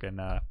like a friggin'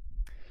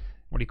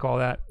 what do you call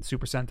that?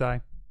 Super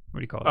Sentai? What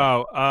do you call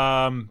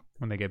that?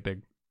 When they get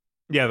big.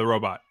 Yeah, the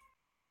robot.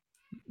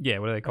 Yeah,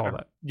 what do they call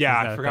that?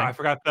 Yeah, I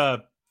forgot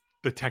the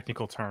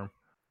technical term.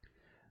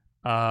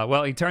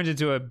 Well, he turns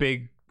into a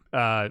big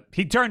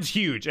he turns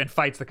huge and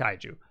fights the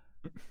kaiju.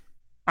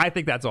 I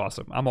think that's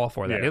awesome. I'm all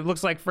for that. Yeah. It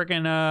looks like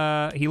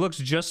freaking he looks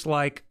just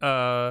like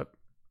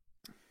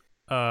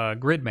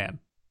Gridman.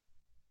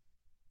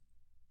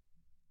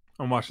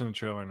 I'm watching the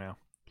trailer now.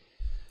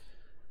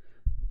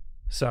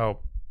 So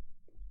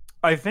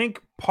I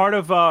think part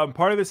of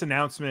this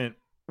announcement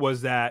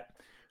was that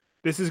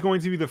this is going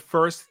to be the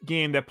first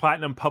game that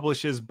Platinum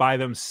publishes by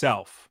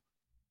themselves.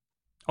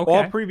 okay.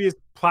 All previous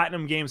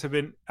Platinum games have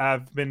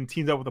been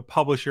teamed up with a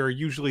publisher,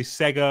 usually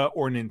Sega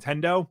or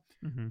Nintendo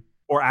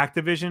or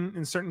Activision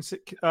in certain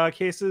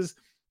cases.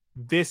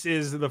 This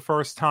is the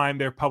first time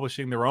they're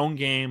publishing their own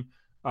game,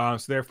 so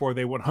therefore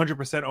they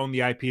 100% own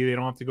the IP. They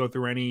don't have to go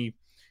through any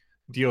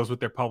deals with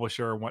their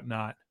publisher or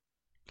whatnot.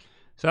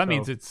 So that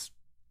means it's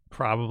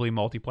probably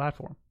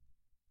multi-platform.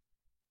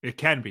 It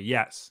can be,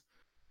 yes.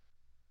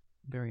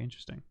 Very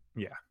interesting.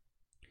 Yeah.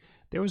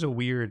 There was a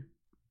weird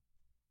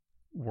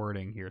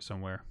wording here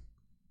somewhere.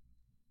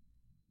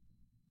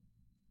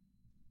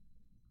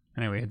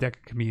 Anyway, Hideki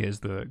Kamiya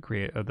is the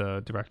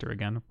director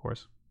again, of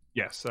course.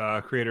 Yes,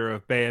 creator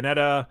of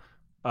Bayonetta,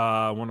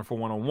 Wonderful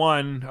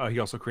 101. He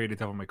also created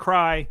Devil May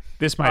Cry.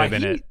 This might have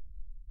been it.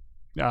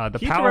 He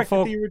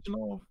directed the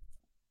original.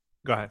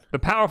 Go ahead. The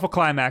powerful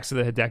climax of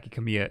the Hideki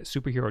Kamiya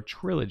superhero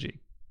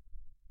trilogy.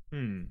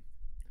 I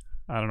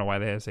don't know why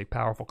they had to say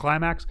powerful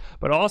climax,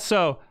 but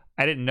also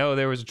I didn't know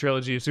there was a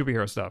trilogy of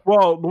superhero stuff.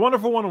 Well, the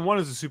Wonderful 101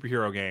 is a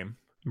superhero game.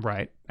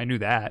 Right. I knew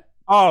that.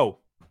 Oh,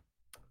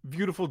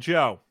 Beautiful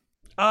Joe.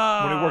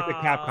 When he worked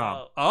at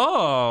Capcom.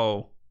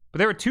 Oh. But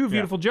there were two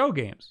Beautiful Joe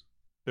games.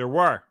 There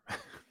were.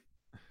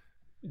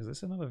 Is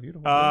this another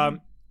Beautiful Joe?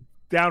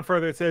 Down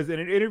further, it says, in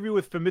an interview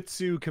with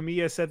Famitsu,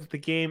 Kamiya said that the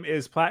game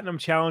is Platinum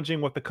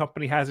challenging what the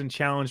company hasn't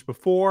challenged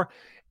before,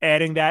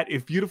 adding that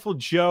if Beautiful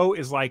Joe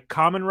is like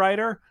Kamen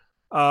Rider,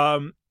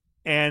 and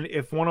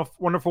if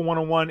Wonderful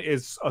 101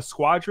 is a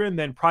squadron,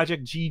 then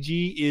Project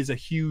GG is a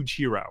huge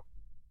hero.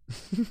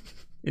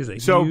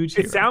 Huge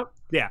hero.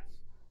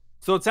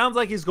 So it sounds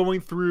like he's going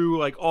through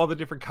like all the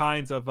different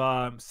kinds of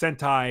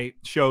Sentai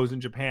shows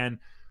in Japan.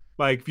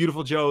 Like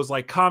Beautiful Joe's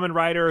like Kamen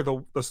Rider,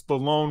 the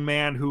lone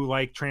man who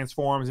like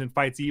transforms and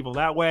fights evil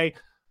that way.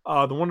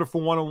 The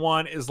Wonderful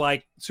 101 is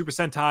like Super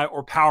Sentai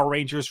or Power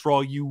Rangers for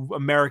all you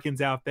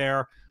Americans out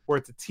there, where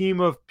it's a team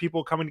of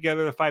people coming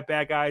together to fight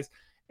bad guys.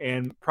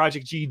 And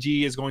Project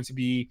GG is going to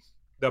be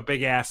the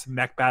big ass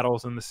mech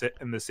battles in the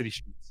city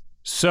streets.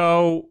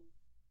 So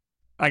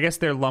I guess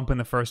they're lumping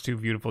the first two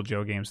Beautiful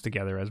Joe games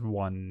together as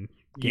one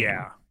game.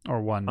 Yeah.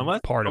 Or one part of the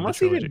trilogy. Unless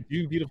he didn't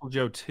do Beautiful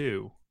Joe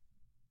 2.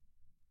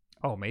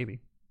 Oh, maybe.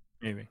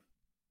 Anyway,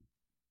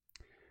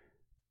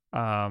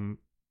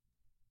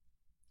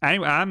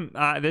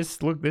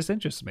 this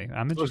interests me.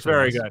 I'm interested. Looks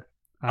very good.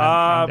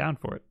 I'm down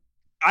for it.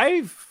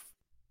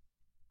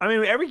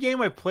 Every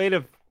game I've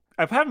played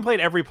I haven't played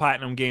every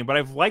Platinum game, but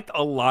I've liked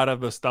a lot of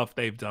the stuff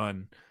they've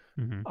done.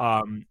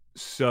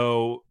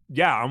 So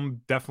yeah,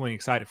 I'm definitely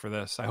excited for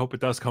this. I hope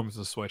it does come to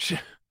the Switch.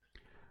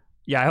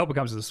 Yeah, I hope it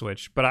comes to the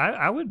Switch. But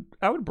I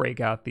would break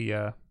out the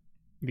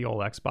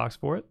old Xbox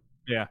for it.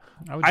 Yeah,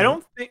 I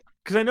don't think,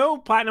 because I know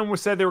Platinum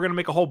said they were going to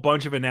make a whole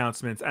bunch of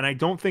announcements, and I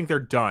don't think they're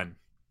done.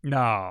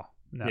 No.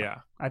 Yeah,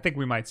 I think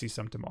we might see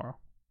some tomorrow.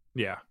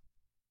 Yeah.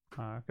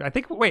 I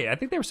think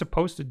they were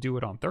supposed to do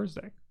it on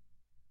Thursday.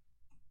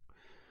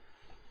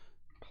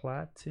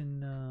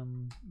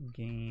 Platinum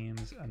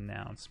Games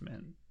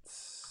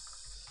announcements.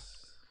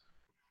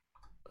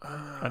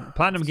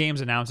 Platinum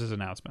Games announces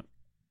announcement.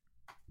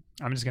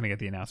 I'm just going to get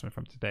the announcement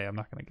from today. I'm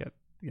not going to get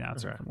the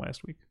announcement from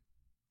last week.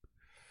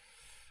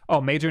 Oh,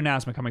 major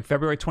announcement coming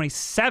February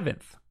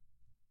 27th.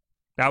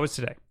 That was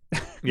today.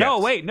 No,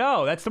 wait,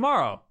 no, that's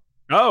tomorrow.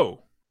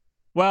 Oh.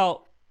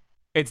 Well,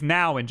 it's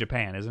now in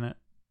Japan, isn't it?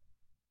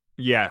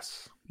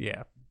 Yes.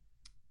 Yeah.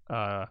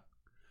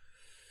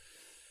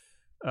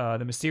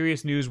 The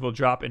mysterious news will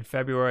drop in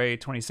February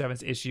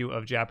 27th issue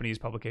of Japanese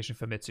publication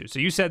Famitsu. So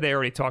you said they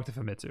already talked to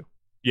Famitsu.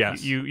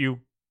 Yes. You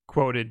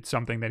quoted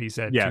something that he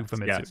said to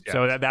Famitsu. Yes.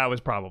 So that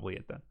was probably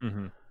it then.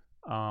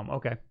 Mm-hmm.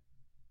 Okay.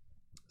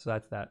 So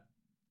that's that.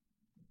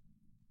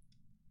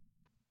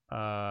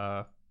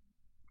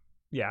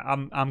 Yeah,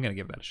 I'm gonna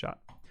give that a shot.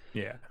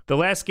 Yeah. The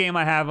last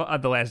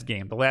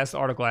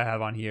article I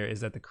have on here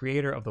is that the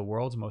creator of the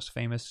world's most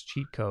famous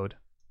cheat code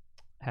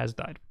has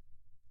died.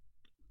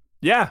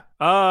 Yeah.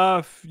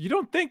 You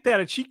don't think that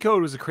a cheat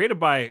code was created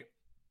by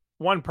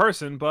one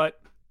person, but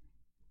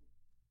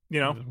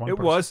it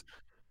was.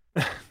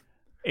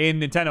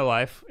 In Nintendo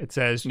Life, it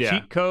says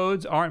cheat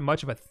codes aren't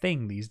much of a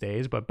thing these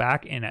days, but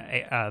back in the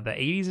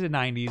 80s and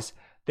 90s,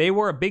 they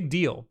were a big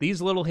deal.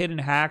 These little hidden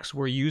hacks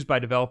were used by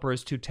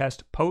developers to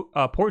test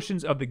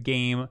portions of the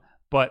game,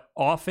 but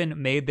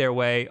often made their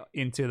way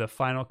into the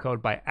final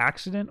code by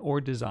accident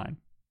or design.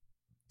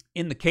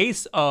 In the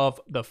case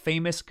of the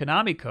famous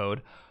Konami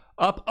code,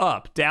 up,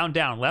 up, down,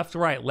 down, left,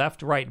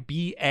 right,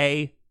 B,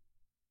 A,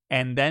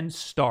 and then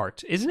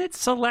start. Isn't it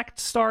select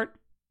start?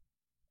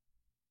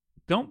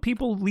 Don't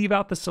people leave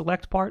out the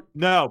select part?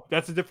 No,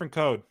 that's a different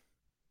code.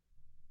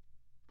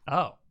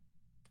 Oh.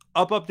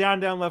 Up, up, down,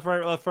 down, left,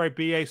 right,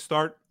 B, A,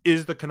 start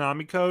is the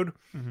Konami code.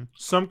 Mm-hmm.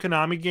 Some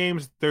Konami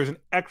games, there's an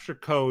extra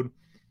code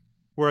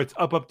where it's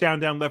up, up, down,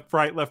 down, left,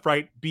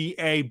 right, B,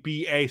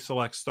 A,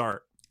 select,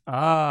 start.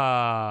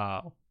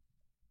 Oh.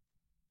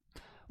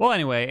 Well,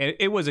 anyway,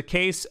 it was a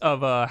case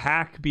of a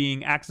hack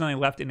being accidentally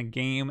left in a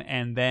game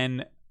and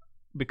then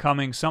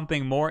becoming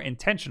something more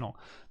intentional.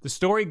 The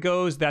story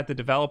goes that the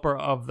developer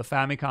of the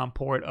Famicom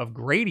port of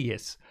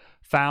Gradius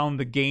found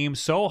the game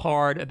so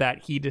hard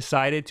that he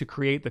decided to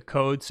create the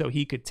code so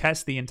he could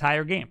test the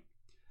entire game.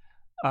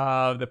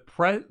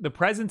 The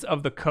presence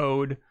of the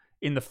code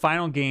in the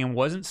final game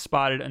wasn't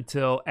spotted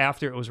until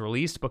after it was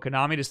released, but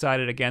Konami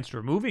decided against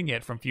removing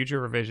it from future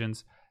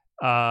revisions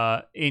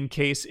in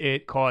case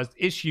it caused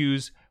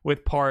issues with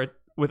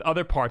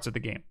other parts of the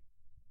game.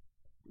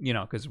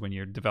 Because when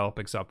you're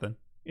developing something,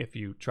 if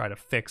you try to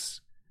fix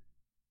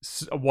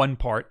one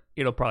part,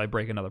 it'll probably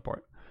break another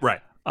part.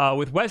 Right.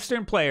 With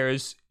Western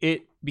players,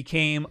 it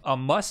became a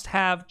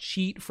must-have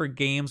cheat for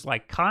games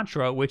like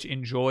Contra, which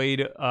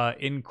enjoyed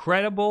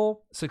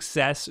incredible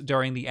success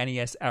during the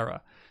NES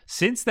era.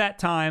 Since that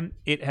time,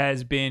 it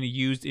has been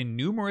used in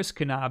numerous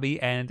Konami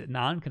and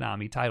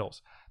non-Konami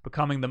titles,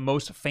 becoming the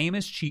most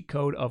famous cheat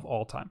code of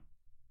all time.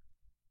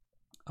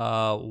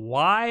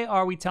 Why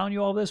are we telling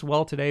you all this?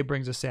 Well, today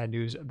brings us sad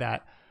news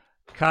that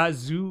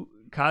Kazuhisa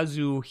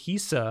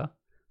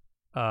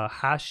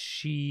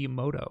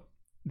Hashimoto,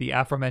 the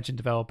aforementioned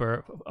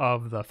developer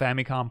of the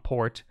Famicom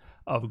port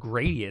of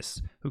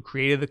Gradius, who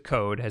created the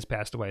code, has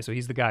passed away. So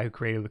he's the guy who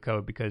created the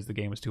code because the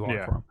game was too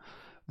hard for him.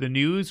 The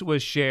news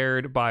was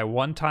shared by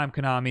one-time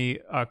Konami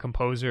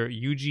composer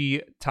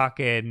Yuji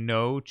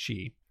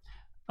Takenouchi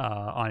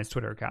on his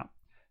Twitter account.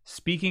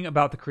 Speaking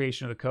about the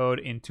creation of the code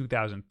in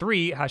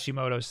 2003,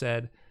 Hashimoto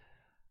said,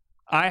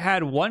 "I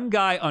had one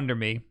guy under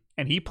me,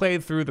 and he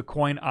played through the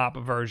coin-op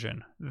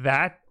version.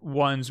 That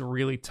one's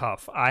really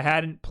tough. I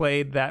hadn't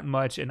played that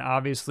much and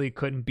obviously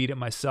couldn't beat it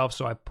myself,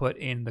 so I put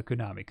in the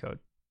Konami code."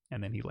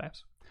 And then he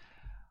laughs.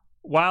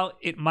 While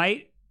it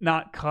might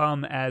not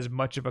come as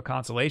much of a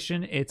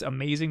consolation, it's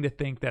amazing to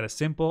think that a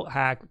simple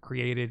hack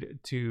created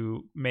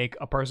to make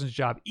a person's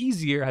job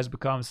easier has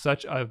become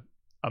such a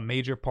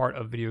major part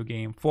of video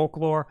game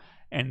folklore,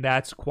 and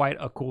that's quite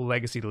a cool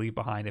legacy to leave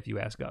behind if you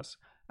ask us.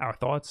 Our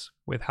thoughts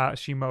with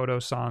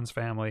Hashimoto-san's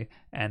family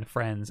and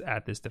friends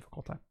at this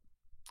difficult time.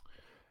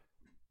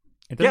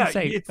 It doesn't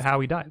say how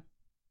he died.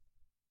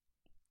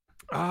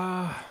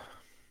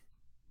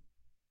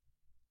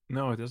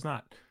 No, it does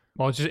not.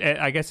 Well, it's just,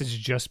 I guess it's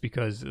just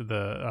because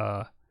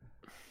the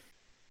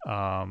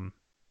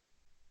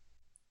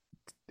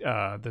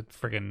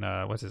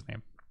friggin' what's his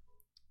name?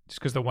 Just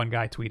because the one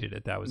guy tweeted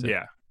it, that was it.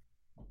 Yeah.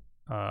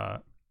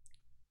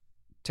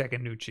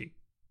 Takenouchi.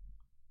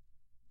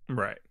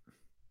 Right.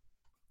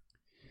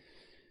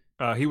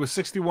 He was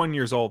 61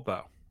 years old,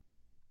 though.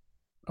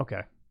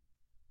 Okay.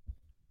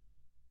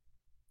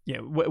 Yeah.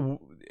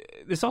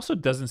 This also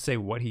doesn't say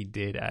what he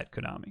did at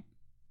Konami.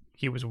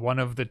 He was one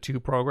of the two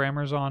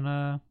programmers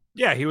on.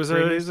 Yeah, he was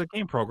a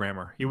game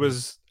programmer. He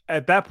was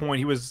at that point.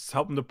 He was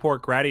helping to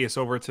port Gradius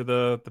over to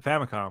the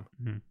Famicom,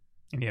 and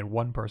he had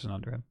one person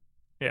under him.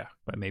 Yeah,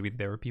 but maybe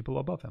there were people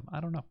above him. I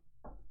don't know.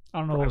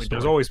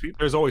 There's always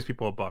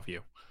people above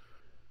you.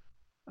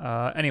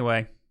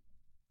 Anyway,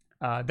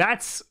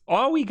 that's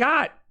all we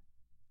got.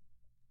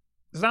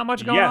 There's not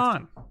much going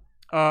on.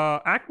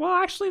 Well,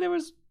 actually, there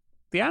was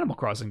the Animal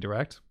Crossing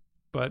Direct,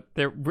 but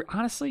there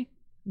honestly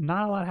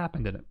not a lot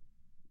happened in it.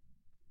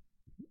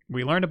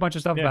 We learned a bunch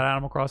of stuff about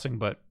Animal Crossing,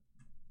 but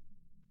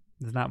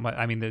there's not much.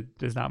 I mean,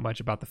 there's not much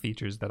about the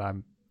features that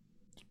I'm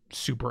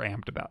super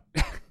amped about.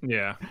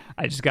 Yeah,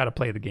 I just got to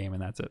play the game,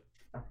 and that's it.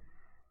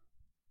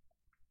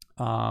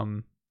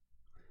 So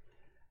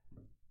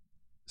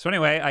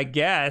anyway, I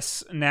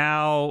guess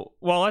now.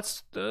 Well,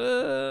 let's.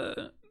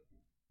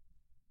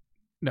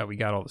 No, we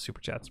got all the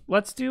super chats.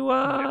 Let's do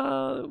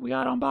we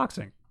got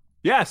unboxing.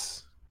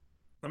 Yes.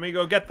 Let me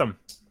go get them.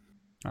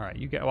 All right,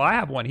 you get. Well, I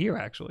have one here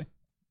actually.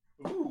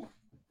 Ooh.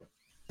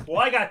 Well,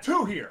 I got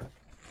two here.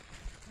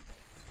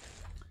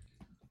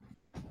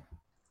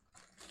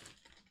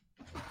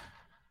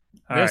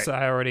 This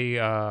I already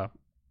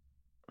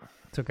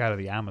took out of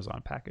the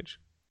Amazon package.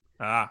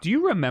 Ah. Do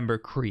you remember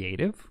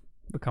Creative?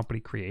 The company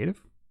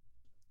Creative?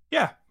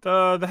 Yeah,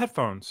 the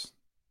headphones.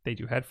 They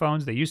do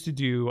headphones. They used to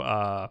do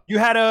You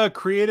had a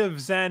Creative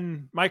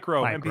Zen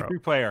Micro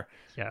MP3 player.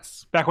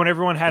 Yes. Back when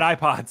everyone had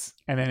iPods.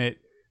 And then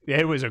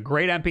it was a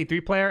great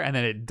MP3 player, and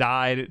then it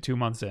died 2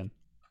 months in.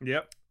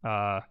 Yep.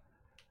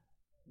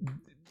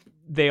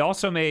 They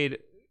also make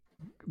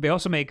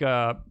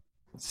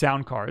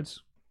sound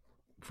cards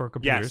for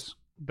computers. Yes.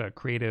 The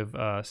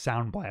Creative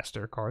Sound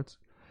Blaster cards.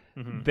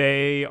 Mm-hmm.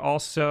 They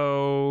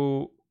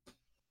also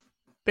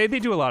they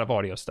do a lot of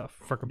audio stuff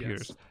for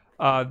computers.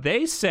 Yes.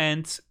 They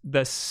sent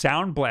the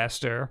Sound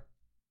Blaster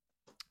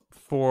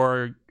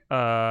for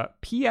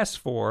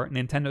PS4,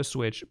 Nintendo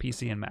Switch,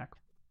 PC, and Mac.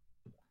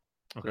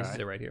 Okay. This is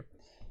it right here.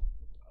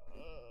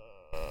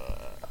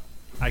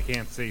 I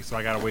can't see, so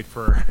I gotta wait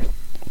for.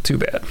 Too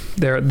bad.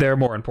 They're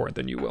more important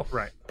than you will.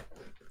 Right.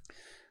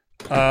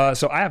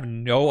 So I have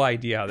no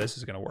idea how this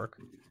is gonna work.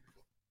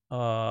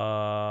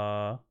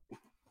 So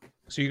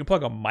you can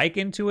plug a mic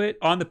into it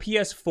on the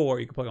PS4.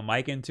 You can plug a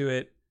mic into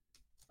it.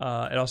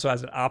 It also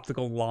has an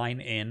optical line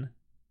in,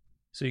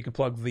 so you can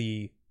plug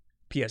the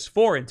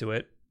PS4 into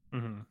it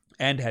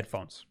and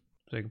headphones.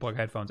 So you can plug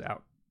headphones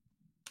out.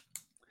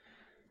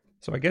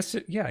 So I guess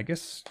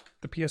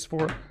the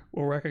PS4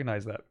 will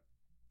recognize that.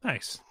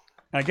 Nice.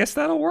 I guess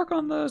that'll work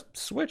on the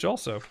Switch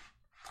also.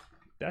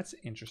 That's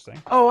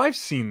interesting. Oh, I've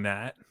seen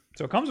that.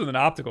 So it comes with an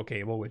optical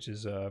cable, which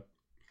is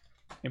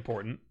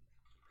important.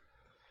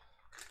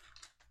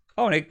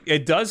 Oh, and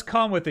it does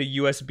come with a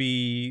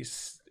USB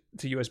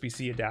to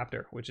USB-C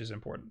adapter, which is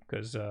important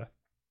because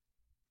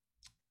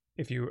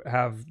if you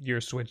have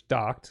your Switch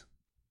docked,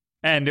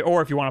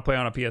 or if you want to play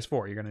on a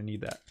PS4, you're going to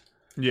need that.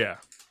 Yeah.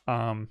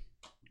 So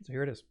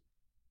here it is.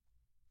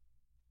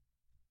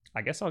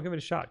 I guess I'll give it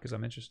a shot because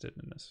I'm interested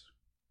in this.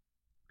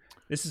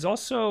 This is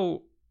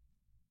also...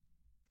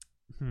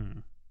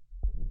 No,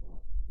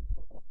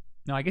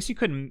 I guess you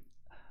couldn't...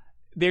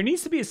 There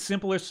needs to be a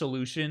simpler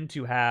solution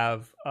to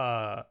have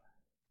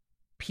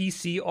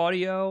PC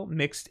audio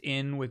mixed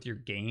in with your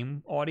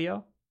game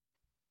audio.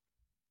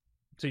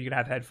 So you could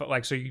have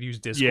headphones, so you could use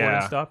Discord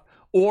and stuff.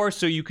 Or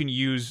so you can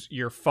use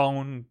your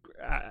phone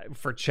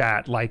for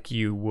chat like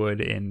you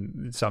would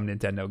in some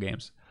Nintendo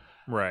games.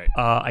 Right.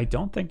 I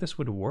don't think this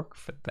would work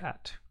for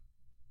that.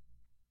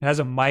 It has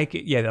a mic.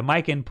 Yeah, the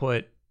mic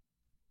input.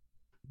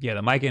 Yeah,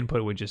 the mic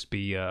input would just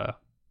be.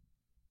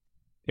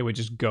 It would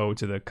just go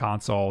to the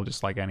console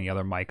just like any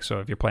other mic. So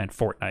if you're playing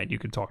Fortnite, you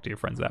can talk to your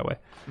friends that way.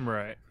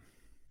 Right.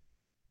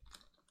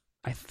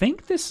 I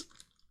think this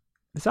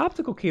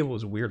optical cable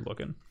is weird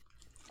looking.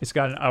 It's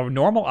got a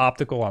normal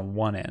optical on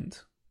one end,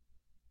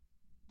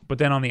 but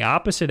then on the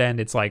opposite end,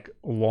 it's like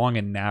long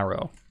and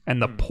narrow.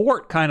 And the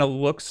port kind of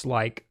looks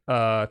like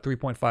a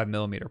 3.5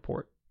 millimeter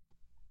port.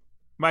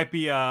 Might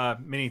be a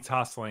mini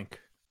Toslink.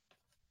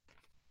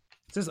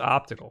 It says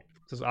optical.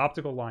 It says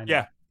optical line.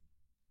 Yeah.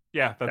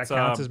 Yeah, That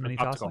counts as mini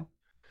Toslink?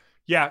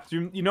 Yeah,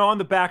 you know on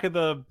the back of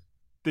the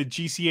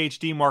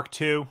GCHD Mark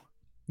II,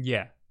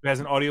 Yeah. it has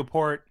an audio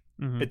port.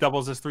 Mhm. It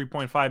doubles as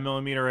 3.5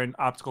 millimeter and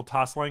optical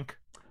Toslink.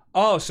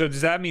 Oh, so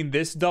does that mean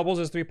this doubles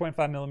as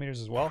 3.5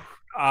 millimeters as well?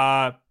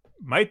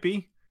 Might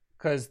be.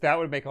 Because that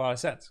would make a lot of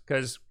sense.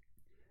 Because,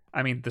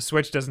 I mean, the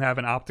Switch doesn't have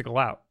an optical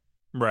out.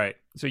 Right.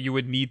 So you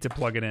would need to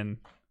plug it in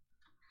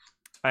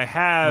I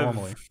have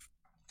normally.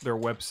 their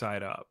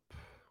website up.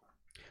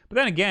 But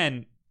then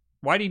again,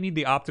 why do you need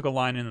the optical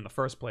line in the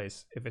first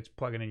place if it's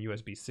plugging in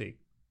USB-C?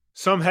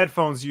 Some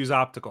headphones use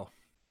optical.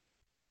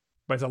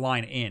 But it's a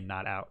line in,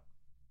 not out.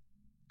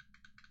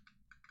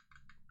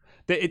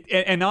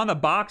 And on the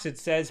box, it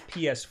says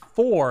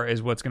PS4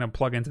 is what's going to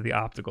plug into the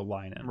optical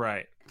line in.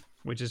 Right.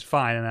 Which is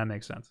fine, and that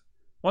makes sense.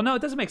 Well, no,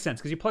 it doesn't make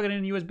sense because you plug it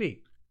in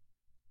USB.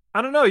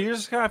 I don't know. You're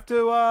just gonna have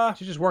to. It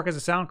should just work as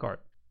a sound card.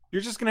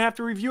 You're just gonna have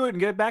to review it and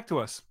get it back to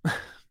us.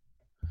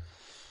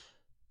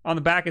 On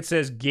the back, it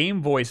says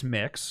Game Voice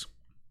Mix.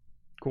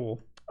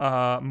 Cool.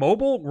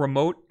 Mobile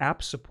remote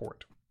app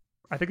support.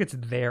 I think it's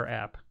their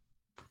app.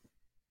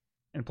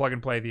 And plug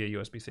and play via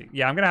USB-C.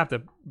 Yeah, I'm going to have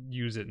to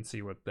use it and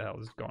see what the hell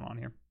is going on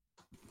here.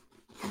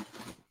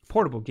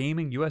 Portable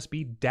gaming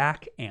USB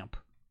DAC amp.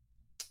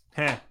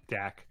 Heh,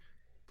 DAC.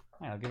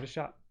 I'll give it a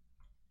shot.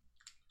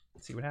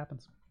 Let's see what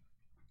happens.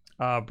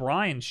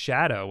 Brian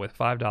Shadow with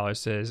 $5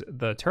 says,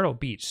 the Turtle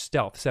Beach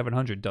Stealth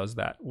 700 does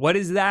that. What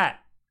is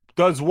that?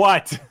 Does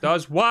what?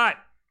 Does what?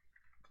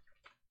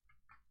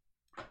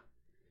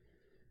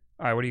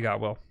 All right, what do you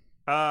got, Will?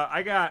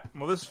 I got,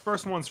 this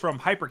first one's from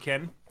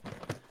Hyperkin.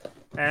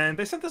 And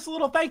they sent us a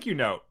little thank you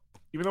note,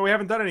 even though we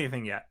haven't done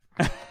anything yet.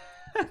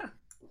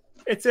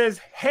 It says,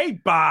 "Hey,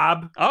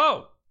 Bob.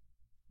 Oh,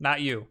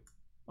 not you.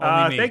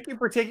 Only me. Thank you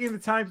for taking the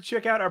time to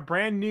check out our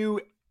brand new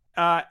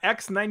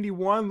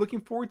X91.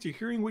 Looking forward to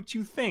hearing what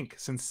you think.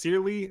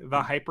 Sincerely,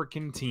 the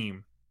Hyperkin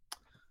team.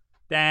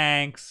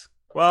 Thanks.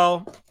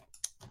 Well,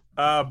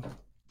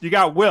 you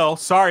got Will.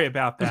 Sorry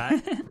about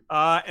that.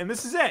 And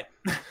this is it.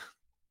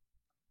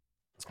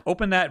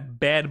 Open that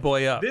bad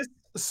boy up.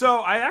 So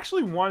I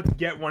actually wanted to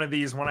get one of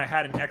these when I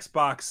had an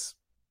Xbox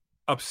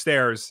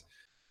upstairs,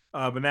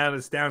 but now that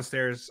it's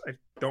downstairs, I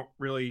don't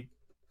really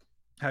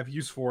have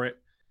use for it.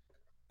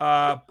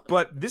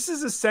 But this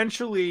is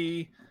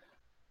essentially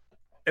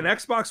an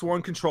Xbox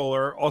One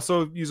controller,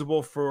 also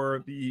usable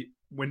for the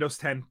Windows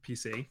 10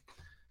 PC,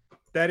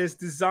 that is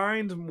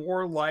designed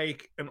more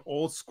like an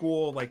old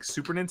school like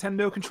Super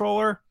Nintendo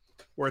controller,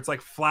 where it's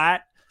like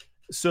flat,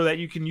 so that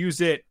you can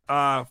use it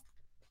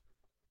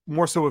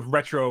more so with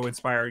retro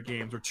inspired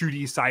games or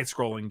 2D side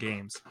scrolling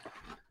games.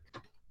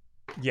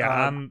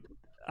 Yeah,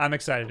 I'm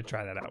excited to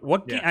try that out.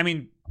 What game? I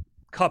mean,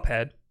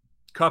 Cuphead,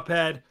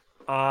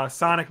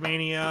 Sonic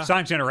Mania,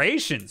 Sonic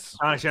Generations,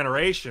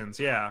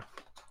 yeah.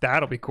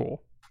 That'll be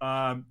cool.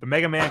 The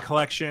Mega Man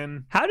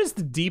collection. How does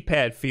the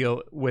D-pad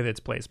feel with its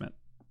placement?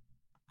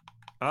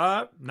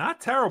 Not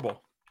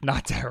terrible.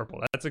 Not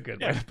terrible. That's a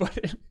good way to put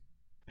it.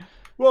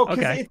 Well,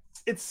 because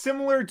it's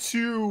similar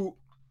to,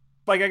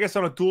 like, I guess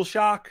on a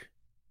DualShock,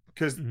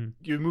 because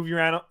you move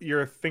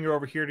your finger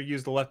over here to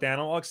use the left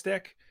analog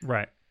stick.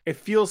 Right. It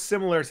feels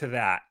similar to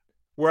that.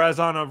 Whereas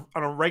on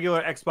a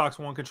regular Xbox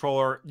One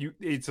controller,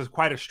 it's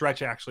quite a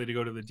stretch actually to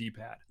go to the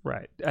D-pad.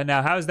 Right. And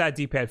now, how does that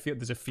D-pad feel?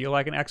 Does it feel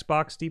like an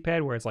Xbox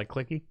D-pad where it's like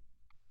clicky?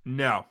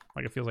 No.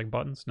 Like it feels like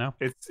buttons? No.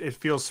 It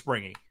feels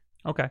springy.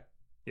 Okay.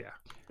 Yeah.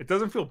 It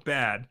doesn't feel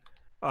bad.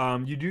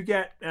 You do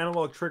get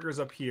analog triggers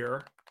up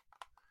here.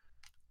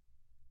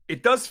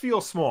 It does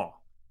feel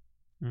small.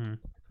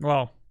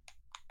 Well,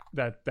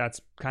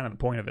 that's kind of the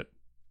point of it.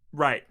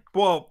 Right.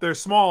 Well, they're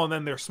small and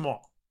then they're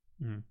small.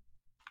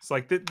 It's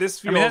like this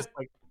feels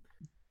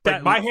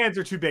like my hands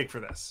are too big for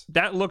this.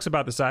 That looks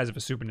about the size of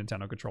a Super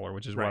Nintendo controller,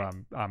 which is what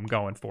I'm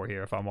going for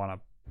here if I want to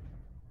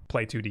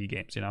play 2D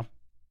games, you know?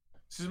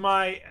 This is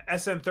my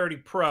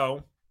SN30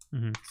 Pro.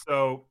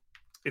 So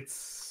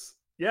it's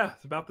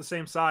about the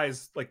same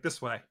size, like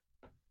this way.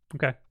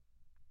 Okay.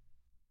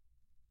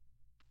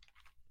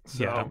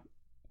 So, yeah.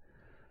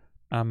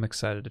 I'm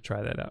excited to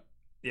try that out.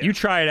 Yeah. You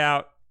try it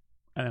out,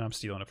 and then I'm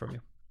stealing it from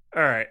you.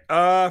 All right.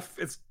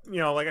 It's,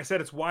 like I said,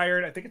 it's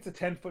wired. I think it's a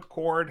 10-foot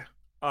cord.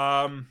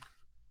 But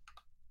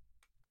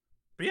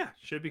yeah,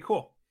 should be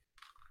cool.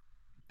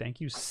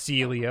 Thank you,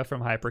 Celia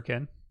from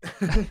Hyperkin.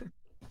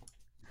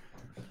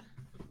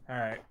 All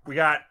right, we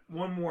got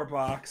one more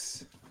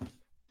box.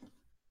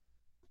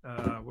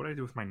 What do I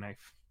do with my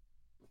knife?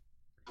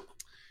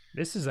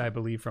 This is, I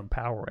believe, from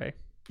PowerA.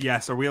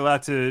 Yes. Are we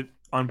allowed to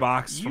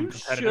unbox from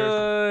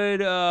competitors?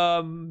 You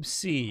should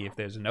see if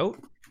there's a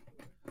note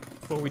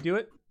before we do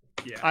it.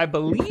 Yeah. I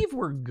believe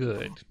we're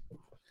good.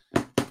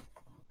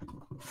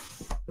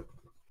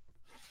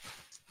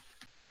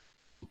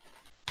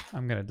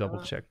 I'm going to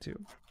double check too.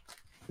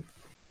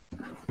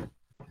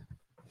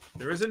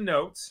 There is a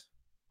note,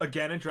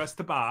 again addressed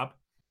to Bob.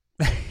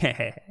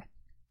 I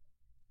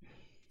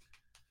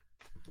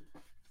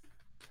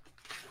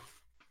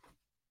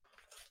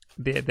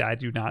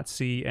do not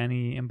see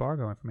any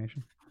embargo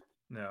information.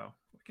 No.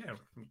 Again,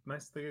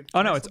 nice.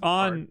 Oh, no, it's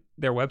on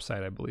their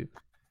website, I believe.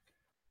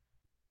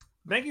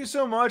 Thank you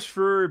so much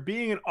for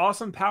being an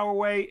awesome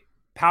PowerA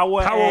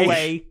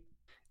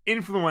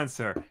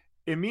influencer.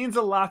 It means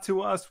a lot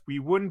to us. We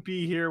wouldn't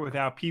be here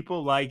without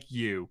people like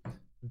you.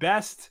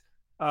 Best,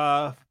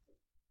 what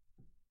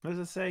does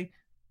it say?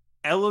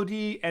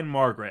 Elodie and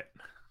Margaret.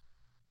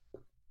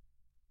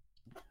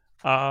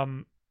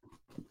 Well,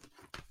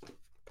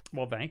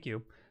 thank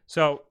you.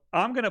 So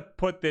I'm going to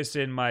put this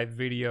in my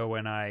video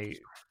when I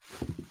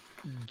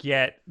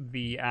get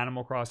the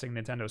Animal Crossing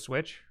Nintendo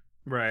Switch.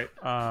 Right.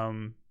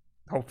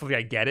 Hopefully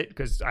I get it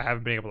because I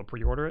haven't been able to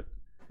pre-order it.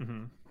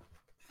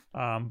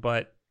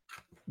 But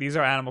these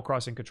are Animal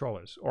Crossing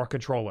controllers or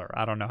controller.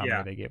 I don't know how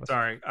many they gave us.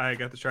 Sorry, I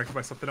got distracted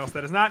by something else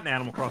that is not an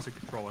Animal Crossing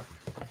controller.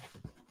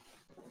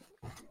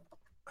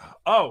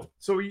 Oh,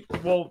 so you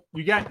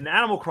got an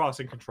Animal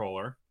Crossing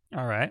controller.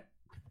 All right.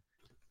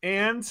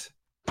 And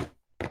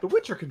the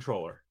Witcher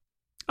controller.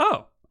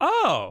 Oh.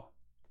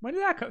 When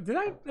did that come?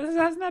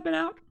 Hasn't that been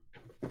out?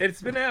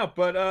 It's been out,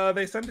 but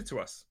they sent it to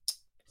us.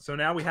 So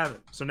now we have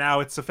it. So now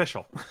it's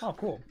official. Oh,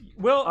 cool.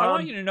 Well, I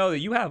want you to know that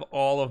you have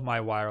all of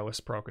my wireless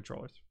Pro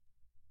controllers.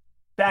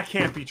 That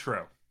can't be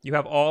true. You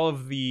have all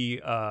of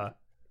the. I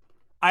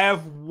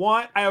have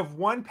one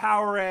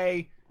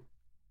PowerA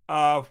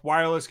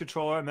wireless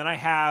controller, and then I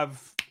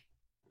have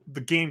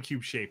the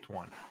GameCube shaped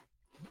one.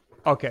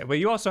 Okay, but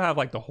you also have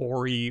like the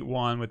Hori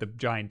one with the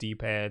giant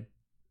D-pad.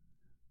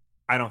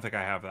 I don't think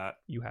I have that.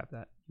 You have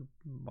that, you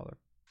mother.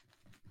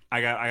 I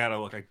gotta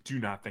look. I do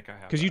not think I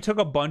have. Because you took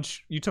a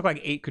bunch. You took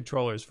like 8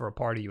 controllers for a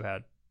party you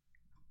had.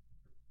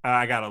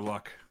 I gotta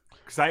look.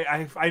 Because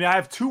I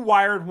have 2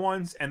 wired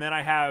ones, and then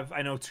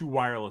I know 2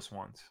 wireless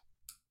ones.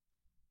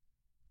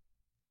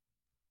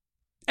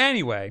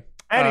 Anyway.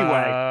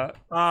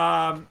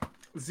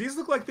 These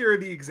look like they're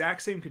the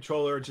exact same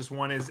controller, just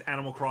one is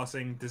Animal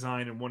Crossing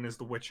design and one is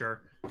The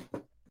Witcher.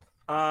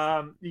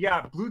 You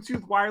got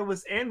Bluetooth,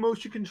 wireless, and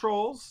motion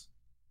controls.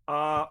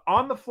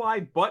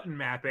 On-the-fly button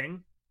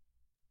mapping.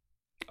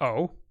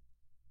 Oh,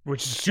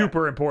 which is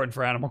super important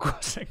for Animal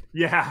Crossing.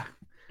 Yeah.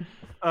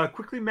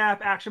 Quickly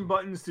map action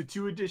buttons to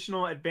 2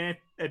 additional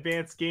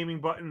advanced gaming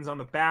buttons on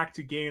the back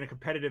to gain a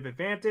competitive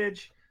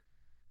advantage.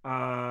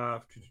 Yeah,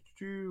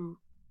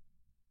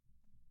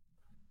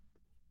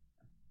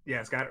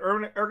 it's got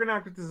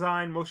ergonomic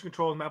design, motion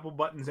controls, mappable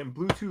buttons, and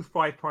Bluetooth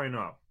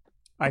 5.0.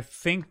 I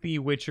think the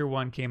Witcher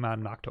one came out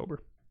in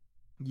October,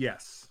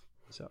 Yes.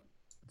 so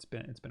it's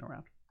been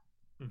around.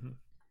 Mm-hmm.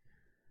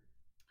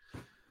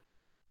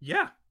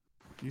 Yeah,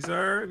 these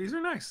are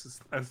nice,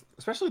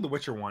 especially the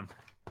Witcher one.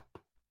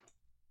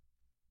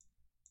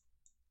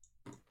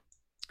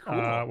 Cool.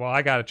 Well,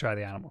 I got to try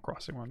the Animal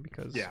Crossing one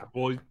because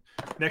Well,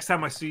 next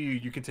time I see you,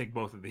 you can take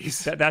both of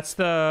these. that's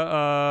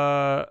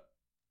the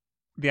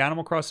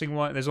Animal Crossing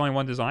one. There's only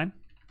one design.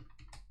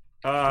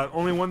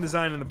 Only one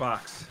design in the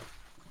box.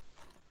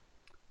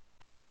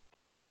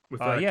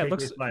 With, it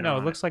looks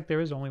it looks like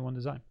there is only one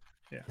design.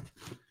 Yeah.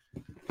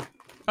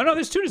 Oh no,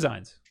 there's 2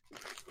 designs.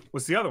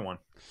 What's the other one?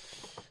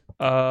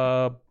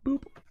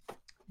 Boop.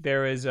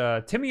 There is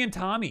Timmy and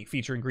Tommy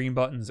featuring green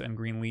buttons and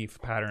green leaf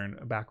pattern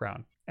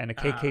background, and a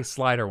KK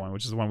slider one,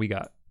 which is the one we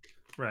got.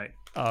 Right.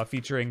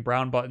 Featuring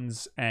brown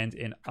buttons and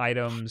an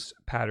items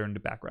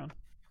patterned background.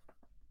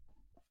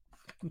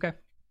 Okay.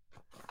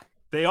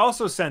 They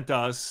also sent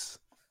us,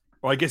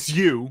 well, I guess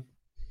you,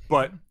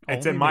 but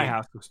it's in my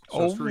house, so it's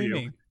for Only you.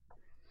 me.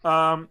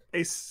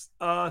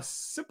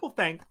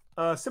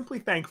 Simply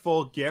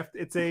thankful gift.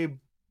 It's a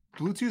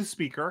Bluetooth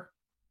speaker.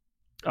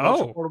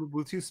 Oh, Portable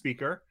Bluetooth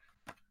speaker.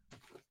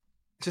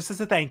 Just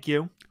as a thank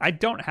you. I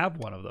don't have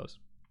one of those.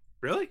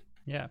 Really?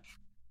 Yeah.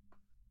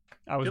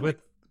 I was with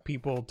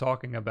people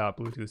talking about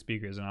Bluetooth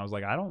speakers, and I was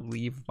like, I don't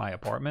leave my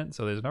apartment,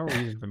 so there's no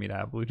reason for me to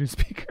have a Bluetooth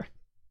speaker.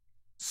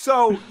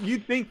 So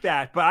you'd think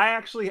that, but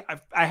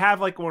I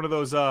have like one of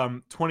those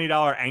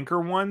 $20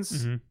 Anchor ones.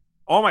 Mm-hmm.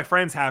 All my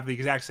friends have the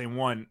exact same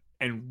one,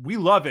 and we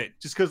love it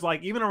just because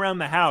like even around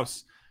the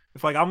house,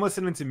 if like I'm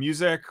listening to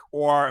music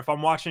or if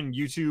I'm watching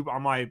YouTube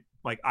on my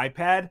like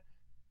iPad,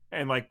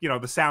 and like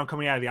the sound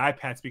coming out of the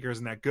iPad speaker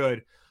isn't that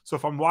good. So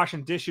if I'm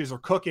washing dishes or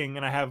cooking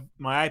and I have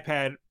my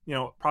iPad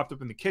propped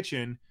up in the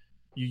kitchen,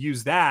 you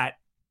use that,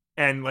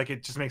 and like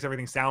it just makes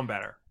everything sound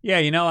better. Yeah,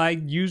 I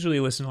usually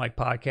listen to like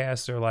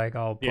podcasts or like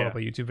I'll put up a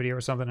YouTube video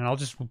or something, and I'll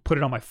just put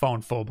it on my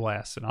phone full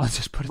blast, and I'll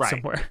just put it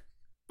somewhere.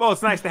 Well,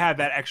 it's nice to have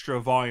that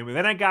extra volume. And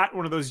then I got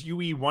one of those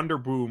UE Wonder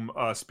Boom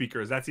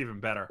speakers. That's even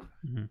better.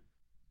 Mm-hmm.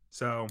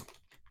 So,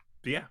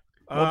 yeah.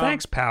 Well,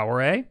 thanks,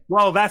 Powerade.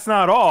 Well, that's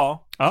not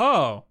all.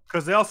 Oh,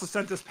 because they also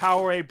sent us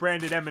Powerade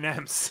branded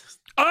M&Ms.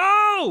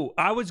 Oh,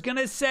 I was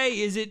gonna say,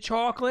 is it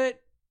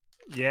chocolate?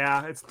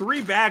 Yeah, it's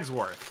 3 bags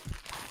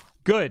worth.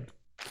 Good.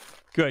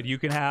 You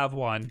can have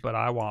one, but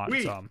I want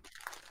some.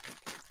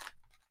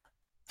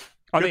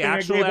 Are they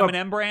actual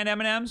M&M brand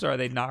M&Ms, or are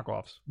they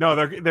knockoffs? No,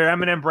 they're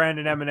M&M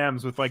branded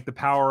M&Ms with like the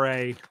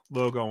Powerade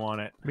logo on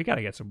it. We got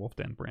to get some Wolf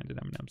Den branded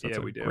M&Ms. That's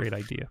a great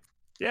idea.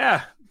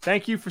 Yeah.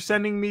 Thank you for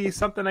sending me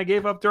something I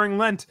gave up during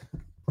Lent.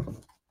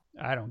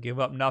 I don't give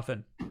up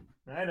nothing.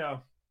 I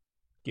know.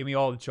 Give me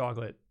all the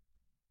chocolate.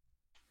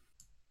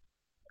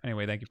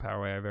 Anyway, thank you,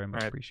 Powerade. I very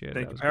much appreciate it.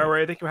 Thank you,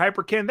 Powerade. Thank you,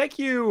 Hyperkin. Thank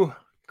you,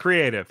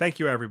 Creative. Thank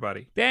you,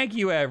 everybody. Thank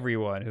you,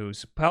 everyone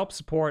who's helped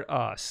support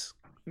us.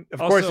 Of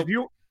course,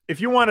 if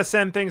you want to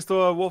send things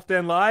to Wolf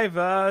Den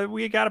Live,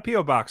 we got a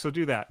P.O. box, so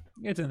do that.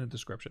 It's in the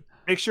description.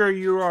 Make sure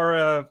you are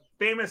a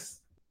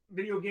famous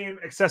video game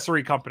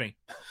accessory company.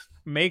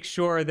 Make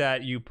sure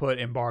that you put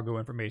embargo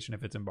information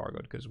if it's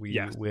embargoed, because we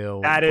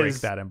will break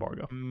that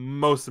embargo.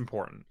 Most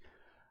important.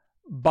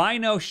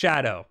 Bino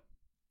Shadow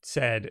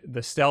said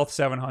the Stealth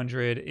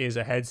 700 is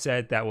a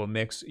headset that will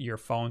mix your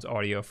phone's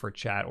audio for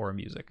chat or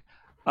music.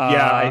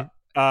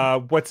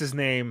 What's his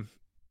name?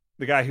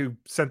 The guy who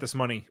sent this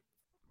money.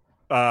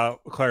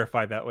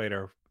 Clarify that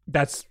later.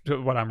 That's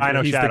what I'm. I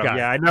know he's Shadow. The guy.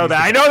 Yeah, I know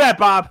that. I know that,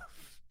 Bob.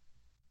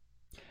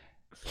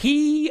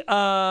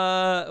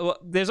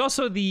 There's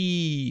also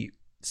the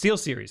Steel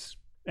Series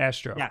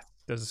Astro. Yes,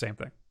 does the same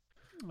thing.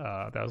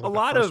 That was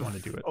like the first one to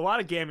do it. A lot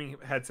of gaming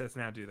headsets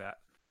now do that,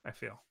 I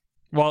feel.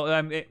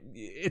 Well,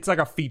 it's like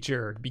a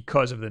feature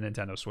because of the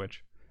Nintendo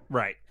Switch.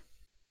 Right.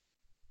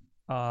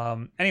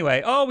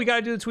 Anyway, we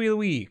gotta do the tweet of the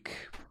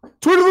week.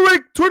 Tweet of the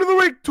week. Tweet of the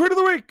week. Tweet of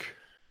the week.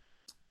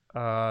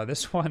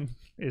 This one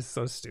is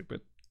so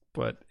stupid,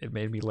 but it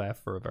made me laugh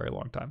for a very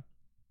long time.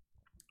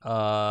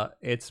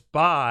 It's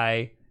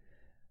by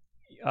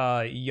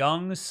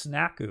Young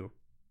Snacku,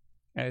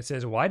 and it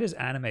says, "Why does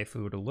anime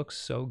food look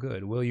so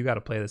good?" Will, you got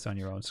to play this on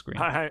your own screen.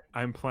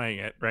 I'm playing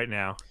it right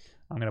now.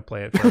 I'm gonna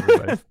play it for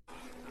everybody.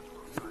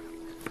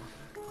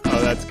 Oh,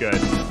 that's good.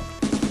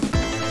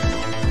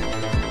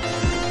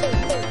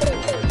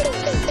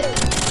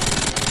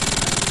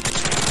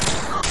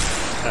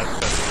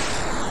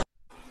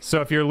 So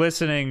if you're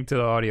listening to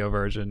the audio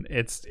version,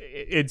 it's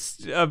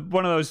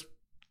one of those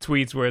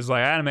tweets where it's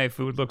like, anime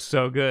food looks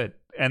so good.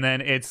 and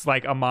then it's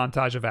like a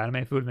montage of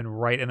anime food, and then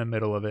right in the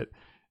middle of it,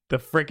 the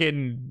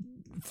freaking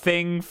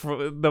thing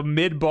for the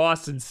mid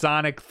boss in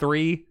Sonic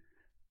 3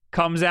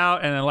 comes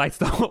out and then lights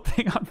the whole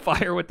thing on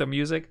fire with the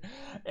music,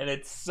 and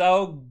it's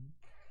so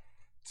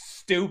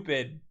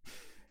stupid.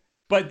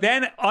 But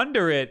then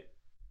under it,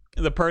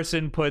 the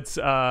person puts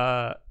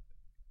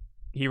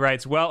he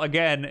writes, well,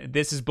 again,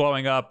 this is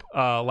blowing up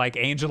like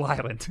Angel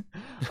Island.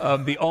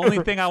 The only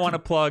thing I want to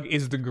plug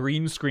is the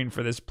green screen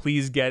for this.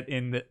 Please get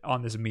in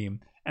on this meme.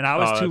 And I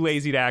was too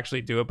lazy to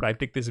actually do it, but I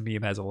think this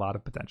meme has a lot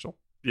of potential.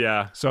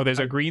 Yeah. So there's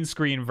a green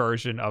screen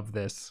version of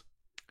this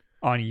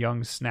on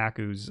Young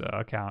Snacku's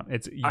account.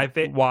 It's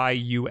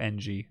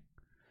YUNG.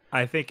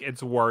 I think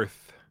it's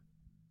worth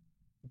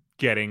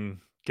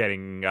getting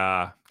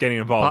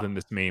involved in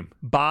this meme.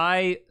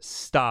 Buy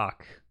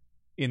stock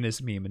in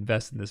this meme,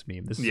 invest in this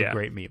meme. This is a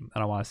great meme,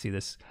 and I want to see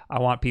this. I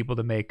want people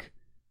to make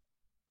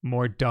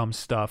more dumb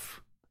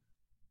stuff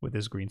with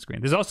this green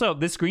screen. There's also,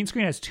 this green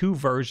screen has 2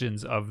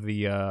 versions of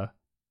the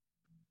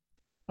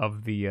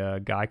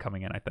guy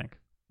coming in, I think.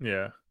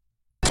 Yeah.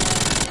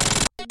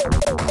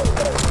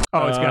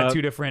 Oh, it's got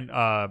 2 different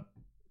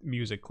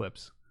music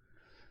clips.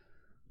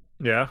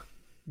 Yeah.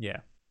 Yeah.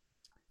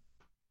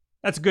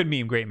 That's a good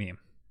meme, great meme.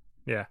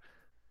 Yeah.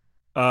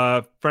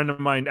 A friend of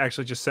mine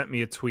actually just sent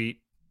me a tweet.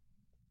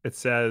 It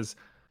says,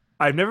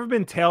 I've never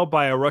been tailed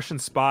by a Russian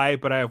spy,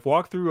 but I have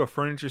walked through a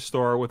furniture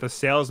store with a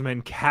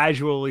salesman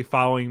casually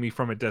following me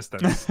from a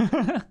distance.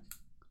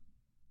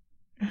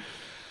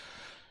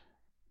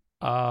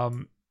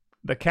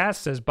 The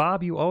cast says,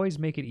 Bob, you always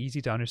make it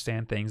easy to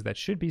understand things that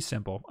should be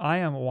simple. I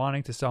am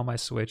wanting to sell my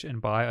Switch and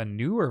buy a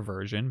newer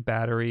version,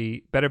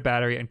 better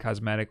battery and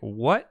cosmetic.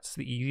 What's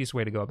the easiest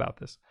way to go about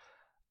this?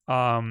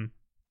 I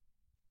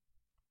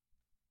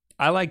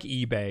like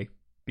eBay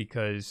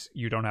because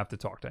you don't have to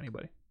talk to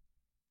anybody.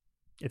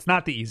 It's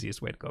not the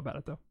easiest way to go about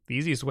it, though. The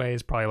easiest way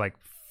is probably like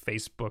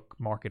Facebook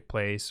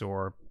Marketplace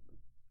or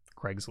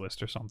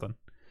Craigslist or something.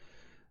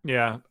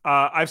 Yeah.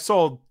 I've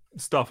sold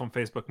stuff on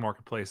Facebook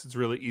Marketplace. It's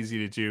really easy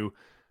to do.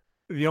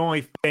 The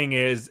only thing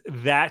is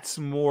that's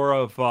more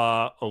of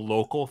a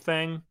local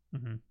thing.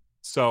 Mm-hmm.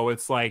 So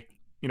it's like,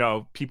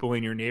 people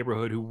in your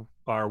neighborhood who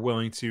are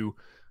willing to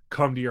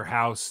come to your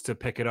house to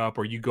pick it up,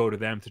 or you go to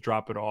them to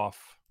drop it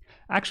off.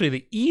 Actually,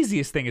 the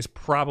easiest thing is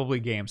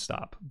probably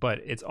GameStop, but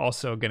it's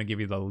also going to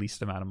give you the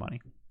least amount of money.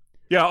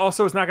 Yeah,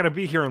 also it's not going to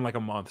be here in like a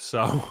month,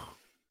 so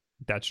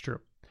that's true.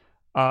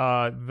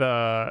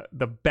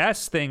 The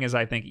best thing is,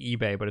 I think,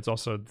 eBay, but it's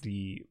also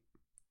the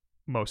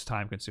most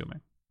time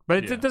consuming.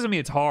 But it doesn't mean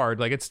it's hard.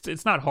 Like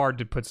it's not hard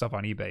to put stuff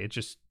on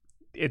eBay.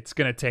 It's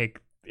going to take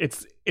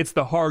it's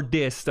the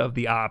hardest of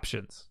the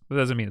options. It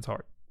doesn't mean it's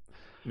hard.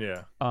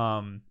 Yeah.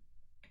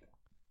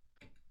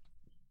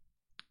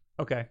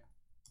 Okay.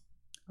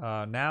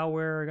 Now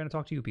we're going to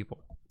talk to you people.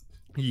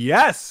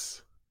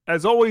 Yes.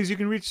 As always, you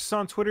can reach us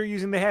on Twitter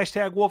using the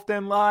hashtag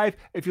WolfDenLive.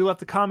 If you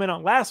left a comment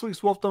on last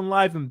week's Wolfden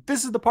Live, then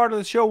this is the part of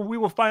the show where we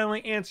will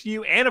finally answer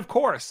you. And of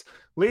course,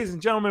 ladies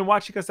and gentlemen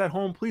watching us at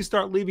home, please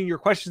start leaving your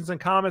questions and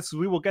comments, because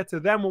we will get to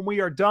them when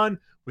we are done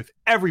with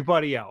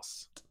everybody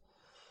else.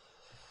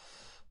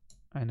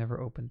 I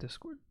never opened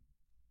Discord,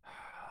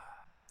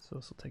 so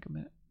this will take a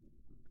minute.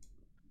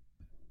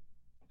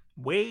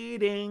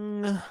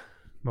 Waiting.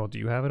 Well, do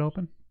you have it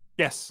open?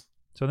 Yes.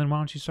 So then why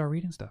don't you start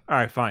reading stuff? All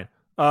right, fine.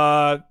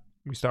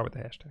 We start with the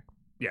hashtag.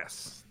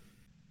 Yes.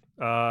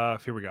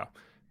 Here we go.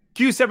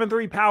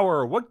 Q73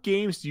 Power. What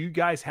games do you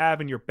guys have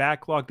in your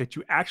backlog that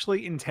you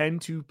actually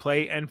intend to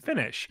play and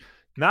finish?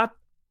 Not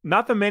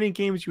the many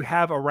games you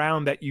have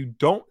around that you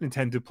don't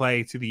intend to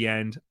play to the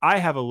end. I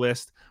have a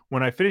list.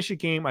 When I finish a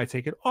game, I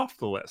take it off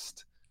the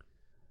list.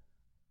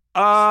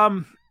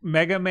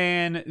 Mega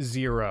Man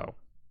 0.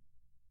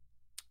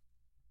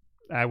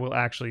 I will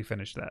actually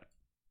finish that.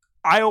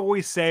 I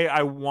always say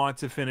I want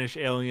to finish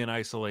Alien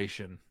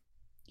Isolation.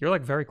 You're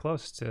like very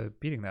close to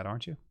beating that,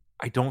 aren't you?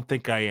 I don't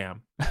think I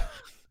am.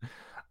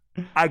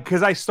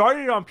 Because I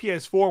started it on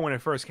PS4 when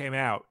it first came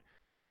out,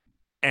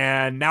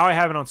 and now I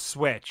have it on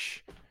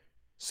Switch.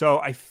 So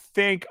I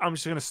think I'm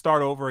just going to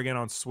start over again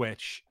on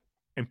Switch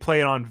and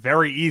play it on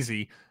very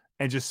easy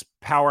and just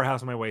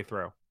powerhouse my way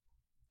through.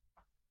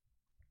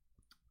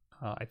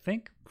 I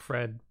think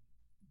Fred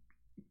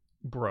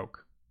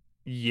broke.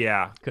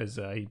 Yeah, because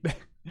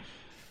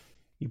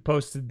he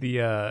posted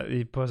the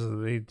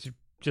he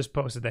just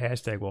posted the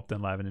hashtag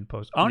WolfDenLive and didn't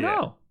post. Oh yeah.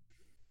 No!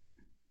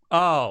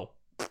 Oh,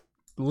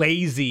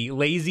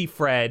 lazy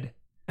Fred.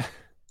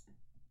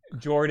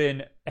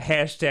 Jordan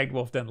hashtag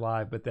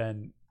WolfDenLive, but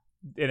then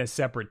in a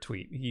separate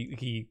tweet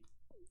he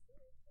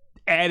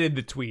added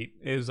the tweet.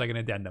 It was like an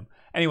addendum.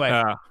 Anyway,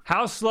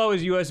 how slow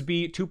is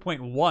USB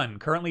 2.1?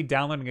 Currently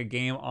downloading a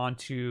game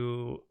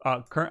onto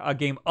a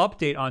game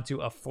update onto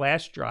a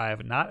flash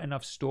drive. Not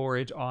enough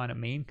storage on a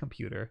main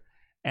computer.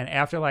 And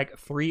after like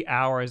 3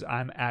 hours,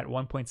 I'm at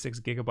 1.6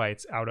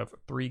 gigabytes out of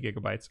 3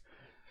 gigabytes.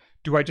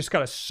 Do I just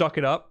gotta suck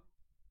it up?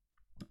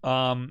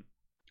 Why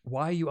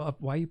are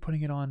you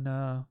putting it on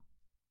a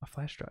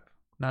flash drive?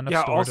 Not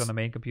enough storage on the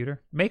main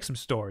computer. Make some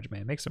storage,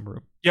 man. Make some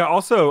room. Yeah.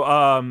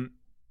 Also,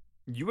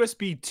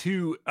 USB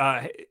 2,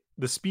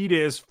 the speed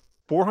is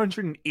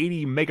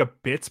 480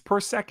 megabits per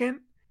second,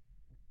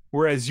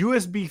 whereas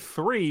USB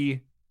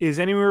 3 is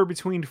anywhere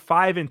between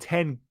 5 and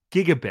 10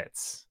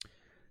 gigabits.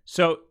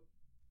 So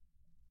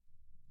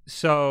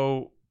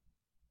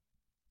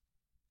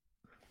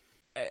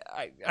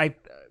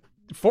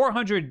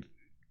 400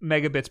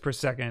 megabits per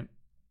second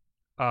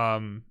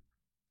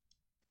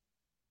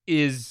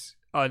is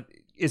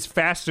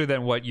faster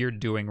than what you're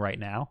doing right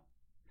now.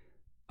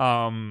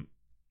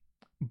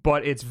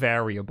 But it's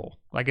variable.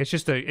 Like it's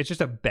just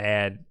a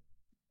bad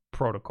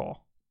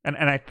protocol. And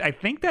I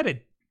think that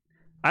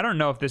I don't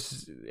know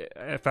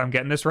if I'm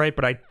getting this right,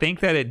 but I think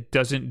that it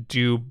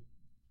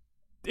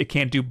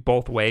can't do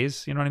both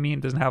ways. You know what I mean?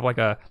 It doesn't have like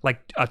a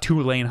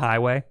 2-lane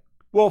highway.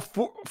 Well,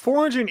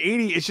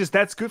 480 is just,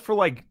 that's good for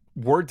like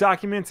Word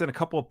documents and a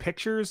couple of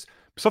pictures.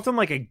 Something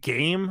like a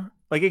game,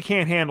 like it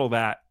can't handle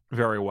that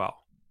very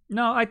well.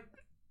 No,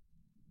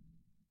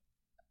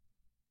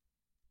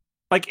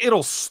 like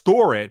it'll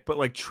store it, but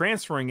like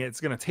transferring it's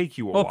going to take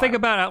you a while. Well, think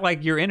about it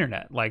like your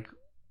internet. Like,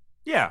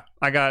 yeah,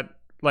 I got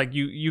like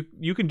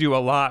you can do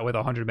a lot with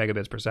 100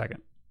 megabits per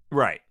second.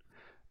 Right.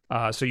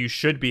 So you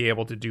should be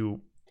able to do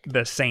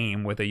the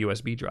same with a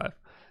USB drive,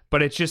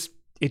 but it just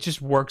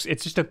works.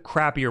 It's just a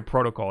crappier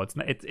protocol.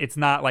 It's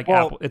not like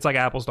Apple. It's like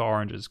apples to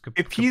oranges.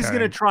 If he's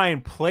going to try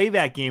and play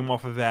that game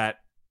off of that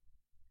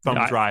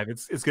thumb drive,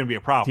 it's going to be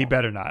a problem. He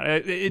better not.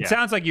 It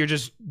sounds like you're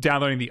just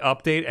downloading the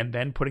update and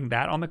then putting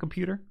that on the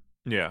computer.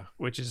 Yeah,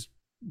 which is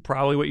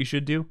probably what you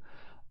should do.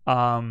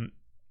 Yeah,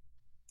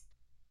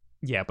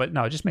 but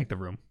no, just make the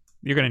room.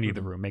 You're going to need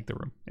the room. Make the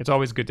room. It's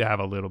always good to have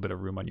a little bit of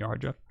room on your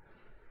hard drive.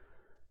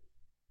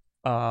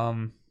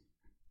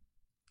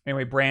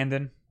 Anyway,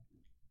 Brandon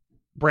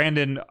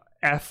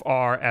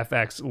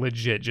FRFX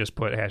legit just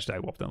put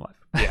 #WolfdenLive.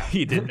 Yeah.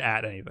 He didn't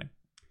add anything.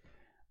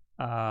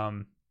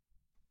 And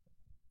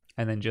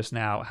then just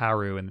now,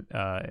 Haru and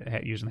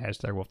using the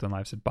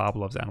 #WolfdenLive said Bob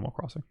loves Animal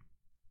Crossing.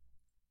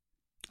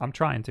 I'm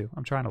trying to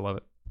love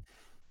it.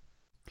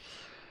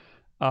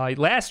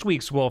 Last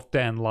week's Wolf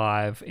Den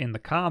Live, in the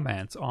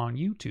comments on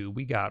YouTube,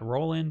 we got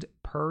Roland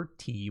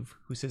Pertive,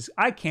 who says,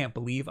 I can't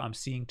believe I'm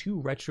seeing two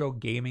retro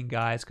gaming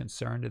guys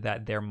concerned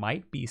that there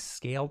might be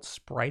scaled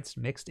sprites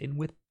mixed in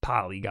with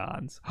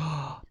polygons.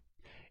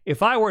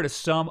 If I were to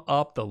sum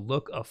up the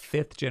look of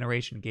 5th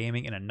generation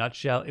gaming in a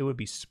nutshell, it would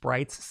be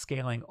sprites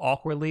scaling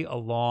awkwardly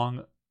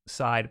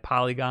alongside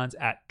polygons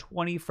at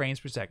 20 frames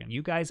per second.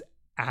 You guys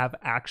have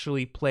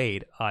actually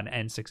played on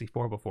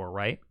N64 before,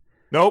 right?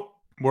 Nope.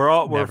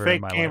 We're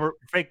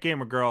fake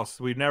gamer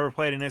girls. We've never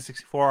played an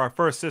N64. Our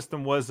first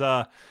system was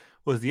the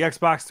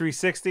Xbox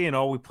 360, and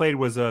all we played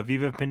was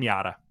Viva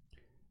Pinata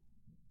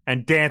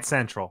and Dance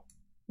Central.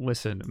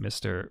 Listen,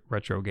 Mr.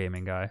 Retro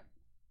Gaming Guy.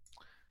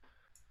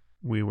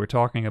 We were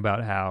talking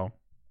about how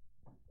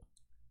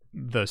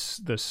the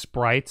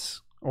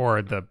sprites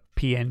or the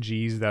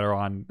PNGs that are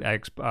on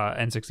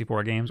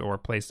N64 games or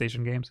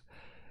PlayStation games,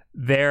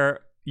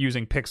 they're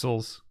using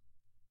pixels,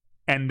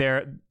 and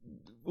they're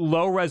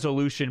low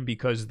resolution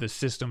because the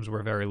systems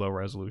were very low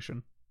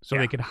resolution. So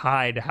they could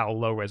hide how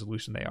low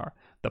resolution they are.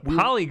 The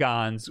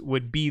polygons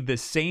would be the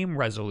same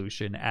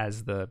resolution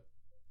as the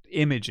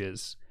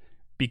images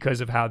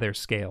because of how they're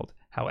scaled.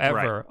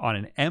 However, on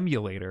an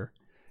emulator,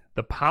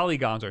 the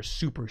polygons are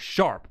super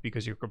sharp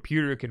because your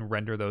computer can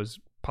render those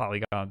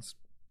polygons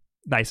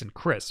nice and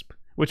crisp.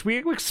 Which we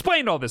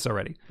explained all this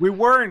already. We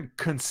weren't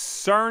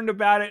concerned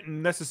about it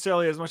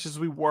necessarily as much as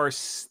we were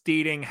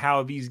stating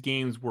how these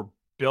games were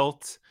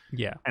built.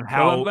 Yeah, and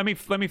how. Well, let me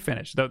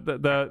finish.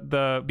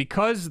 The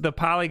because the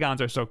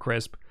polygons are so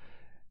crisp,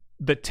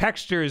 the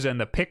textures and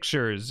the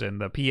pictures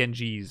and the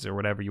PNGs or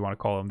whatever you want to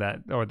call them, that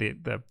or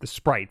the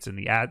sprites and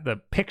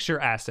the picture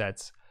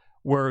assets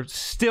were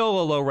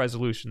still a low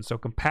resolution. So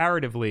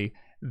comparatively,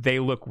 they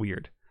look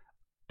weird.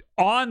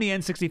 On the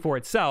N64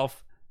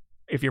 itself,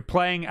 if you're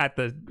playing at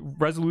the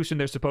resolution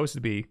they're supposed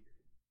to be,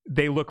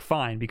 they look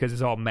fine because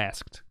it's all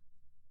masked.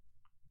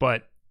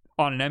 But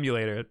on an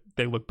emulator,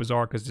 they look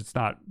bizarre because it's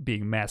not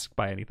being masked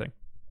by anything.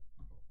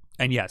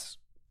 And yes,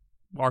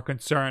 our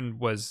concern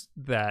was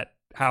that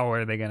how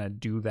are they going to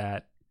do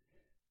that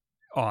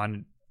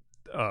on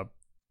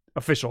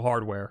official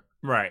hardware?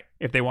 Right.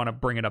 If they want to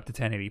bring it up to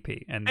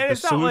 1080p. And the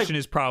solution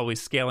is probably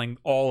scaling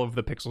all of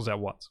the pixels at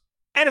once.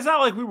 And it's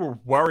not like we were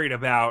worried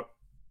about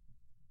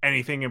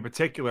anything in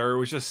particular. It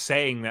was just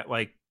saying that,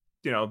 like,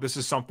 you know, this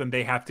is something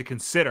they have to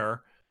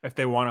consider if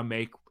they want to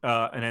make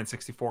an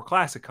N64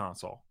 classic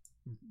console.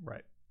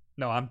 Right.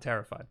 No, I'm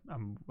terrified.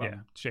 I'm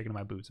shaking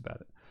my boots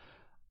about it.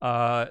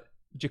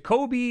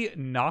 Jacoby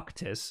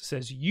Noctis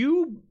says,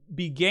 you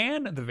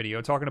began the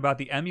video talking about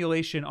the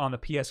emulation on the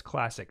PS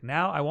Classic.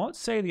 Now, I won't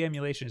say the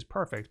emulation is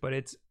perfect, but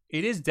it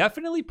is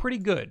definitely pretty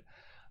good.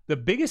 The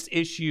biggest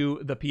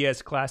issue the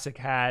PS Classic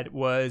had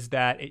was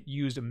that it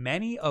used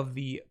many of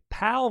the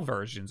PAL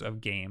versions of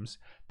games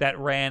that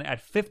ran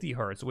at 50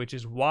 hertz, which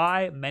is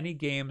why many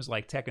games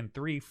like Tekken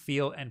 3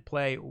 feel and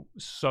play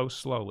so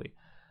slowly.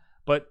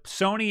 But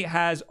Sony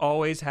has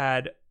always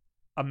had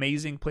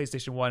amazing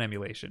PlayStation 1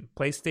 emulation.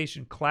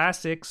 PlayStation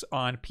Classics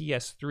on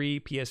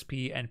PS3,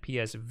 PSP, and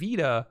PS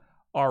Vita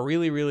are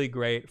really, really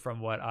great from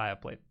what I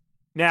have played.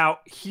 Now,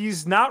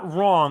 he's not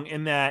wrong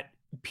in that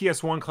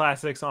PS1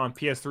 classics on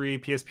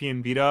PS3, PSP,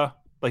 and Vita,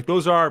 like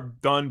those are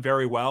done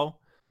very well.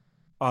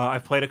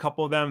 I've played a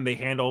couple of them. They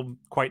handled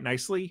quite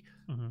nicely.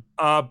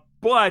 Mm-hmm.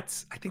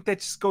 But I think that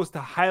just goes to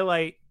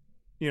highlight,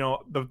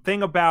 the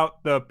thing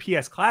about the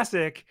PS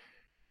Classic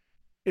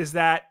is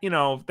that,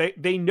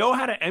 they know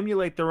how to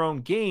emulate their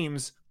own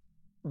games.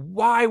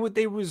 Why would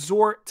they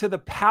resort to the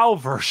PAL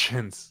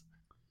versions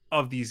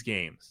of these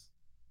games?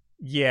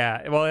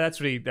 Yeah, well, that's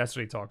what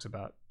he talks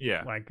about.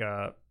 Yeah. Like,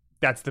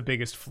 that's the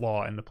biggest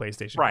flaw in the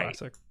PlayStation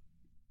Classic.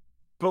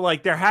 But,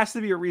 like, there has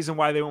to be a reason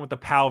why they went with the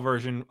PAL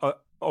version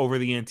over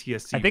the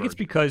NTSC I think version. it's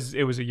because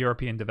it was a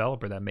European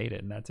developer that made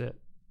it, and that's it.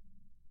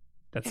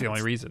 That's the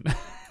only reason.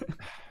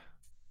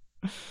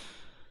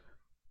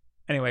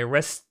 Anyway,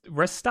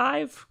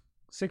 Restive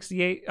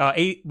 68,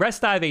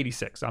 Restive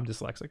 86. I'm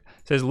dyslexic.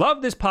 Says,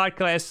 love this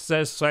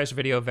podcast /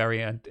 video,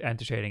 very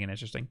entertaining and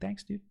interesting.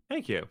 Thanks, dude.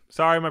 Thank you.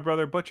 Sorry, my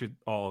brother butchered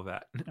all of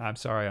that. I'm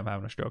sorry, I'm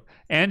having a stroke.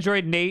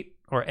 Android Nate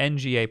or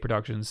NGA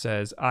Productions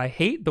says, I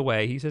hate the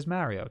way he says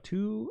Mario.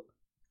 Too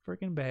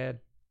freaking bad.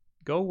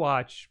 Go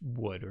watch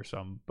Wood or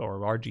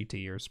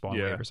RGT or Spawn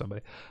Wave or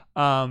somebody.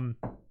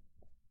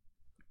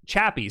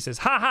 Chappie says,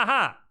 ha ha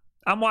ha.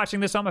 I'm watching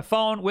this on my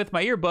phone with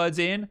my earbuds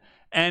in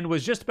and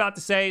was just about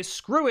to say,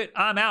 screw it,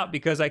 I'm out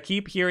because I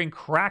keep hearing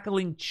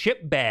crackling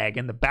chip bag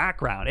in the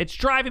background. It's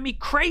driving me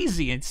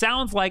crazy. It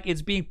sounds like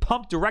it's being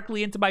pumped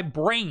directly into my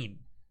brain.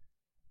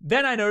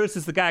 Then I noticed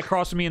it's the guy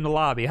across from me in the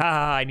lobby. Ha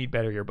ha ha, I need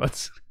better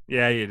earbuds.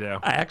 Yeah, you do.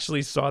 I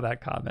actually saw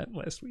that comment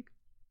last week.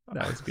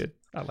 That was good.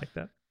 I like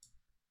that.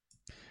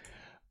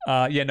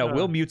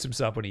 Will mutes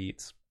himself when he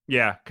eats.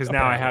 Yeah, because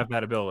now I have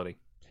that ability.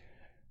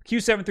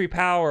 Q73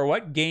 Power,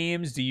 what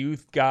games do you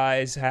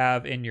guys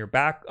have in your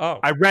back? Oh,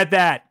 I read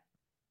that.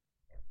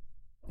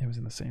 It was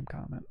in the same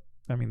comment.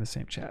 I mean, the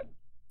same chat.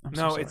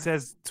 No, it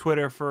says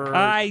Twitter for.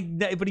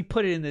 But he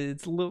put it in.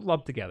 It's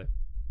lumped together.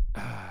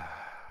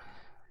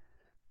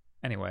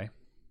 Anyway,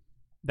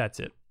 that's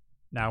it.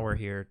 Now we're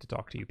here to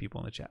talk to you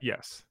people in the chat.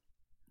 Yes.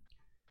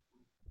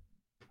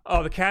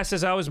 Oh, the cast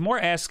says, I was more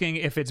asking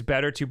if it's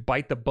better to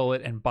bite the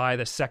bullet and buy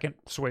the second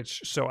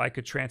Switch so I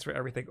could transfer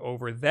everything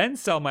over, then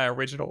sell my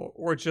original,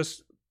 or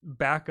just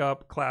back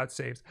up cloud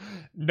saves.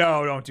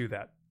 No, don't do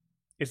that.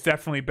 It's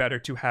definitely better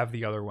to have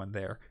the other one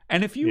there.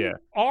 And if you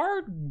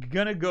are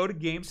going to go to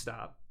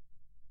GameStop,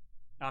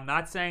 I'm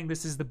not saying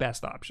this is the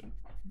best option.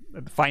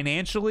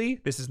 Financially,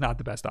 this is not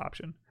the best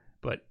option.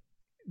 But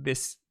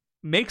this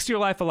makes your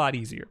life a lot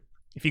easier.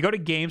 If you go to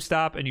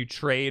GameStop and you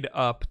trade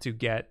up to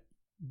get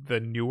the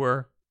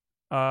newer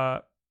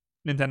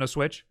Nintendo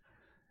Switch,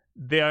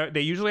 they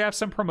usually have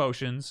some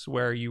promotions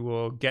where you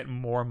will get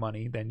more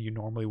money than you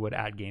normally would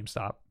at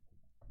GameStop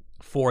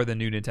for the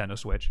new Nintendo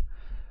Switch.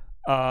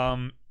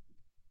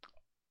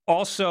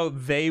 Also,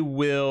 they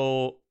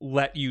will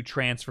let you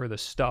transfer the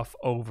stuff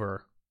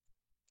over.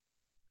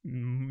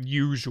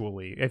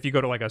 Usually, if you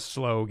go to like a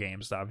slow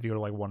GameStop, if you go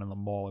to like one in the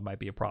mall, it might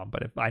be a problem.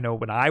 But I know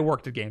when I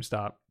worked at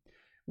GameStop,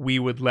 we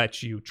would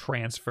let you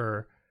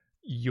transfer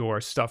your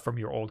stuff from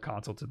your old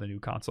console to the new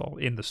console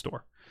in the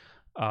store.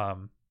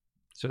 So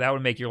that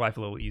would make your life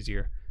a little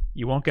easier.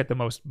 You won't get the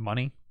most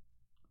money,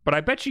 but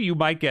I bet you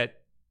might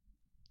get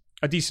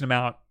a decent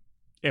amount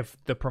if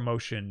there's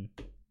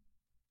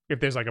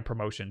like a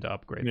promotion to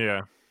upgrade.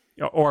 Yeah.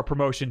 Or a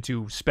promotion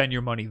to spend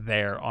your money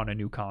there on a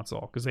new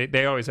console, because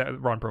they always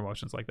run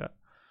promotions like that.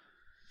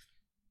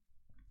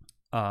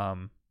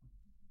 All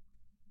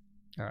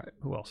right,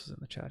 who else is in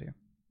the chat here?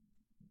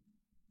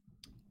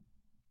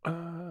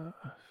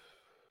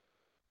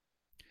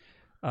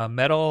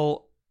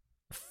 Metal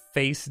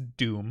Face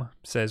Doom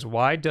says,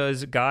 why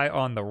does guy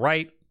on the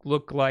right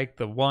look like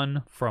the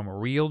one from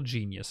Real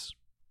Genius?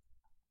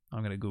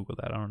 I'm gonna Google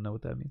that. I don't know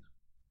what that means.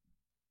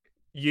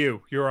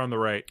 You're on the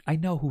right. I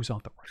know who's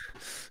on the right.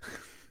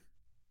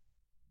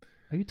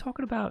 Are you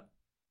talking about?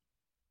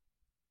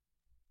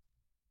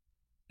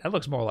 That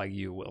looks more like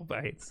you, Will, but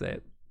I hate to say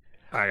it.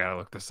 I gotta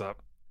look this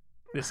up.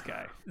 This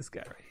guy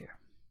right here.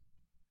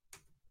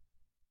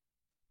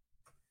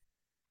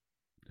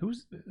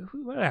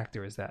 What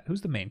actor is that? Who's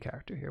the main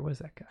character here? What is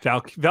that guy?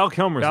 Val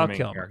Kilmer's the main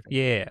character.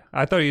 Yeah,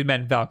 I thought he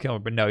meant Val Kilmer,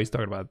 but no, he's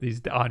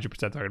 100%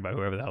 talking about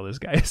whoever the hell this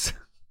guy is.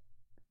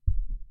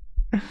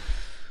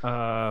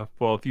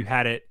 Well, if you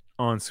had it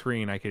on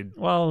screen, I could.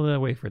 Well,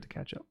 wait for it to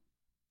catch up.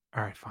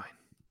 All right, fine.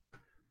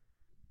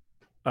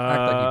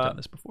 Act like you've done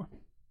this before.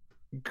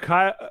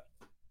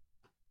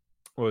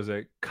 What was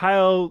it?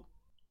 Kyle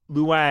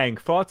Luang,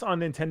 thoughts on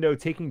Nintendo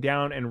taking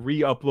down and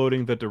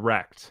re-uploading the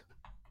Direct?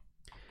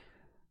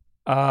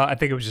 I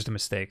think it was just a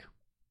mistake.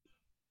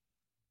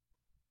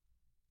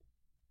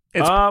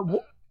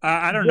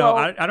 I don't know.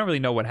 I don't really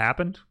know what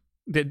happened.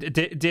 Did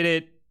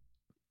it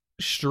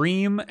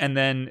stream and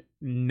then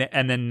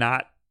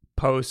not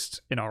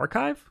post an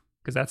archive?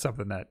 Because that's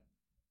something that.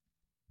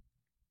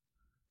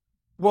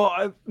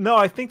 Well, no,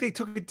 I think they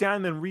took it down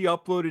and then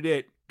re-uploaded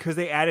it because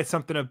they added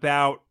something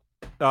about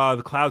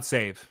the cloud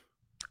save.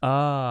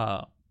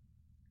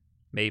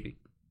 Maybe.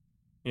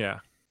 Yeah.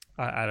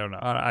 I don't know.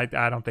 I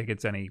don't think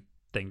it's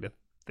anything to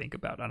think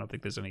about. I don't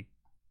think there's any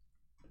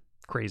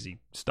crazy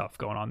stuff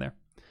going on there.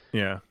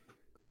 Yeah.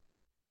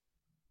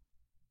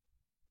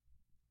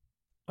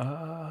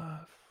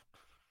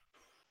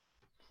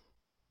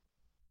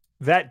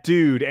 That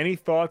dude, any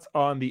thoughts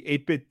on the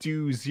 8-bit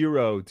do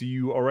Zero? Do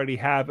you already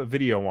have a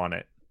video on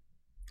it?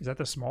 Is that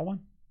the small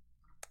one?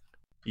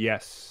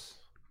 Yes.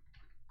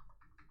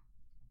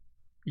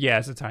 Yeah,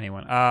 it's a tiny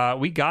one.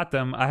 We got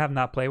them. I have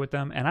not played with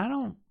them, and I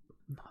don't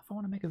know if I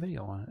want to make a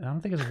video on it. I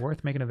don't think it's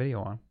worth making a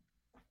video on.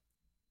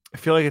 I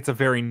feel like it's a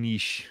very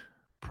niche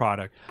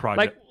project.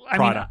 Like, I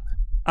mean,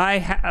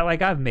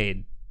 I've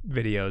made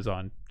videos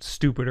on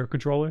stupider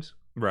controllers,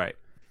 right?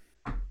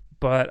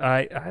 But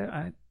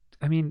I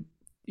mean,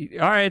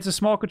 all right, it's a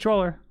small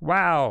controller.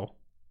 Wow,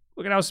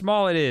 look at how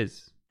small it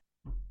is.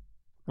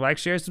 Like,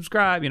 share,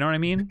 subscribe. You know what I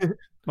mean?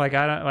 Like,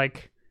 I don't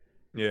like.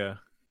 Yeah.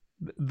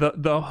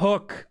 The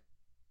hook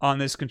on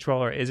this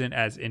controller isn't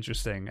as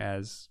interesting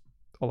as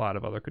a lot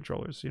of other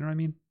controllers. You know what I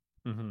mean?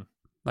 Mm-hmm.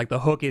 Like, the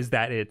hook is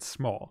that it's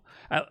small.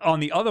 On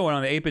the other one,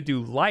 on the 8-bit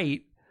do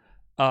Lite,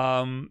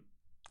 that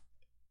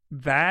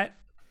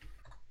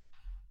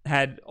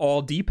had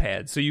all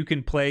D-pads, so you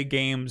can play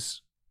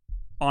games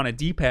on a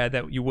D-pad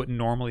that you wouldn't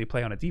normally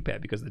play on a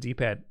D-pad because the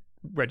D-pad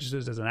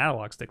registers as an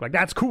analog stick. Like,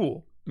 that's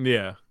cool.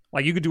 Yeah.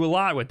 Like, you could do a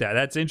lot with that.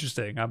 That's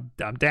interesting.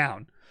 I'm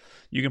down.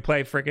 You can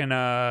play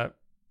freaking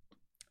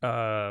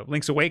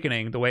Link's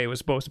Awakening the way it was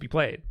supposed to be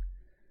played.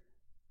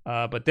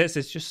 But this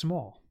is just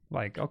small.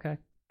 Like, okay.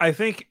 I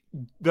think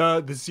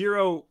the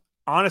Zero,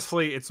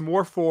 honestly, it's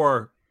more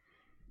for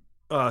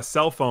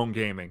cell phone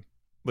gaming.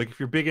 Like, if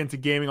you're big into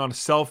gaming on a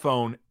cell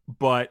phone,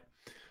 but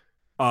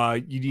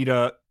you need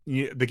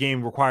the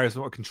game requires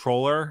a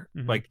controller,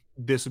 Mm-hmm. like,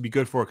 this would be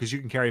good for it because you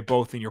can carry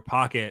both in your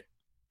pocket,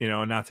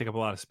 and not take up a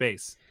lot of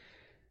space.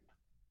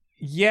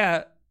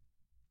 Yeah,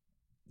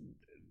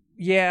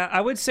 I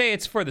would say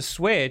it's for the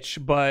Switch,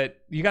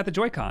 but you got the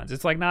Joy-Cons.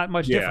 It's like not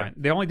much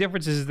different. The only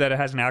difference is that it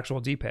has an actual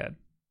D-pad.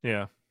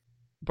 Yeah.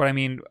 But I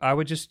mean, I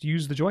would just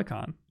use the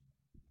Joy-Con.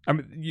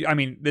 I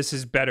mean, this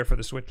is better for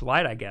the Switch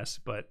Lite, I guess,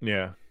 but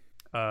Yeah.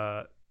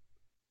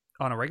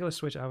 On a regular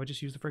Switch, I would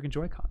just use the freaking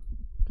Joy-Con.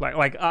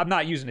 Like I'm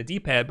not using a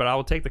D-pad, but I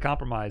will take the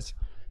compromise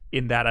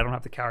in that I don't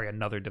have to carry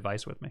another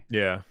device with me.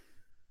 Yeah.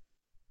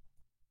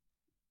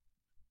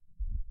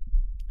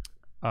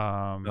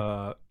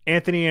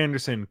 Anthony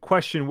Anderson,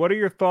 question: what are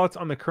your thoughts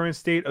on the current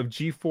state of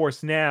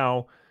GeForce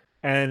Now,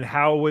 and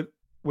how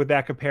would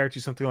that compare to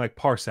something like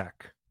Parsec?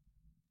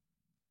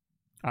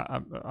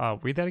 I'll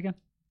read that again.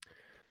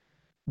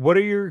 What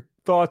are your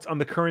thoughts on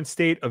the current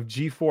state of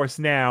GeForce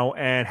Now,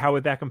 and how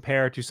would that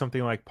compare to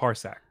something like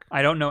Parsec?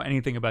 I don't know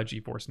anything about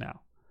GeForce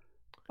Now.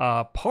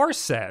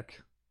 Parsec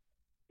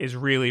is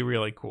really,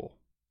 really cool.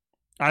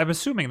 I'm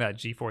assuming that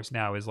GeForce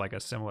Now is like a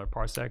similar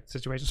Parsec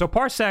situation. So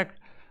Parsec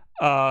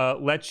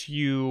lets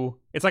you,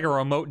 it's like a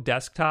remote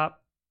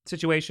desktop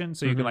situation.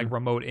 So you can like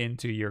remote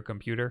into your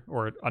computer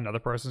or another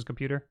person's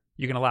computer.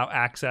 You can allow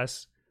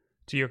access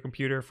to your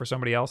computer for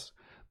somebody else.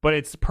 But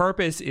its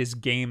purpose is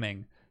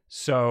gaming.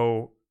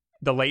 So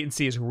the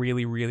latency is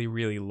really, really,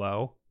 really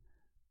low.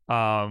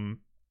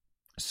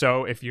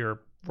 So if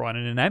you're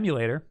running an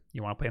emulator,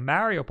 you want to play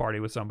Mario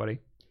Party with somebody,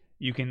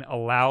 you can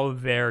allow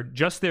their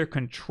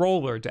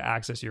controller to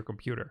access your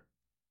computer.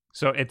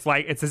 So it's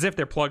as if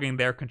they're plugging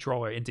their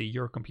controller into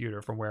your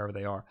computer from wherever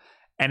they are.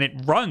 And it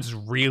runs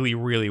really,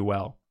 really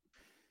well.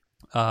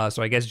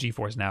 So I guess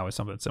GeForce Now is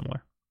something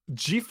similar.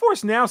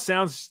 GeForce Now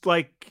sounds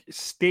like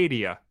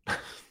Stadia.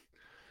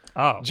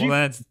 Oh, well,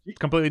 then it's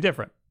completely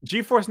different.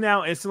 GeForce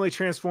Now instantly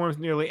transforms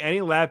nearly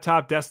any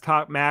laptop,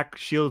 desktop, Mac,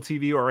 Shield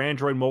TV, or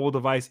Android mobile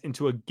device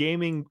into a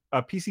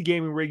PC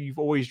gaming rig you've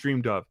always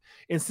dreamed of.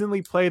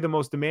 Instantly play the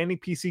most demanding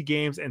PC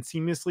games and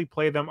seamlessly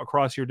play them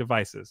across your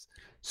devices.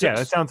 So, yeah,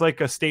 that sounds like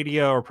a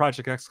Stadia or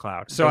Project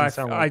xCloud. So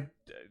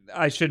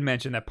I should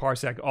mention that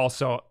Parsec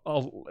also,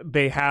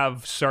 they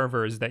have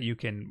servers that you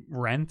can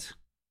rent.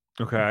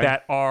 Okay.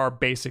 That are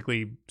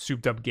basically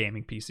souped up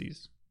gaming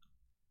PCs.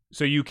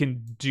 So you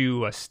can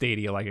do a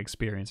Stadia-like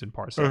experience in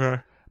Parsec.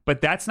 Okay.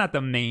 But that's not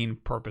the main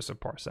purpose of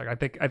Parsec. I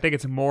think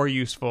it's more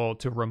useful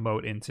to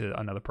remote into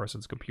another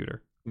person's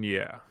computer.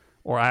 Yeah.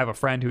 Or I have a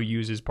friend who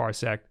uses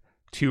Parsec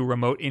to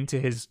remote into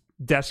his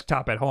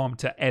desktop at home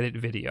to edit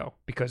video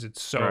because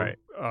it's so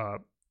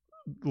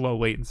low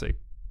latency.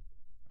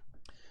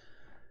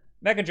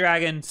 Mecha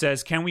Dragon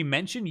says, can we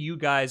mention you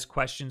guys'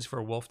 questions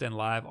for Wolf Den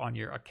Live on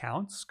your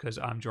accounts? Because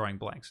I'm drawing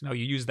blanks. No,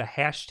 you use the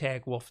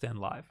hashtag Wolf Den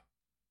Live.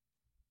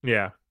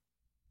 Yeah.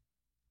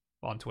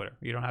 On Twitter.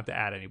 You don't have to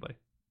add anybody.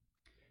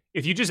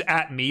 If you just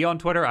at me on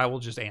Twitter, I will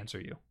just answer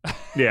you.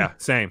 Yeah,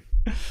 same.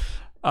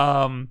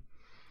 Hey,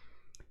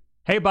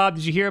 Bob,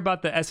 did you hear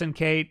about the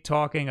SNK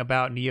talking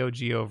about Neo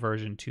Geo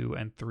version 2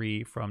 and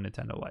 3 from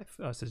Nintendo Life?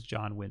 Says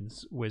John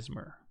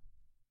Wismer.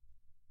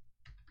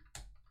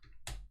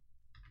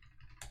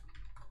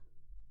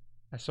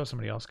 I saw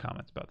somebody else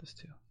comments about this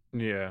too.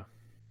 Yeah.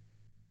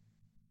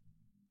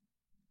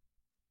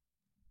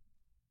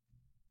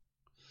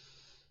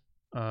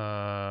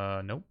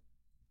 Nope.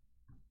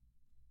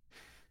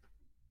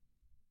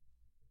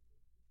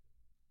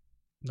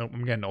 Nope,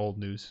 I'm getting old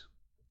news.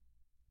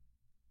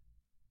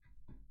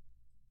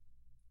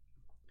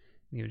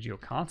 Neo Geo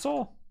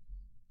console?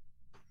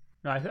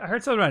 No, I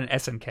heard something about an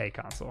SNK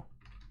console.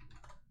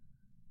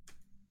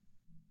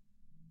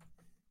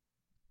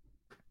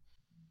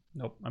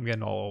 Nope, I'm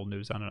getting all old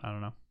news on it. I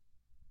don't know.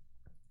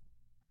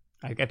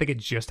 I think it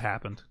just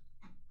happened.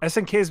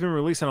 SNK's been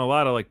releasing a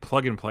lot of like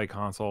plug and play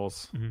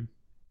consoles. Mm-hmm.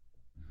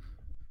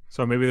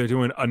 So maybe they're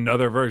doing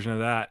another version of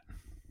that.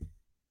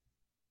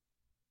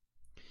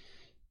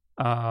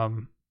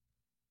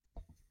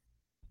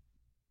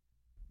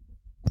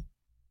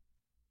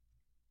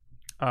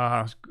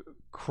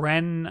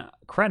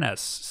 Krenas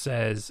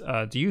says,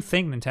 do you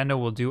think Nintendo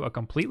will do a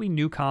completely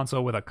new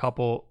console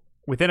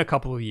within a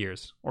couple of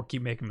years, or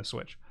keep making the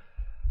Switch?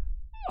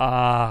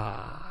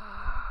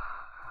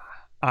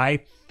 I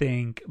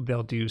think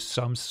they'll do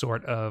some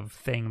sort of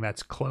thing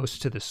that's close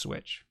to the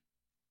Switch,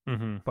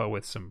 but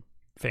with some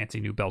fancy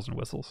new bells and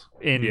whistles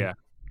in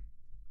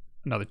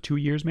another 2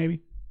 years,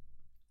 maybe.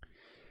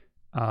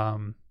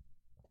 Like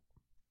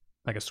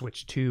a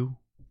Switch 2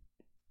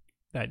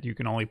 that you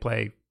can only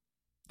play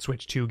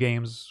Switch 2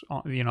 games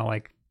on, you can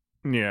only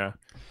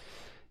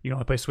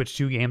play Switch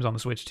 2 games on the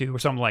Switch 2 or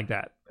something like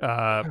that.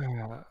 I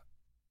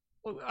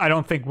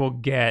don't think we'll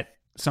get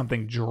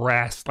something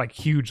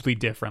hugely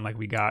different like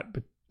we got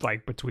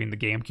between the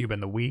GameCube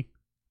and the Wii,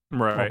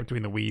 right? Or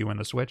between the Wii U and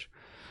the Switch.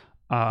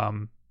 I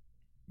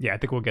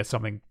think we'll get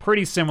something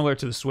pretty similar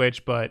to the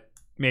Switch, but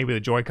maybe the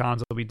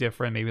Joy-Cons will be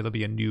different. Maybe there'll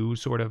be a new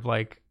sort of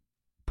like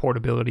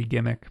portability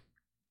gimmick.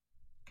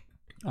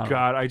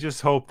 I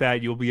just hope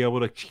that you'll be able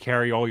to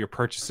carry all your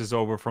purchases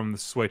over from the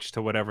Switch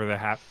to whatever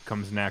the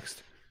comes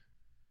next.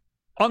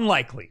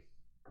 Unlikely.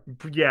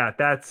 Yeah,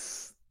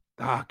 that's...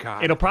 Oh,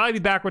 God. It'll probably be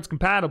backwards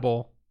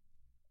compatible,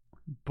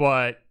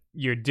 but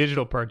your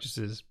digital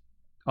purchases,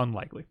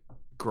 unlikely.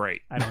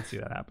 Great. I don't see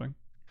that happening.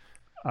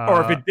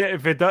 Or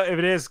if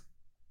it is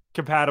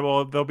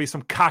compatible, there'll be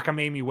some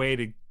cockamamie way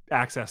to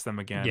access them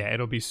again. Yeah,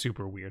 it'll be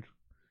super weird.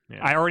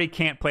 Yeah. I already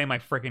can't play my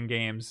freaking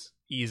games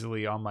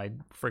easily on my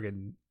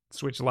friggin'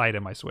 Switch Lite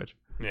and my Switch.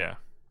 Yeah.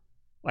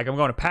 Like, I'm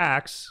going to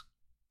PAX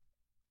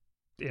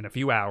in a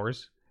few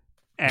hours,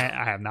 and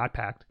I have not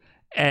packed,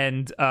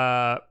 and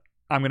I'm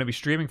going to be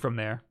streaming from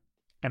there,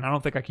 and I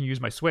don't think I can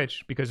use my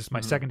Switch because it's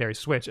my secondary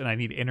Switch, and I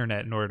need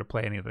internet in order to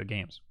play any of the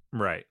games.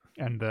 Right.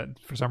 And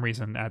for some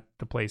reason, at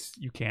the place,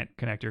 you can't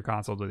connect your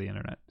console to the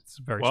internet. It's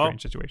a very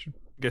strange situation.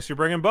 Guess you're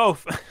bringing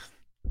both.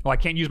 Well, I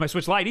can't use my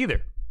Switch Lite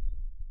either.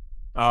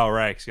 Oh,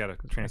 right. Because you got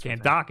to transfer. I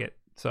can't dock it.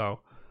 So,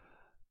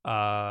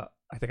 I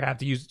think I have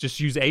to use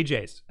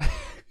AJ's.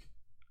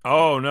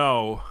 Oh,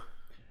 no.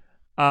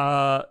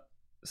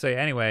 So, yeah,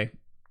 anyway,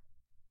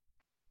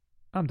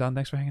 I'm done.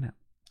 Thanks for hanging out.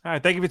 All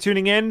right, thank you for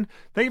tuning in.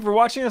 Thank you for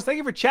watching us. Thank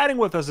you for chatting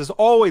with us. As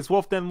always,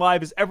 Wolf Den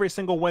Live is every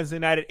single Wednesday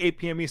night at 8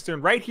 p.m. Eastern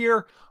right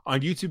here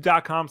on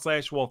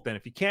youtube.com/wolfden.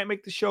 If you can't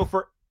make the show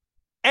for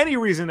any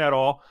reason at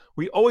all,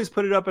 we always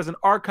put it up as an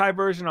archive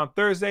version on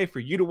Thursday for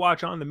you to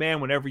watch on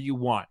demand whenever you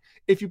want.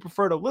 If you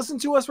prefer to listen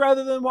to us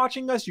rather than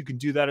watching us, you can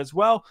do that as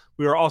well.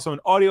 We are also an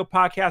audio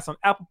podcast on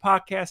Apple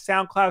Podcasts,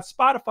 SoundCloud,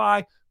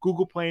 Spotify,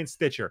 Google Play, and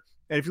Stitcher.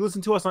 And if you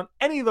listen to us on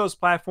any of those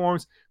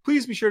platforms,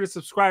 please be sure to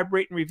subscribe,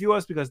 rate, and review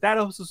us because that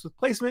helps us with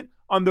placement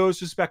on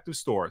those respective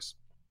stores.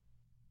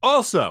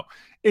 Also,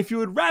 if you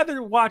would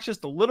rather watch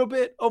just a little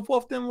bit of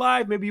Wolf Den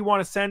Live, maybe you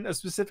want to send a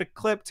specific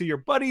clip to your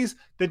buddies,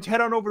 then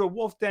head on over to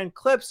Wolf Den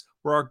Clips,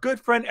 where our good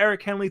friend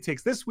Eric Henley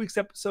takes this week's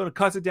episode and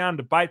cuts it down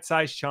to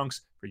bite-sized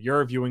chunks for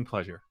your viewing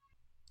pleasure.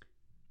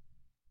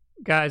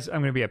 Guys, I'm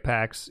going to be at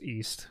PAX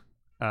East.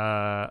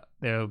 There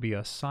will be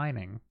a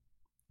signing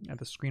at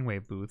the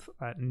Screenwave booth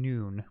at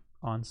noon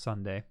on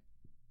Sunday.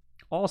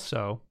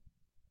 Also,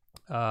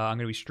 I'm going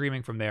to be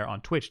streaming from there on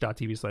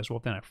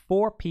twitch.tv/wolfden at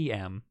 4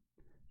 p.m.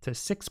 to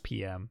 6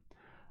 p.m.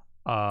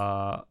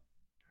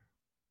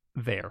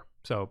 There.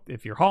 So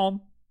if you're home,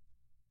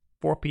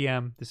 4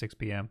 p.m. to 6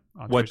 p.m.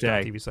 on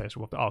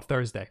twitch.tv/wolfden. Oh,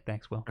 Thursday.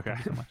 Thanks, Will. Okay.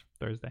 Thank you so much.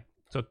 Thursday.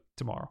 So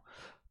tomorrow.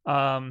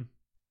 And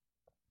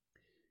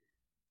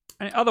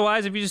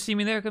otherwise, if you just see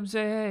me there, come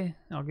say, hey,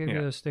 I'll give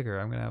you a sticker.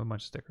 I'm going to have a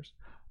bunch of stickers.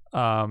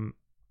 But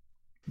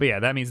yeah,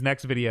 that means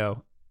next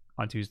video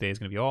on Tuesday is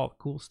going to be all the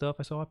cool stuff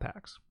I saw at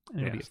PAX.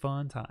 And it'll be a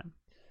fun time.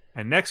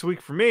 And next week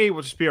for me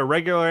will just be a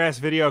regular-ass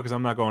video because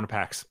I'm not going to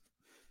PAX.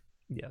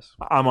 Yes.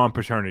 I'm on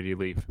paternity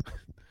leave.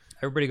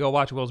 Everybody go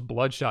watch Will's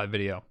Bloodshot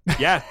video.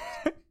 Yeah.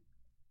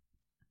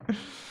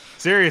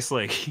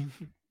 Seriously.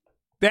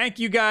 Thank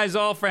you guys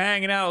all for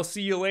hanging out. I'll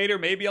see you later.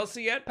 Maybe I'll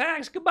see you at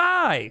PAX.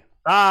 Goodbye.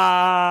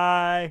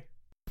 Bye.